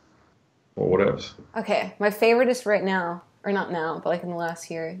 or what else. Okay, my favorite is right now, or not now, but like in the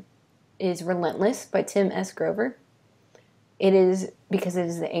last year, is Relentless by Tim S. Grover. It is because it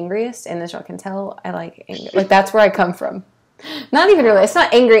is the angriest, and as y'all can tell, I like anger. Like, that's where I come from. Not even really. It's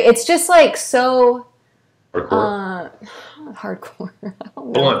not angry. It's just like so Hardcore. Hardcore. I don't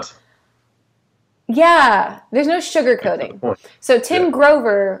know. Blunt. Yeah, there's no sugarcoating. So Tim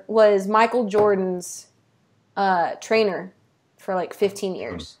Grover was Michael Jordan's trainer for like 15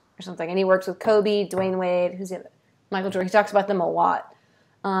 years or something, and he works with Kobe, Dwayne Wade, who's the other? Michael Jordan. He talks about them a lot.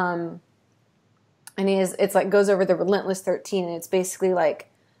 And it's like goes over the Relentless 13, and it's basically like,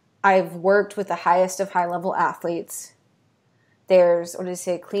 I've worked with the highest of high level athletes. There's, what did he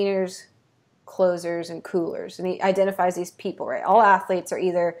say, cleaners, closers, and coolers. And he identifies these people, right? All athletes are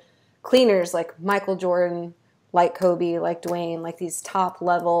either cleaners like Michael Jordan, like Kobe, like Dwayne, like these top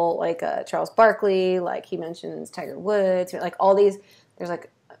level, like Charles Barkley, like he mentions Tiger Woods, like all these. There's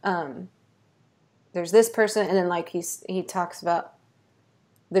like, there's this person, and then like he talks about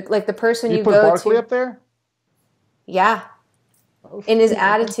the person you put go Barkley to. up there? Yeah. In his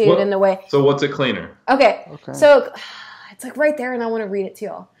attitude and the way. So what's a cleaner? Okay. So it's like right there, and I want to read it to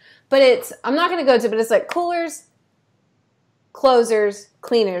y'all. But I'm not going to go to, but it's like coolers, closers,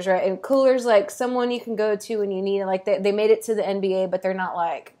 cleaners, right? And coolers, like someone you can go to when you need it. Like they made it to the NBA, but they're not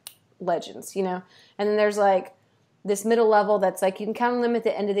like legends, you know? And then there's like this middle level that's like you can count on them at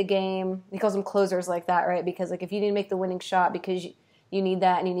the end of the game. He calls them closers like that, right? Because like if you need to make the winning shot because you need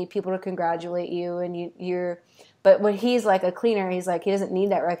that and you need people to congratulate you and you're... But when he's like a cleaner, he's like, he doesn't need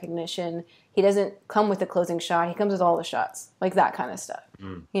that recognition. He doesn't come with the closing shot. He comes with all the shots, like that kind of stuff. You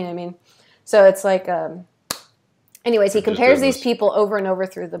know what I mean? So it's like, anyways, he compares these people over and over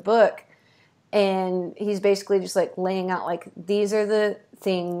through the book. And he's basically just like laying out like, these are the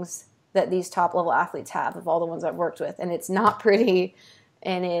things that these top level athletes have of all the ones I've worked with. And it's not pretty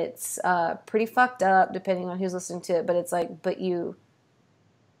and it's pretty fucked up depending on who's listening to it. But it's like,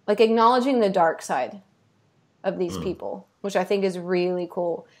 like acknowledging the dark side of these people, which I think is really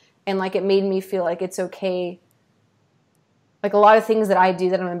cool. And like it made me feel like it's okay. Like a lot of things that I do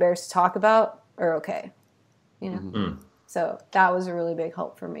that I'm embarrassed to talk about are okay. You know? So that was a really big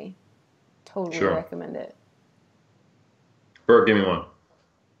help for me. Totally recommend it. Bert, give me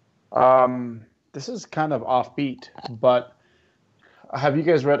one. This is kind of offbeat, but have you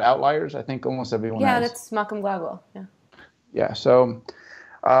guys read Outliers? I think almost everyone has. Yeah, that's Malcolm Gladwell. Yeah. Yeah. So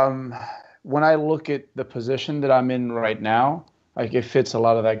when I look at the position that I'm in right now, like it fits a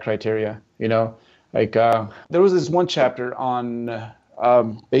lot of that criteria, you know, like there was this one chapter on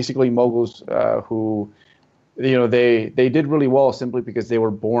basically moguls who, you know, they did really well simply because they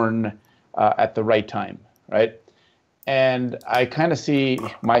were born at the right time, right? And I kind of see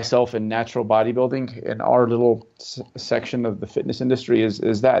myself in natural bodybuilding in our little section of the fitness industry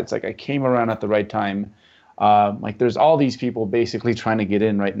is that it's like I came around at the right time. Like there's all these people basically trying to get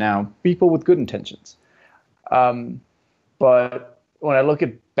in right now, people with good intentions. But when I look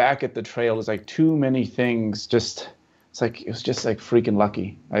back at the trail, it's like too many things. It's like it was just like freaking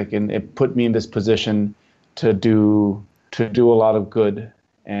lucky. Like, and it put me in this position to do a lot of good.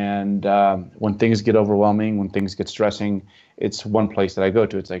 And when things get overwhelming, when things get stressing, it's one place that I go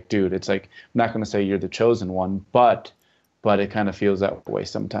to. It's like, dude, it's like, I'm not going to say you're the chosen one, but it kind of feels that way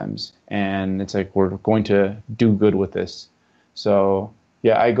sometimes. And it's like, we're going to do good with this. So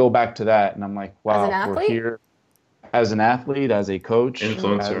yeah, I go back to that and I'm like, wow, we're here as an athlete, as a coach,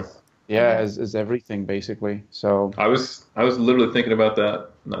 influencer. As everything basically. So I was literally thinking about that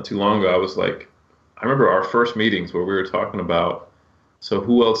not too long ago. I was like, I remember our first meetings where we were talking about, so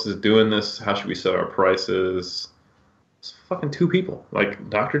who else is doing this? How should we set our prices? It's fucking two people, like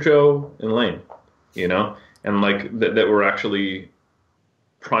Dr. Joe and Lane, you know, and like that were actually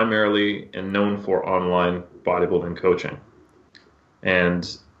primarily and known for online bodybuilding coaching.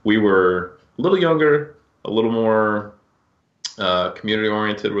 And we were a little younger, a little more community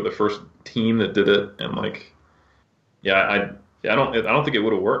oriented. We're the first team that did it, and like, I don't think it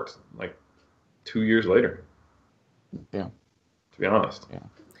would have worked like 2 years later. Yeah. To be honest.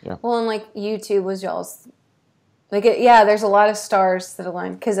 Yeah. Well, and like YouTube was y'all's, like, there's a lot of stars that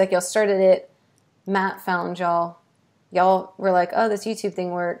align because like y'all started it, Matt found y'all. Y'all were like, oh, this YouTube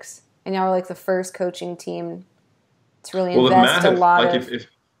thing works, and y'all were like the first coaching team to really invest a lot of.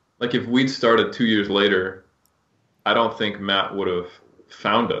 If we'd started 2 years later, I don't think Matt would have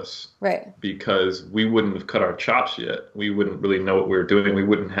found us. Right. Because we wouldn't have cut our chops yet. We wouldn't really know what we were doing. We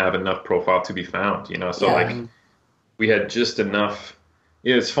wouldn't have enough profile to be found, you know? So like we had just enough.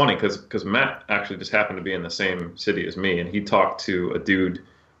 Yeah, it's funny because Matt actually just happened to be in the same city as me, and he talked to a dude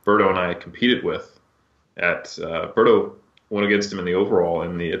Berto and I competed with at Berto went against him in the overall at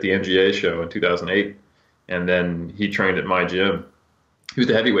the NGA show in 2008, and then he trained at my gym. He was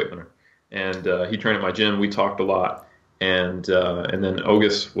the heavyweight winner, and he trained at my gym. We talked a lot, and then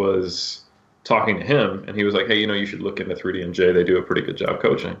August was talking to him, and he was like, "Hey, you know, you should look into 3DMJ. They do a pretty good job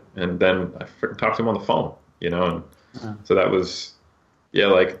coaching." And then I freaking talked to him on the phone, you know, and so that was,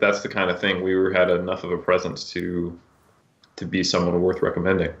 like that's the kind of thing. We had enough of a presence to be someone worth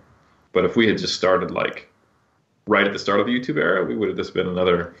recommending. But if we had just started like right at the start of the YouTube era, we would have just been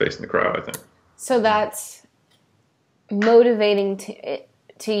another face in the crowd, I think. So that's motivating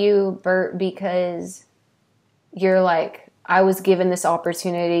to you, Bert, because you're like, I was given this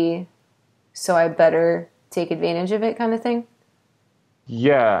opportunity, so I better take advantage of it, kind of thing.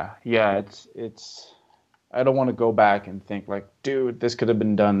 Yeah. It's. I don't want to go back and think like, dude, this could have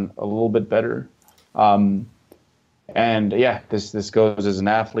been done a little bit better. And yeah, this goes as an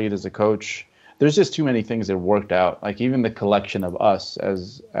athlete, as a coach. There's just too many things that worked out. Like even the collection of us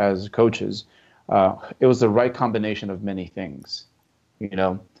as coaches, it was the right combination of many things, you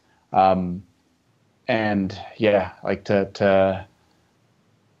know. And yeah, like to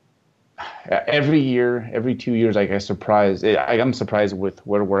every year, every 2 years, I get surprised. I'm surprised with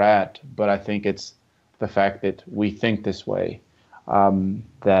where we're at, but I think it's the fact that we think this way.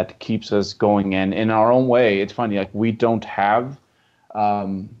 That keeps us going, and in our own way, it's funny. Like we don't have,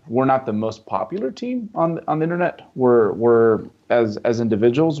 we're not the most popular team on the internet. We're as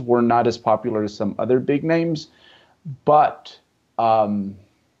individuals, we're not as popular as some other big names, but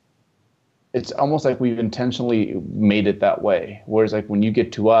it's almost like we've intentionally made it that way. Whereas like when you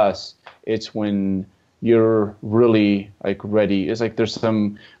get to us, it's when you're really like ready. It's like there's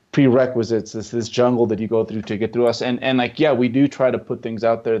some prerequisites, this jungle that you go through to get through us, and like we do try to put things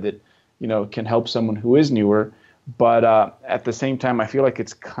out there that, you know, can help someone who is newer, but at the same time I feel like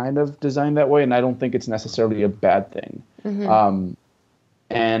it's kind of designed that way, and I don't think it's necessarily a bad thing.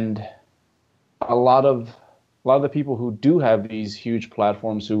 And a lot of the people who do have these huge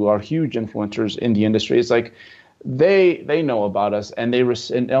platforms, who are huge influencers in the industry, it's like they know about us, and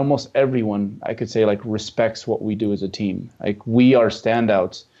and almost everyone, I could say, like respects what we do as a team. Like we are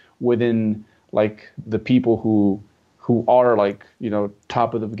standouts within like the people who are like, you know,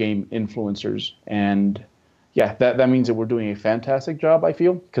 top of the game influencers. And yeah, that means that we're doing a fantastic job, I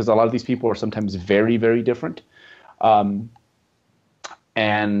feel, because a lot of these people are sometimes very, very different.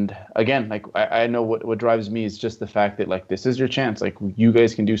 And again, like I know what drives me is just the fact that like this is your chance. Like you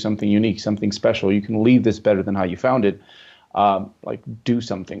guys can do something unique, something special. You can leave this better than how you found it. Like do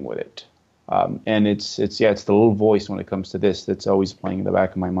something with it. And it's the little voice when it comes to this that's always playing in the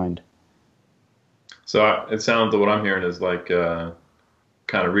back of my mind. So it sounds, what I'm hearing is like kind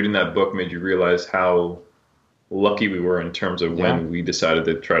of reading that book made you realize how lucky we were in terms of when we decided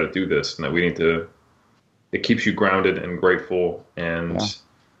to try to do this, and that we need to. It keeps you grounded and grateful and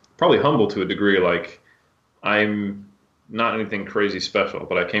probably humble to a degree. Like, I'm not anything crazy special,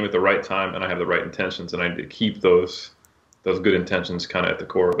 but I came at the right time and I have the right intentions, and I need to keep those good intentions kind of at the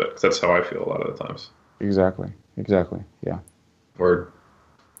core of it, because that's how I feel a lot of the times. Exactly. Yeah. Word.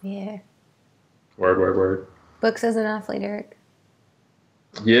 Yeah. Word. Books as an athlete, Eric.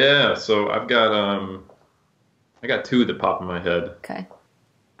 Yeah. So I got two that pop in my head. Okay.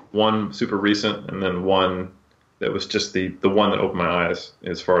 One super recent, and then one that was just the one that opened my eyes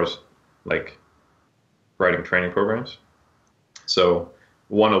as far as like writing training programs. So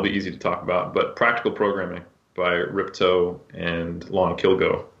one will be easy to talk about, but Practical Programming by Ripto and Lon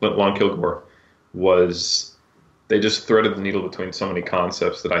Kilgore was, they just threaded the needle between so many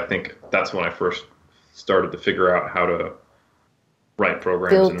concepts that I think that's when I first started to figure out how to write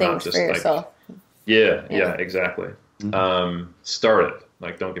programs build and things not just for like yourself. Yeah, exactly. Start it.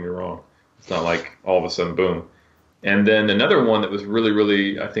 Like, don't get me wrong. It's not like all of a sudden, boom. And then another one that was really,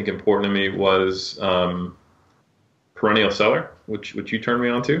 really, I think, important to me was Perennial Seller, which you turned me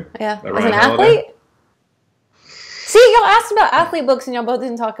on to. Yeah. As an athlete? See, y'all asked about athlete books, and y'all both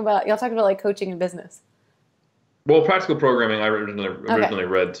didn't talk about, y'all talked about like coaching and business. Well, Practical Programming I originally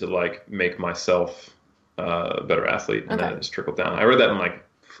read to like make myself a better athlete, and then it just trickled down. I read that in like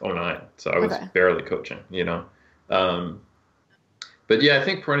 2009, so I was barely coaching, you know. But yeah, I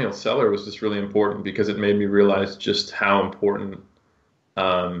think Perennial Seller was just really important because it made me realize just how important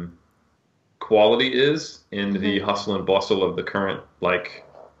quality is in the hustle and bustle of the current like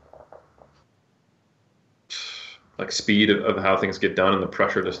speed of how things get done and the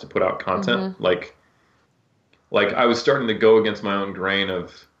pressure just to put out content. Like I was starting to go against my own grain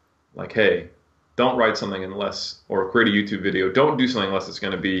of like, hey, don't write something or create a YouTube video. Don't do something unless it's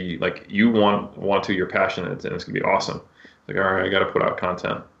going to be like you want to, you're passionate, and it's going to be awesome. Like, all right, I got to put out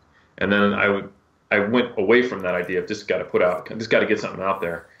content. And then I went away from that idea of just got to get something out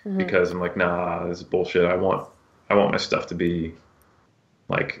there because I'm like, nah, this is bullshit. I want my stuff to be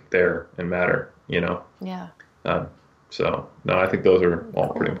like there and matter, you know? Yeah. So no, I think those are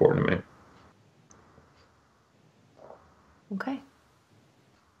all pretty important to me. Okay.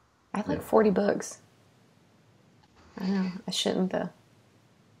 I have like 40 books. I know. I shouldn't though.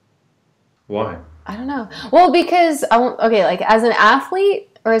 Why? I don't know. Well, because like as an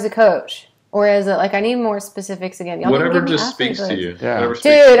athlete or as a coach or as a, like, I need more specifics again. Y'all Whatever just speaks to you. Yeah.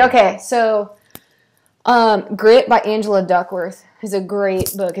 Dude, okay. So, Grit by Angela Duckworth is a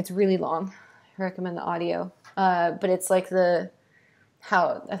great book. It's really long. I recommend the audio. But it's like I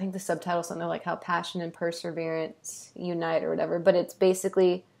think the subtitle is something like how passion and perseverance unite or whatever. But it's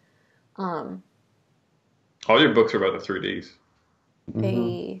basically, all your books are about the 3Ds.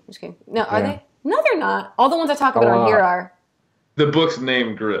 just kidding. No, are they? No, they're not. All the ones I talk about on here are. The book's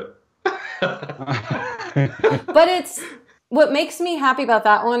named Grit. But it's what makes me happy about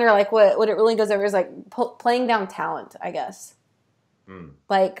that one, or like what it really goes over is like playing down talent, I guess.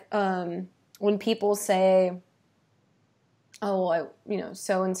 Like when people say, "Oh,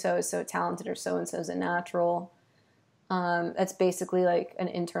 so and so is so talented," or "so and so is a natural," that's basically like an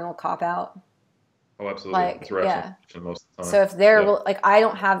internal cop out. Oh, absolutely. Like, it's rationalization most of the time. So if they're like, I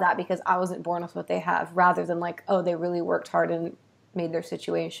don't have that because I wasn't born with what they have, rather than like, oh, they really worked hard and made their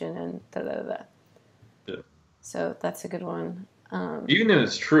situation and da da da. Yeah. So that's a good one. Even if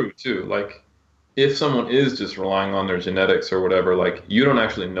it's true too, like if someone is just relying on their genetics or whatever, like you don't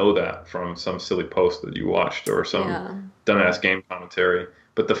actually know that from some silly post that you watched or some dumbass game commentary.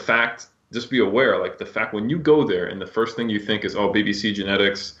 But the fact, just be aware, like the fact when you go there and the first thing you think is, oh, BBC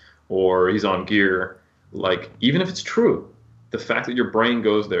genetics, or he's on gear, like even if it's true, the fact that your brain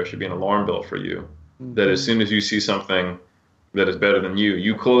goes there should be an alarm bell for you. That as soon as you see something that is better than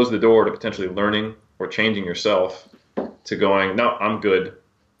you close the door to potentially learning or changing yourself to going, no, I'm good.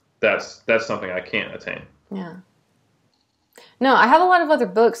 That's something I can't attain. Yeah. No, I have a lot of other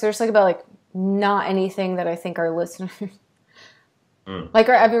books. There's like about like not anything that I think our listeners. Like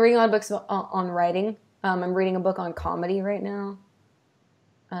I've been reading a lot of books on writing. I'm reading a book on comedy right now.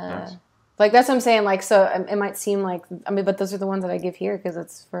 Nice. Like that's what I'm saying. Like, so it might seem like, but those are the ones that I give here because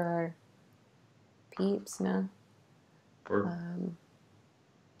it's for our peeps, no?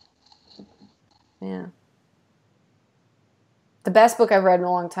 Yeah. The best book I've read in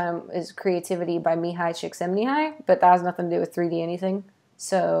a long time is Creativity by Mihai Csikszentmihalyi, but that has nothing to do with 3D anything.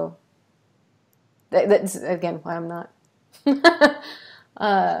 So that's, again, why I'm not.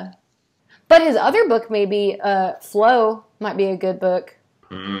 But his other book, maybe, Flow, might be a good book.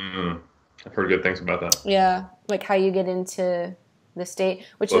 I've heard good things about that. Yeah, like how you get into the state.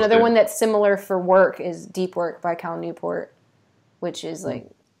 Which Flow another state. one that's similar for work is Deep Work by Cal Newport, which is like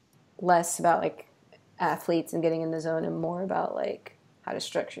less about like athletes and getting in the zone and more about like how to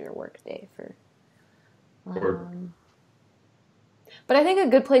structure your work day for. But I think a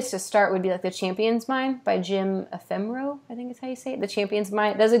good place to start would be like The Champion's Mind by Jim Ephemero, I think is how you say it. The Champion's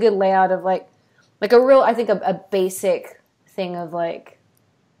Mind does a good layout of like a real, I think a basic thing of like,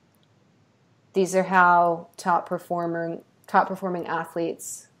 these are how top performing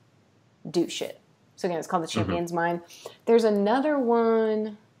athletes do shit. So again, it's called The Champion's Mind. There's another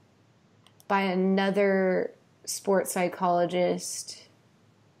one by another sports psychologist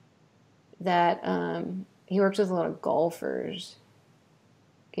that he works with a lot of golfers.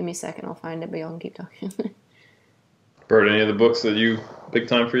 Give me a second, I'll find it, but y'all can keep talking. Bert, any of the books that you big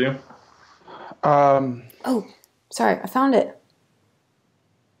time for you? Oh, sorry, I found it.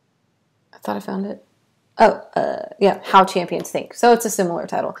 I thought I found it. Oh, yeah, How Champions Think. So it's a similar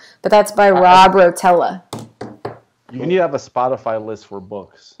title, but that's by Rob Rotella. You need to have a Spotify list for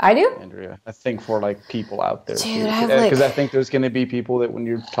books. I do? Andrea. I think for like people out there. Dude, I have like... Because I think there's going to be people that when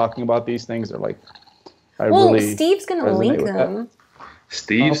you're talking about these things, they're like, well, Steve's going to link them.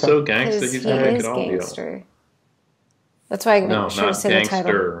 Steve's so gangster, he's going to make it all gangster. That's why I should have said the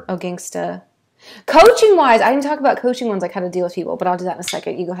title. Oh, gangsta. Coaching-wise, I didn't talk about coaching ones, like how to deal with people, but I'll do that in a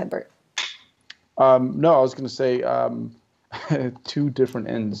second. You go ahead, Bert. No, I was going to say two different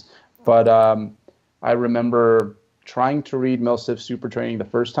ends. But I remember trying to read Mel Siff's Super Training the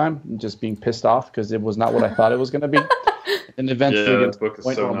first time and just being pissed off because it was not what I thought it was going to be. And eventually, that book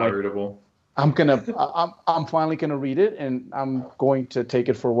is so not readable. I'm finally gonna read it, and I'm going to take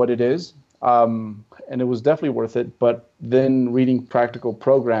it for what it is. And it was definitely worth it. But then reading Practical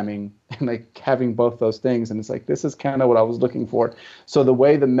Programming and like having both those things, and it's like this is kind of what I was looking for. So the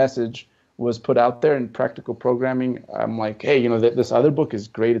way the message was put out there in Practical Programming, I'm like, hey, this other book is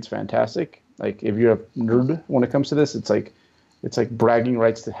great. It's fantastic. Like if you're a nerd when it comes to this, it's like bragging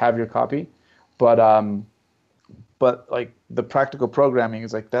rights to have your copy. But like the Practical Programming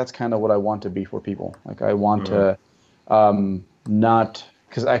is like, that's kind of what I want to be for people. Like I want to not,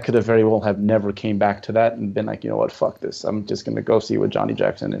 because I could have very well have never came back to that and been like, you know what, fuck this. I'm just going to go see what Johnny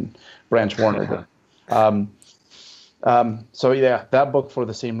Jackson and Branch Warner did. So yeah, that book for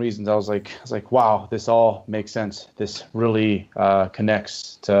the same reasons. I was like, wow, this all makes sense. This really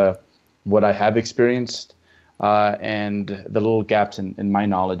connects to what I have experienced and the little gaps in my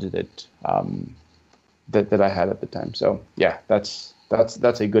knowledge that I had at the time. So yeah, that's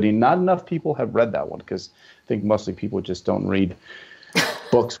a goodie. Not enough people have read that one because I think mostly people just don't read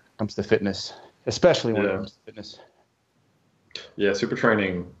books when it comes to fitness, especially when it comes to fitness. Yeah, Super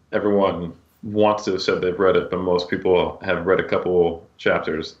Training, everyone wants to have said they've read it, but most people have read a couple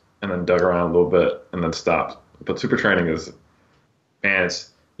chapters and then dug around a little bit and then stopped. But Super Training is, man,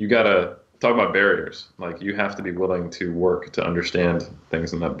 you got to talk about barriers. Like you have to be willing to work to understand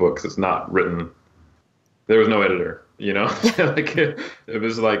things in that book because it's not written. There was no editor, like it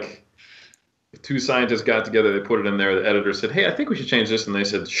was like two scientists got together, they put it in there. The editor said, hey, I think we should change this. And they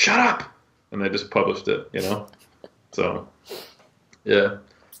said, shut up. And they just published it, So, yeah.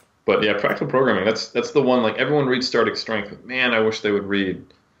 But yeah, Practical Programming, that's the one, like everyone reads Starting Strength, but man, I wish they would read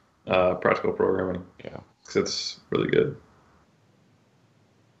Practical Programming. Yeah. Because it's really good.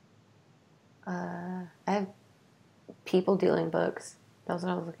 I have people dealing books. That was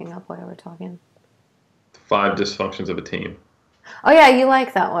what I was looking up while we were talking. 5 Dysfunctions of a Team. Oh yeah, you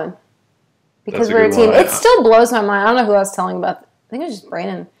like that one. Because we're a team. It still blows my mind. I don't know who I was telling about. I think it was just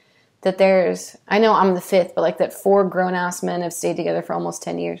Brandon. That I know I'm the 5th, but like that 4 grown-ass men have stayed together for almost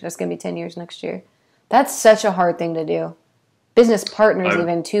 10 years. That's going to be 10 years next year. That's such a hard thing to do. Business partners,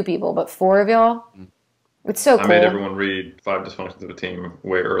 even 2 people, but 4 of y'all? It's so cool. I made everyone read 5 Dysfunctions of a Team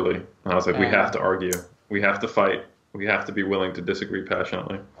way early. And I was like, we have to argue. We have to fight. We have to be willing to disagree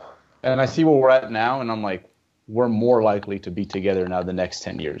passionately. And I see where we're at now, and I'm like, we're more likely to be together now the next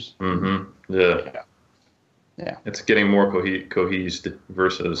 10 years. Mm-hmm. Yeah. It's getting more cohesed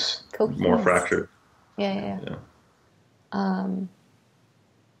versus more fractured. Yeah.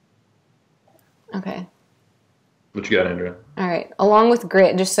 Okay. What you got, Andrea? All right. Along with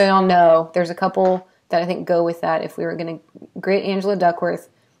Grit, just so y'all know, there's a couple that I think go with that. If we were going to Grit, Angela Duckworth,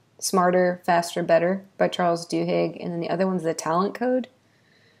 Smarter, Faster, Better by Charles Duhigg, and then the other one's The Talent Code.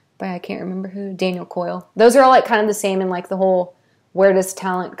 by I can't remember who, Daniel Coyle. Those are all like kind of the same in like the whole where does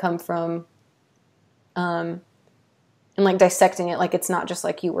talent come from, and like dissecting it. Like it's not just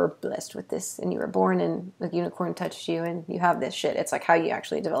like you were blessed with this and you were born and the unicorn touched you and you have this shit. It's like how you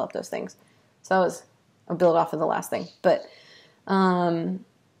actually develop those things. So that was a build off of the last thing. But the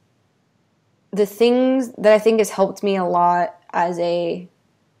things that I think has helped me a lot as a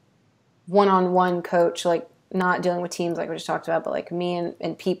one-on-one coach, like not dealing with teams like we just talked about, but like me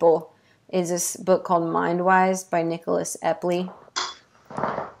and people, is this book called Mindwise by Nicholas Epley.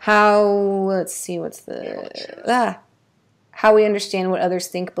 How we understand what others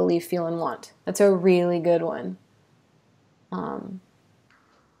think, believe, feel, and want. That's a really good one. And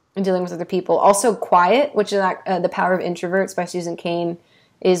dealing with other people. Also, Quiet, which is The Power of Introverts by Susan Cain,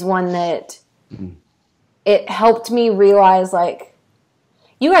 is one that it helped me realize, like,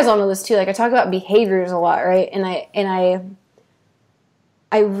 you guys all know this too. Like I talk about behaviors a lot, right? And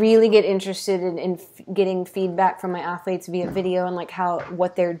I really get interested in getting feedback from my athletes via video and like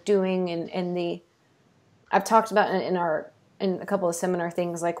what they're doing and I've talked about in a couple of seminar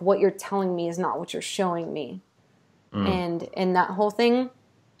things, like what you're telling me is not what you're showing me, and that whole thing.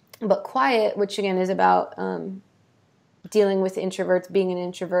 But Quiet, which again is about dealing with introverts, being an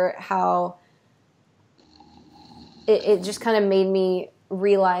introvert, how it just kind of made me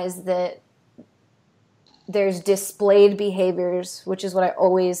realize that there's displayed behaviors, which is what I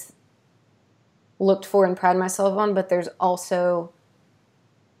always looked for and pride myself on, but there's also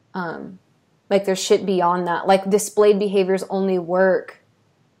like there's shit beyond that. Like displayed behaviors only work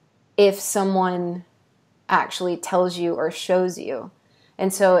if someone actually tells you or shows you.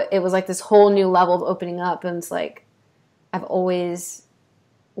 And so it was like this whole new level of opening up, and it's like I've always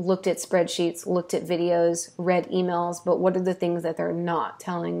looked at spreadsheets, looked at videos, read emails, but what are the things that they're not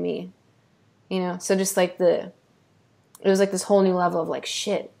telling me? You know, so just like it was like this whole new level of like,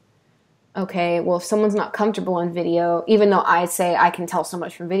 shit, okay, well, if someone's not comfortable on video, even though I say I can tell so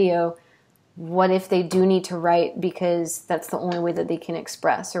much from video, what if they do need to write because that's the only way that they can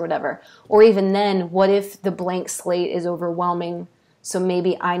express or whatever? Or even then, what if the blank slate is overwhelming, so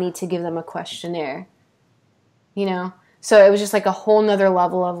maybe I need to give them a questionnaire, you know? So it was just like a whole nother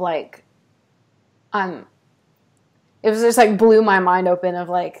level of like, it was just like blew my mind open of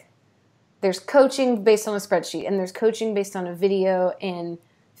like, there's coaching based on a spreadsheet and there's coaching based on a video and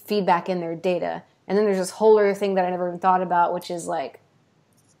feedback in their data. And then there's this whole other thing that I never even thought about, which is like,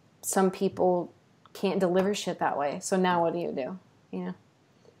 some people can't deliver shit that way. So now what do? You know?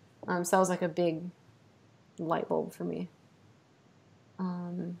 So that was like a big light bulb for me.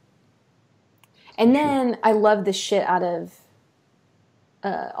 And then I love the shit out of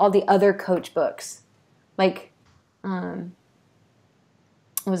all the other coach books. Like, was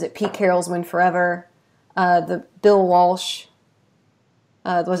it Pete Carroll's Win Forever? The Bill Walsh,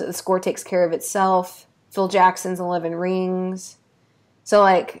 was it The Score Takes Care of Itself? Phil Jackson's 11 Rings. So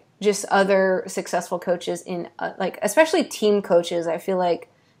like just other successful coaches in like, especially team coaches. I feel like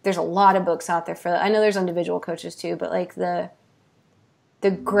there's a lot of books out there for that. I know there's individual coaches too, but like the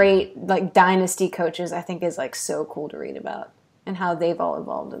great like dynasty coaches, I think is like so cool to read about and how they've all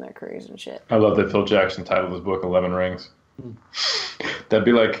evolved in their careers and shit. I love that Phil Jackson titled his book 11 Rings. That'd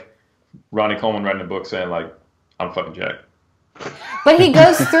be like Ronnie Coleman writing a book saying like, I'm fucking Jack. But he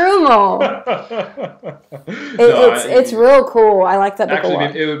goes through them all. It's real cool. I like that book a lot.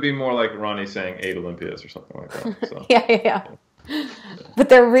 Actually, it would be more like Ronnie saying 8 Olympias or something like that. So. Yeah. But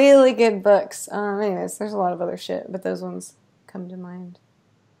they're really good books. Anyways, there's a lot of other shit, but those ones come to mind.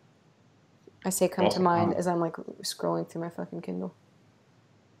 I say come to mind as I'm like scrolling through my fucking Kindle.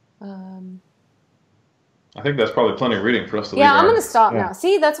 I think that's probably plenty of reading for us to leave. Yeah, I'm going to stop now.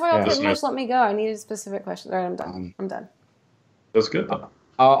 See, that's why I'll just let me go. I needed specific questions. All right, I'm done. I'm done. That's good, though.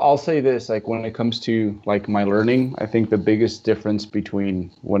 I'll say this, like when it comes to like my learning, I think the biggest difference between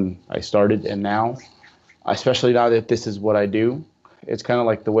when I started and now, especially now that this is what I do, it's kind of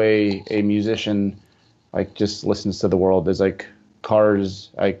like the way a musician like just listens to the world. There's like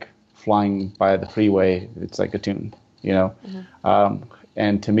cars like flying by the freeway. It's like a tune, you know? Mm-hmm.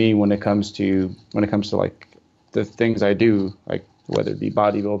 And to me, when it comes to like the things I do, like whether it be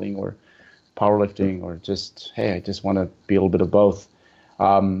bodybuilding or powerlifting or just, hey, I just want to be a little bit of both.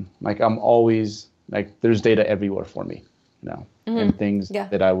 Like I'm always like, there's data everywhere for me, you know, and things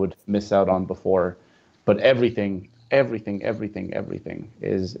that I would miss out on before. But everything is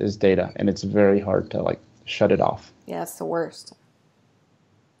data, and it's very hard to like shut it off. Yeah, it's the worst.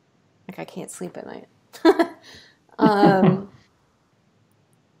 Like I can't sleep at night.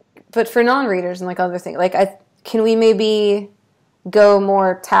 But for non-readers and like other things, like can we maybe go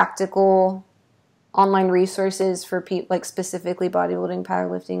more tactical online resources for people, like specifically bodybuilding,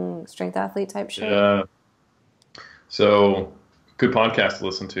 powerlifting, strength athlete type shit? Yeah. So, good podcast to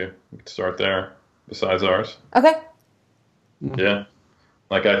listen to. We can start there. Besides ours. Okay. Yeah.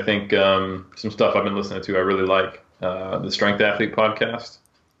 Like I think some stuff I've been listening to I really like. The Strength Athlete podcast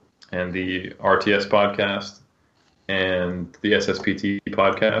and the RTS podcast and the SSPT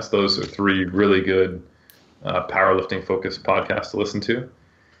podcast. Those are 3 really good powerlifting focused podcasts to listen to.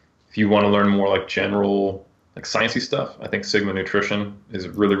 If you want to learn more like general like sciencey stuff, I think Sigma Nutrition is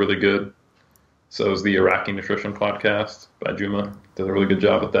really, really good. So is the Iraqi Nutrition podcast by Juma. Does a really good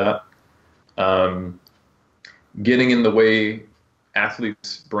job with that. Getting in the way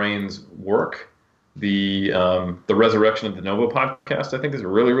athletes' brains work. The Resurrection of the Novo podcast, I think, is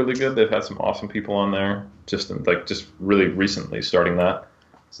really, really good. They've had some awesome people on there, just really recently starting that.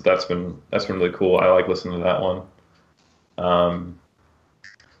 So that's been really cool. I like listening to that one.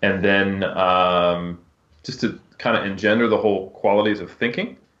 And then just to kind of engender the whole qualities of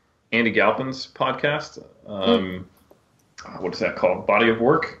thinking, Andy Galpin's podcast. What is that called? Body of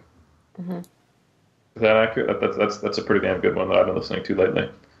Work. Mm-hmm. Is that accurate? That's a pretty damn good one that I've been listening to lately.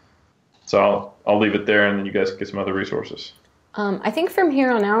 So I'll leave it there, and then you guys can get some other resources. I think from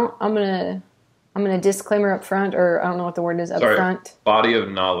here on out, I'm gonna disclaimer up front, or I don't know what the word is up front. Body of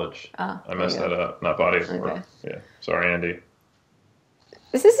knowledge. I messed that up. Not body of work. Yeah. Sorry, Andy.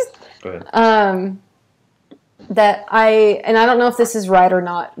 This is. Go ahead. That I don't know if this is right or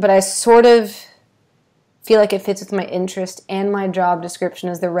not, but I sort of feel like it fits with my interest and my job description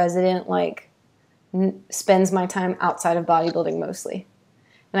as the resident, spends my time outside of bodybuilding mostly.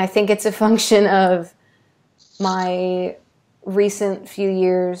 And I think it's a function of my recent few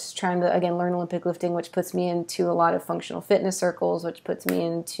years trying to, again, learn Olympic lifting, which puts me into a lot of functional fitness circles, which puts me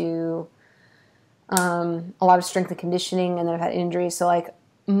into a lot of strength and conditioning, and then I've had injuries. So,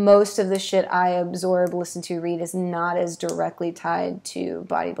 most of the shit I absorb, listen to, read is not as directly tied to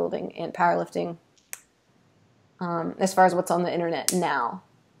bodybuilding and powerlifting as far as what's on the internet now.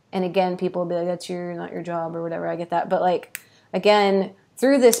 And again, people will be like, that's not your job or whatever. I get that. But again,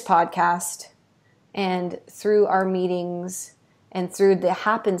 through this podcast and through our meetings and through the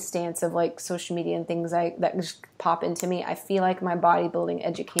happenstance of social media and things that just pop into me, I feel like my bodybuilding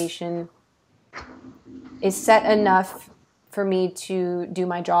education is set enough for me to do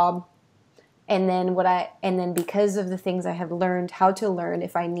my job. And then because of the things I have learned how to learn,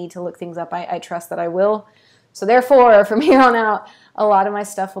 if I need to look things up, I trust that I will. So therefore, from here on out, a lot of my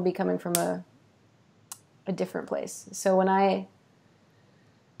stuff will be coming from a different place. So when I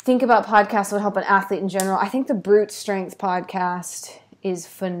think about podcasts that would help an athlete in general, I think the Brute Strength podcast is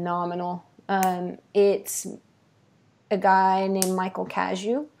phenomenal. It's a guy named Michael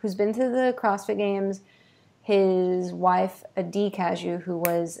Cashew who's been to the CrossFit Games. His wife, Adi Cashew, who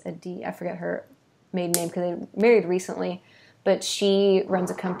was I forget her maiden name because they married recently, but she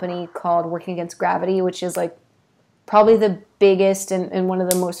runs a company called Working Against Gravity, which is probably the biggest and one of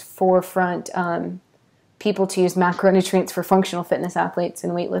the most forefront people to use macronutrients for functional fitness athletes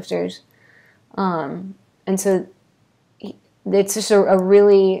and weightlifters. And so it's just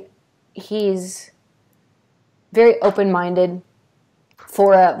he's very open-minded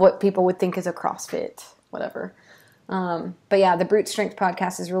for what people would think is a CrossFit, whatever. But yeah, the Brute Strength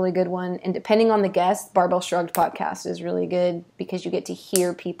podcast is a really good one. And depending on the guest, Barbell Shrugged podcast is really good because you get to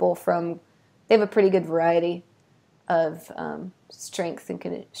hear people they have a pretty good variety of strength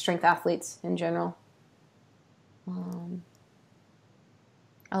and strength athletes in general.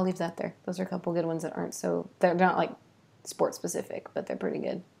 I'll leave that there. Those are a couple good ones that they're not sport specific, but they're pretty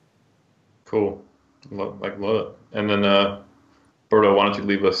good. Cool. Love it. And then, Berto, why don't you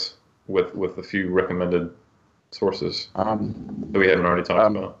leave us with a few recommended sources that we haven't already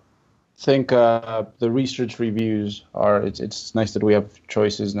talked about? I think the research reviews it's nice that we have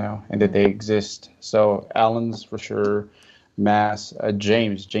choices now and that they exist. So Alan's for sure, Mass,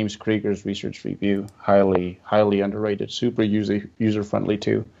 James Krieger's research review, highly underrated, super user friendly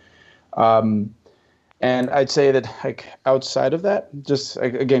too. And I'd say that outside of that, just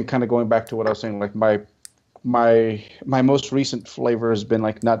again kind of going back to what I was saying, my most recent flavor has been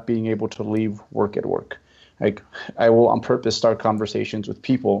not being able to leave work at work. I will on purpose start conversations with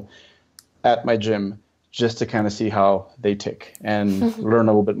people at my gym just to kind of see how they tick and learn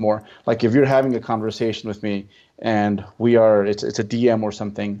a little bit more. If you're having a conversation with me and it's a DM or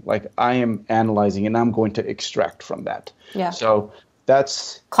something, I am analyzing and I'm going to extract from that. Yeah. So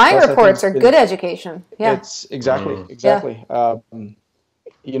that's client reports are good education. Yeah. It's exactly. Yeah.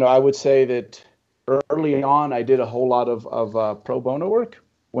 I would say that early on I did a whole lot of pro bono work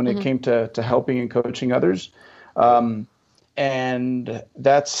when it came to helping and coaching others. And And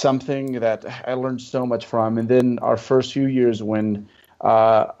that's something that I learned so much from. And then our first few years when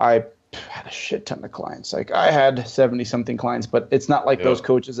I had a shit ton of clients. Like I had 70 something clients, but it's not like those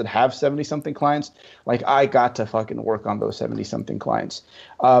coaches that have 70 something clients. Like I got to fucking work on those 70 something clients.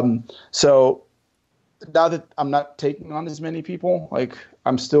 So now that I'm not taking on as many people, like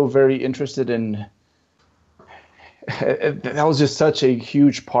I'm still very interested in, that was just such a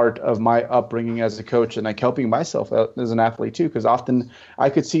huge part of my upbringing as a coach, and like helping myself out as an athlete too, because often I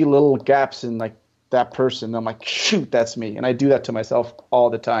could see little gaps in like that person. I'm like, shoot, that's me. And I do that to myself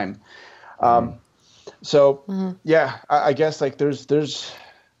all the time. Yeah, I guess like there's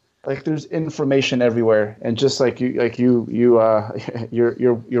information everywhere. And just you're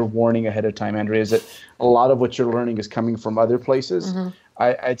warning ahead of time, Andrea, is that a lot of what you're learning is coming from other places.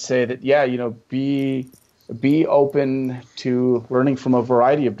 I'd say that, yeah, be open to learning from a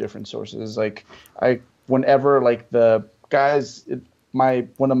variety of different sources. Like whenever like the guys,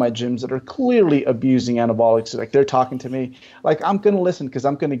 one of my gyms that are clearly abusing anabolics, like they're talking to me, like I'm going to listen because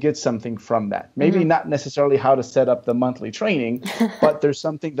I'm going to get something from that. Maybe not necessarily how to set up the monthly training, but there's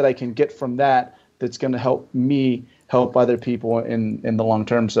something that I can get from that that's going to help me help other people in the long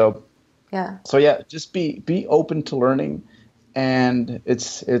term. So yeah, just be open to learning, and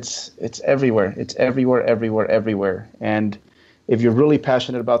it's everywhere. It's everywhere. And if you're really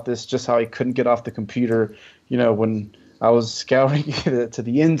passionate about this, just how I couldn't get off the computer, when I was scouring to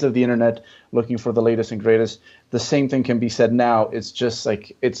the ends of the internet looking for the latest and greatest. The same thing can be said now. It's just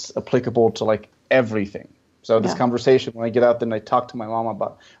like it's applicable to like everything. So this conversation, when I get out there and I talk to my mom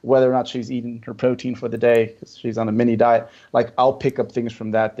about whether or not she's eating her protein for the day because she's on a mini diet, like I'll pick up things from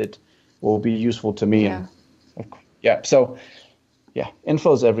that will be useful to me. And so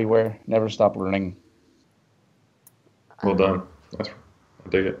info's everywhere. Never stop learning. Well done. I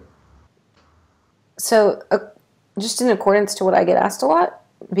dig it. So just in accordance to what I get asked a lot,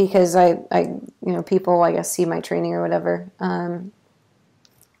 because I people, I guess, see my training or whatever,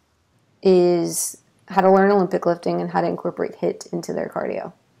 is how to learn Olympic lifting and how to incorporate HIIT into their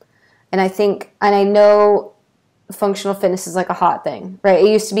cardio. And I know functional fitness is like a hot thing, right? It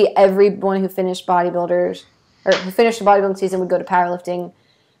used to be everyone who finished bodybuilders or who finished the bodybuilding season would go to powerlifting.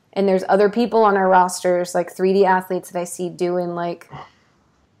 And there's other people on our rosters, like 3D athletes that I see doing like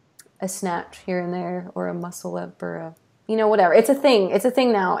a snatch here and there, or a muscle up, or whatever. It's a thing. It's a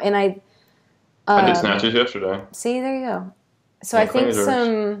thing now. And I did snatches yesterday. See, there you go. So I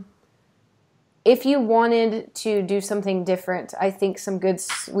think if you wanted to do something different, I think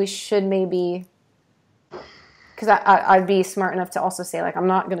we should maybe, because I'd be smart enough to also say, like, I'm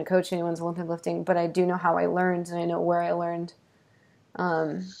not going to coach anyone's Olympic lifting, but I do know how I learned and I know where I learned.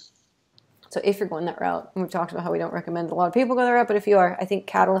 So if you're going that route, and we've talked about how we don't recommend a lot of people go that route, but if you are, I think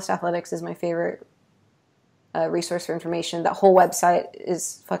Catalyst Athletics is my favorite resource for information. That whole website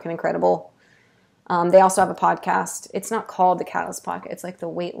is fucking incredible. They also have a podcast. It's not called the Catalyst Podcast. It's like the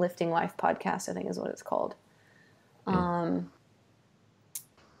Weightlifting Life Podcast, I think is what it's called.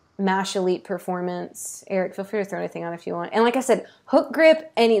 MASH Elite Performance. Eric, feel free to throw anything on if you want. And like I said, Hook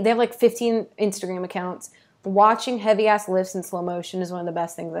Grip, they have like 15 Instagram accounts. Watching heavy-ass lifts in slow motion is one of the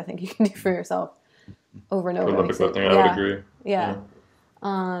best things I think you can do for yourself over and over. Olympic lifting, I would agree. Yeah.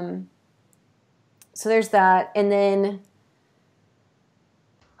 So there's that. And then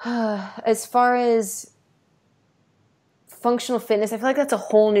as far as functional fitness, I feel like that's a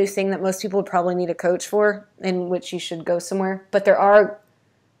whole new thing that most people would probably need a coach for, in which you should go somewhere. But there are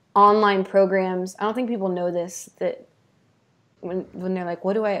online programs. I don't think people know this, that when they're like,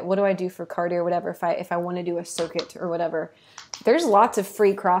 what do I do for cardio or whatever, if I want to do a circuit or whatever, there's lots of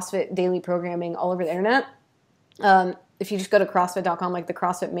free CrossFit daily programming all over the internet. If you just go to CrossFit.com, like the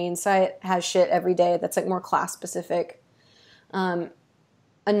CrossFit main site has shit every day that's like more class specific.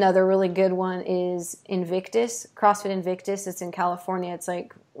 Another really good one is Invictus, CrossFit Invictus. It's in California. It's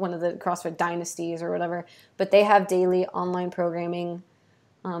like one of the CrossFit dynasties or whatever, but they have daily online programming.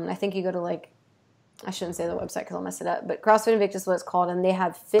 I think you go to I shouldn't say the website because I'll mess it up, but CrossFit Invictus is what it's called, and they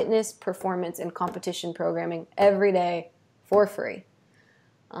have fitness, performance, and competition programming every day for free.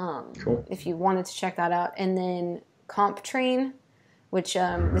 Cool. If you wanted to check that out. And then Comp Train, which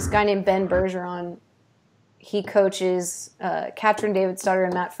this guy named Ben Bergeron, he coaches Katrin Davidsdottir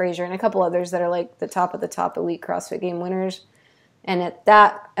and Matt Frazier and a couple others that are like the top of the top elite CrossFit Game winners. And at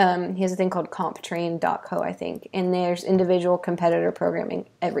that, he has a thing called comptrain.co, I think. And there's individual competitor programming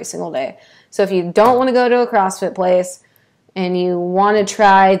every single day. So if you don't want to go to a CrossFit place and you want to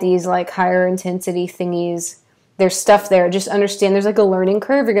try these like higher intensity thingies, there's stuff there. Just understand there's like a learning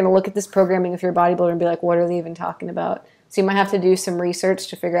curve. You're going to look at this programming if you're a bodybuilder and be like, what are they even talking about? So you might have to do some research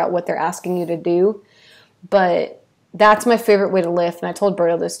to figure out what they're asking you to do. But that's my favorite way to lift. And I told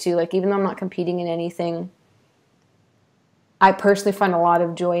Berto this too. Like, even though I'm not competing in anything, I personally find a lot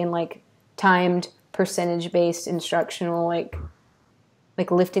of joy in like timed, percentage-based instructional, like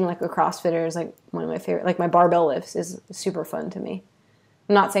lifting like a CrossFitter is like one of my favorite. Like my barbell lifts is super fun to me.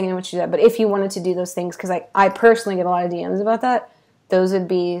 I'm not saying anyone should do that, but if you wanted to do those things, because I personally get a lot of DMs about that, those would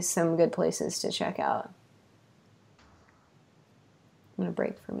be some good places to check out. I'm going to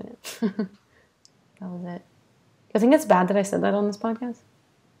break for a minute. That was it. I think it's bad that I said that on this podcast.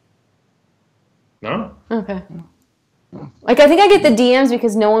 No? Okay. Like, I think I get the DMs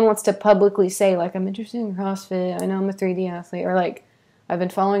because no one wants to publicly say, like, I'm interested in CrossFit. I know I'm a 3D athlete. Or, like, I've been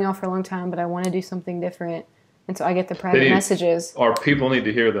following y'all for a long time, but I want to do something different. And so I get the private messages. Our people need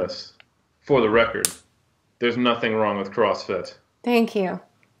to hear this. For the record, there's nothing wrong with CrossFit. Thank you.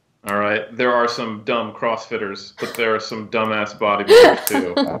 All right? There are some dumb CrossFitters, but there are some dumbass bodybuilders,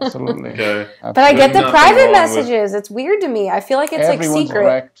 too. Absolutely. Okay? But I get the private messages. It's weird to me. I feel like it's, like,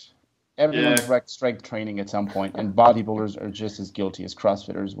 secret. Everyone's wrecked strength training at some point, and bodybuilders are just as guilty as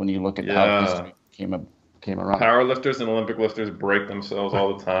CrossFitters when you look at how history came around. Powerlifters and Olympic lifters break themselves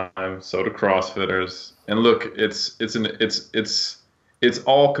all the time. So do CrossFitters. And look, it's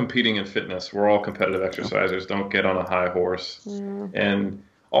all competing in fitness. We're all competitive exercisers. Don't get on a high horse. Yeah. And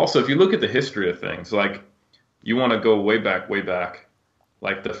also, if you look at the history of things, like you want to go way back,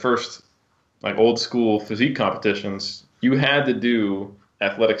 like the first like old school physique competitions, you had to do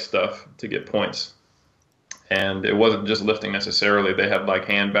athletic stuff to get points. And it wasn't just lifting necessarily. They had like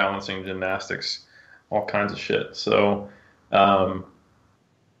hand balancing, gymnastics, all kinds of shit. So, now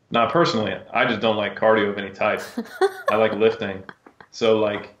personally, I just don't like cardio of any type. I like lifting. So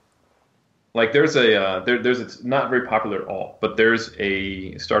like there's it's not very popular at all, but there's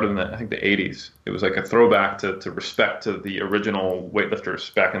started in I think the 80s. It was like a throwback to respect to the original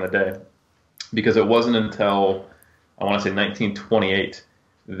weightlifters back in the day, because it wasn't until I want to say 1928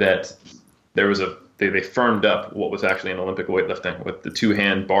 that there was they firmed up what was actually in Olympic weightlifting with the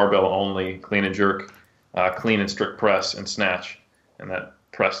 2-hand barbell only, clean and jerk, clean and strict press and snatch, and that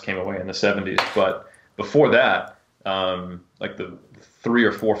press came away in the 70s. But before that, like the 3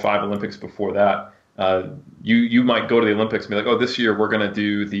 or 4 or 5 Olympics before that, you might go to the Olympics and be like, oh, this year we're going to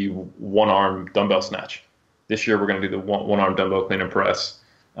do the one-arm dumbbell snatch. This year we're going to do the one-arm dumbbell clean and press.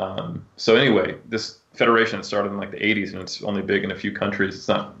 So anyway, this federation started in like the 80s, and it's only big in a few countries. It's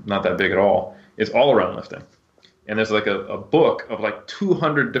not that big at all. It's all around lifting. And there's like a book of like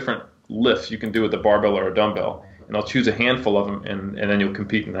 200 different lifts you can do with a barbell or a dumbbell, and they'll choose a handful of them, and then you'll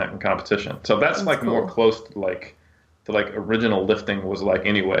compete in that in competition. So that's like cool. More close to like original lifting was like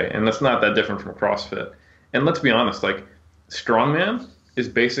anyway, and that's not that different from CrossFit. And let's be honest, like strongman is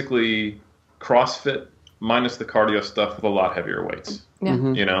basically CrossFit minus the cardio stuff with a lot heavier weights. Yeah.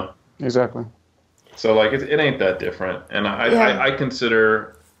 Mm-hmm. You know? Exactly. So like it ain't that different. And I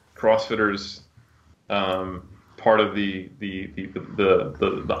consider CrossFitters part of the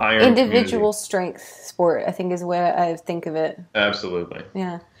iron individual community. Strength sport, I think, is the way I think of it. Absolutely.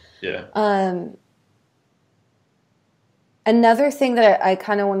 Yeah. Yeah. Another thing that I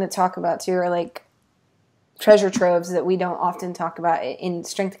kind of want to talk about too are like treasure troves that we don't often talk about in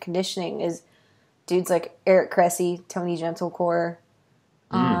strength conditioning is dudes like Eric Cressy, Tony Gentlecore,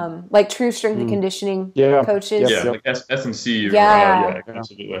 like true strength and conditioning coaches. Yeah, like S&C. Yeah,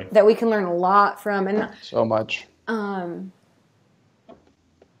 absolutely. That we can learn a lot from. And so much. Yeah,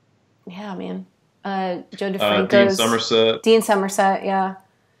 man. Joe DeFranco's. Dean Somerset, yeah.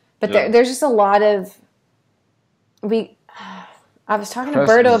 But there's just a lot of... I was talking to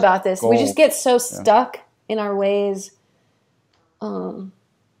Alberto about this. Gold. We just get so stuck in our ways. And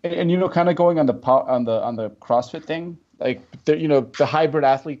you know, kind of going on the CrossFit thing, like the hybrid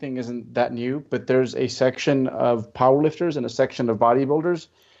athlete thing isn't that new, but there's a section of powerlifters and a section of bodybuilders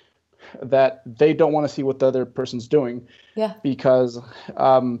that they don't want to see what the other person's doing, because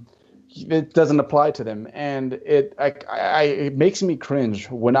it doesn't apply to them, and it makes me cringe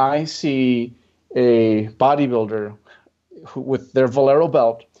when I see a bodybuilder with their Valero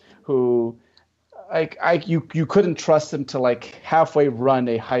belt who you couldn't trust them to like halfway run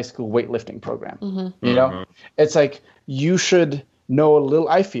a high school weightlifting program. Mm-hmm. You know, it's like you should know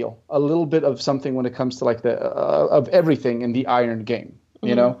I feel a little bit of something when it comes to like the of everything in the iron game.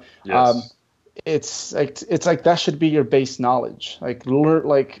 You know, yes. It's like that should be your base knowledge. Like learn,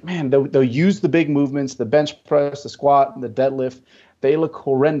 like man, they'll use the big movements, the bench press, the squat, and the deadlift. They look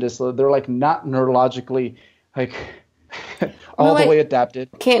horrendous. They're like not neurologically like all the way adapted.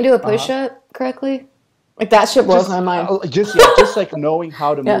 Can't do a push-up correctly. Like that shit blows my mind. Just like knowing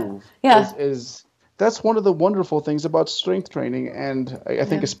how to move. Is that's one of the wonderful things about strength training. And I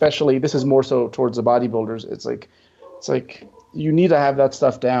think especially this is more so towards the bodybuilders. It's like It's like you need to have that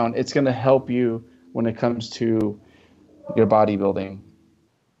stuff down. It's going to help you when it comes to your bodybuilding.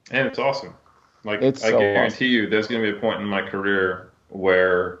 And it's awesome. Like, It's I so guarantee you there's going to be a point in my career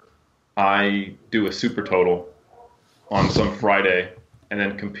where I do a super total on some Friday and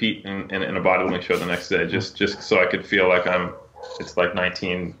then compete in a bodybuilding show the next day, just so I could feel like it's like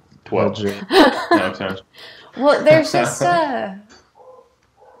 1912. You know what I'm saying? Well, there's just I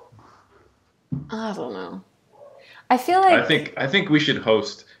don't know. I feel like I think we should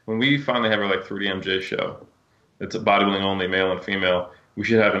host, when we finally have our like 3DMJ show. It's a bodybuilding only, male and female. We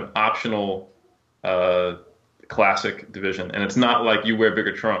should have an optional classic division, and it's not like you wear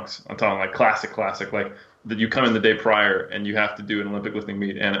bigger trunks. I'm talking like classic, like that you come in the day prior and you have to do an Olympic lifting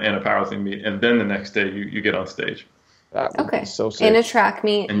meet and a powerlifting meet, and then the next day you get on stage. That would be so sick. And a track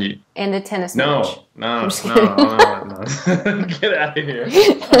meet and a tennis match. No. Get out of here.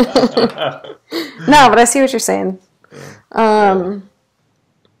 No, but I see what you're saying. I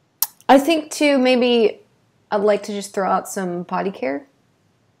think too, maybe I'd like to just throw out some body care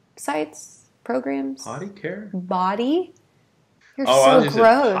sites, programs. Potty care? Body? You're I so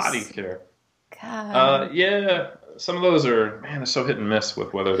gross. Potty care. God. Yeah, some of those are, man, it's so hit and miss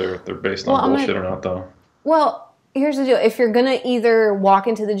with whether they're based on bullshit or not, though. Well, here's the deal. If you're going to either walk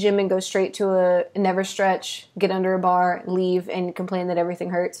into the gym and go straight to a never stretch, get under a bar, leave, and complain that everything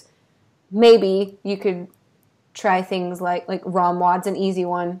hurts, maybe you could try things like ROM WOD's an easy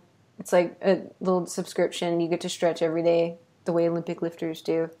one. It's like a little subscription. You get to stretch every day the way Olympic lifters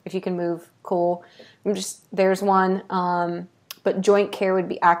do. If you can move, cool. There's one. But joint care would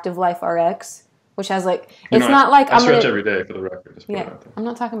be Active Life RX, which has I stretch every day for the record. Yeah, I'm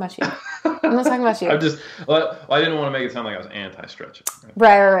not talking about you. I'm not talking about you. I didn't want to make it sound like I was anti-stretching.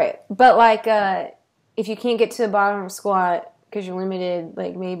 Right. But if you can't get to the bottom of a squat because you're limited,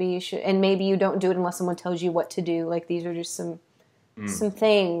 maybe you should, and maybe you don't do it unless someone tells you what to do. Like, these are just some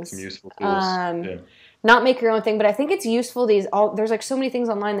things. Some useful tools. Not make your own thing, but I think it's useful. There's so many things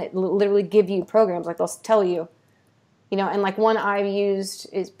online that literally give you programs. Like, they'll tell you, and one I've used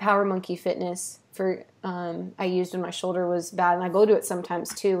is Power Monkey Fitness for, I used when my shoulder was bad, and I go to it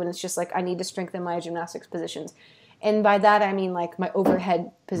sometimes too, and it's just I need to strengthen my gymnastics positions. And by that, I mean my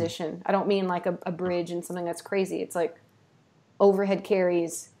overhead position. I don't mean a bridge and something that's crazy. It's overhead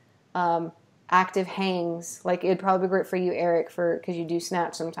carries, active hangs. It'd probably be great for you, Eric, because you do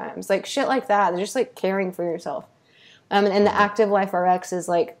snatch sometimes. Shit like that. They're just caring for yourself. And the Active Life RX is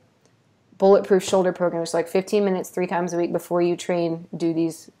bulletproof shoulder programs. 15 minutes 3 times a week before you train. Do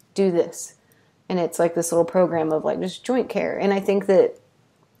this, and it's this little program of just joint care. And I think that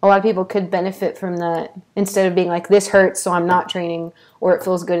a lot of people could benefit from that instead of being this hurts, so I'm not training, or it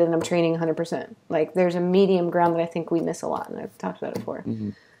feels good and I'm training 100%. There's a medium ground that I think we miss a lot, and I've talked about it before.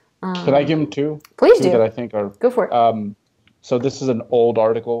 Mm-hmm. Could I give them two? Please do. That I think are go for it. So this is an old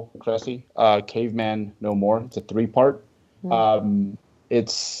article, Cressy. Caveman No More. It's a 3-part. Mm-hmm.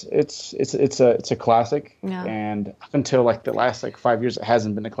 It's a classic, and up until the last 5 years, it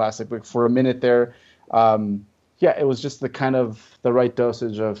hasn't been a classic. But for a minute there, it was just the right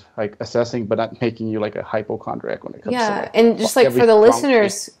dosage of assessing, but not making you a hypochondriac when it comes to and just for the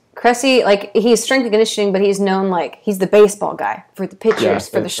listeners. Cressy, he's strength and conditioning, but he's known he's the baseball guy for the pitchers,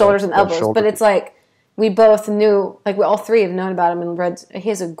 for the shoulders and elbows. But it's we both knew, we all three have known about him and read. He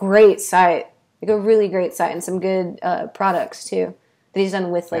has a great site, a really great site, and some good products too that he's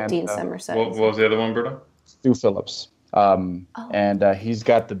done with Dean Summer sites. What was the other one, Berto? Stu Phillips. And he's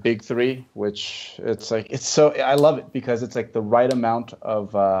got the big 3, which it's so, I love it because it's the right amount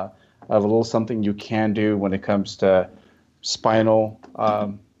of a little something you can do when it comes to spinal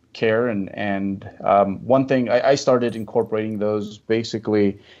care. And one thing, I started incorporating those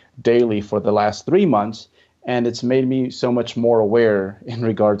basically daily for the last 3 months, and it's made me so much more aware in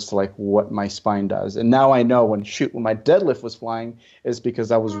regards to what my spine does. And now I know when my deadlift was flying is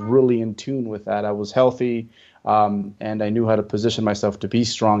because I was really in tune with that. I was healthy, and I knew how to position myself to be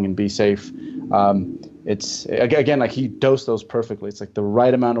strong and be safe. It's again, he dosed those perfectly. It's the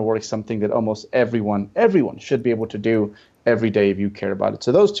right amount of work, something that almost everyone should be able to do every day if you care about it.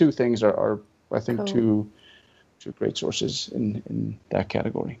 So those 2 things are I think, two great sources in that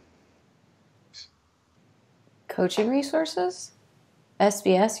category. Coaching resources?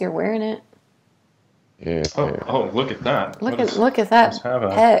 SBS, you're wearing it. Yeah. Oh, look at that. Look at that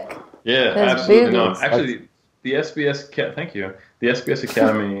heck. Yeah, absolutely. No, actually, the SBS, thank you. The SBS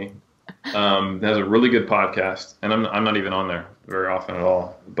Academy has a really good podcast, and I'm not even on there very often at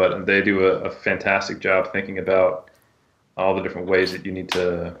all, but they do a fantastic job thinking about all the different ways that you need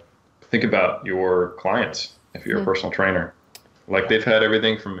to think about your clients if you're a personal trainer. They've had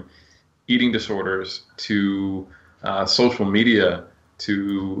everything from eating disorders to social media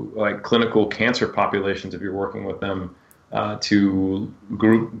to like clinical cancer populations if you're working with them, to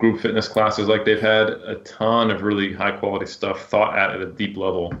group fitness classes. Like they've had a ton of really high quality stuff thought at a deep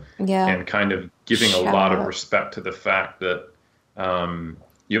level, and kind of giving a lot of respect to the fact that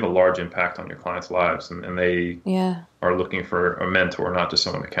you have a large impact on your clients' lives, and they are looking for a mentor, not just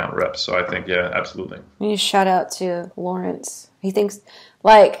someone to count reps. So I think, absolutely. You shout out to Lawrence. He thinks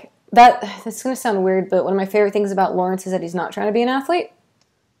like that. It's going to sound weird, but one of my favorite things about Lawrence is that he's not trying to be an athlete.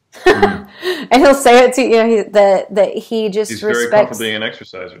 And he'll say it to you, that he just he's respects. Very comfortable being an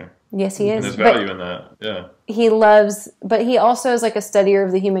exerciser. Yes, he is. And there's value in that. Yeah. He loves, but he also is like a studier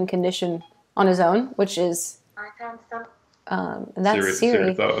of the human condition on his own, which is. I found some. And that's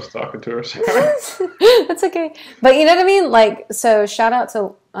Siri thought I was talking to her. That's okay. But you know what I mean? Like, so shout out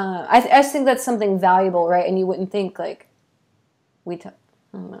to, I just think that's something valuable, right? And you wouldn't think like, I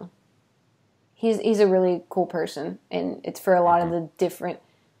don't know. He's a really cool person, and it's for a lot of different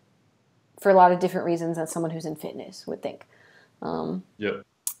reasons than someone who's in fitness would think. Yep.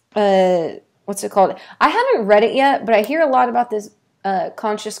 What's it called? I haven't read it yet, but I hear a lot about this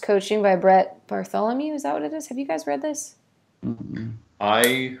Conscious Coaching by Brett Bartholomew. Is that what it is? Have you guys read this?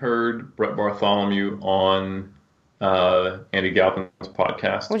 I heard Brett Bartholomew on Andy Galpin's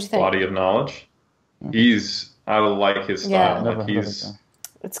podcast, What'd you think? Body of Knowledge. I like his style. Like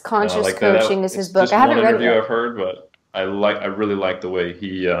it's Conscious Coaching is his book. I haven't read it yet. I've heard, but I really like the way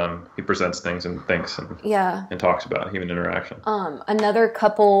he presents things and thinks and talks about human interaction. Another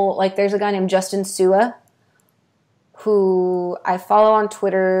couple, like there's a guy named Justin Sua who I follow on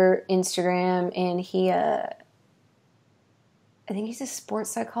Twitter, Instagram, and he I think he's a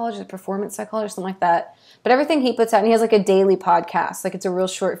sports psychologist, a performance psychologist, something like that. But everything he puts out, and he has like a daily podcast. Like it's a real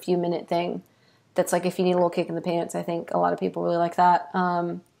short few minute thing that's like if you need a little kick in the pants. I think a lot of people really like that.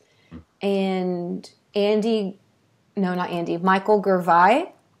 And Michael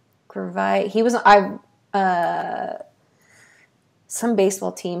Gervais, he was, some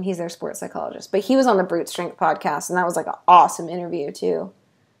baseball team, he's their sports psychologist. But he was on the Brute Strength podcast, and that was like an awesome interview too.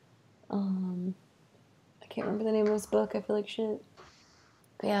 I can't remember the name of his book. I feel like shit.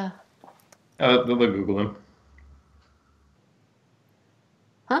 But yeah. They'll Google him.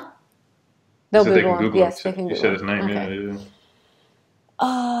 Huh? They'll Google him. Yes, they can Google him. You said his name, okay.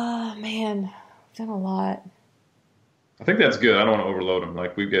 Man. I've done a lot. I think that's good. I don't want to overload him.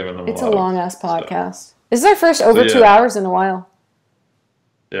 Like, we've given him It's a long-ass podcast. Stuff. This is our first over 2 hours in a while.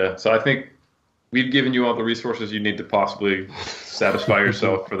 Yeah, so I think we've given you all the resources you need to possibly satisfy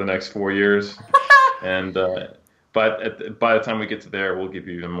yourself for the next 4 years. And but by the time we get to there, we'll give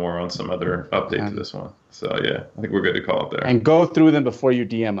you even more on some other update to this one. So yeah, I think we're good to call it there. And go through them before you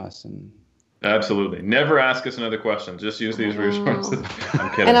DM us. Absolutely. Never ask us another question. Just use these resources.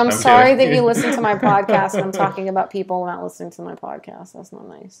 I'm kidding. And I'm sorry that you listen to my podcast and I'm talking about people not listening to my podcast. That's not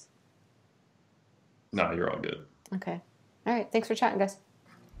nice. No, you're all good. Okay. All right. Thanks for chatting, guys.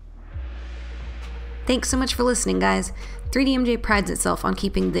 Thanks so much for listening, guys. 3DMJ prides itself on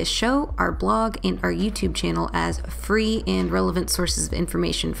keeping this show, our blog, and our YouTube channel as free and relevant sources of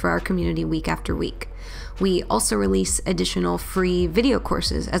information for our community week after week. We also release additional free video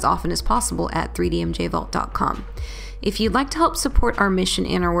courses as often as possible at 3dmjvault.com. If you'd like to help support our mission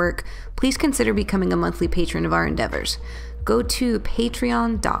and our work, please consider becoming a monthly patron of our endeavors. Go to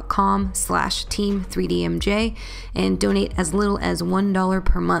patreon.com/team3dmj and donate as little as $1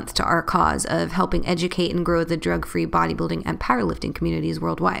 per month to our cause of helping educate and grow the drug-free bodybuilding and powerlifting communities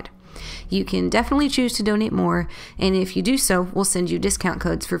worldwide. You can definitely choose to donate more, and if you do so, we'll send you discount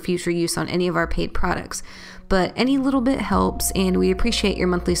codes for future use on any of our paid products. But any little bit helps, and we appreciate your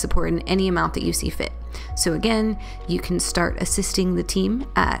monthly support in any amount that you see fit. So again, you can start assisting the team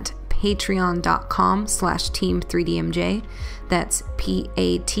at patreon.com/team3dmj. That's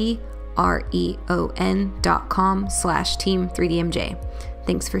patreon.com/team3dmj.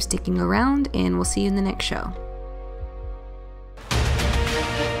 Thanks for sticking around, and we'll see you in the next show.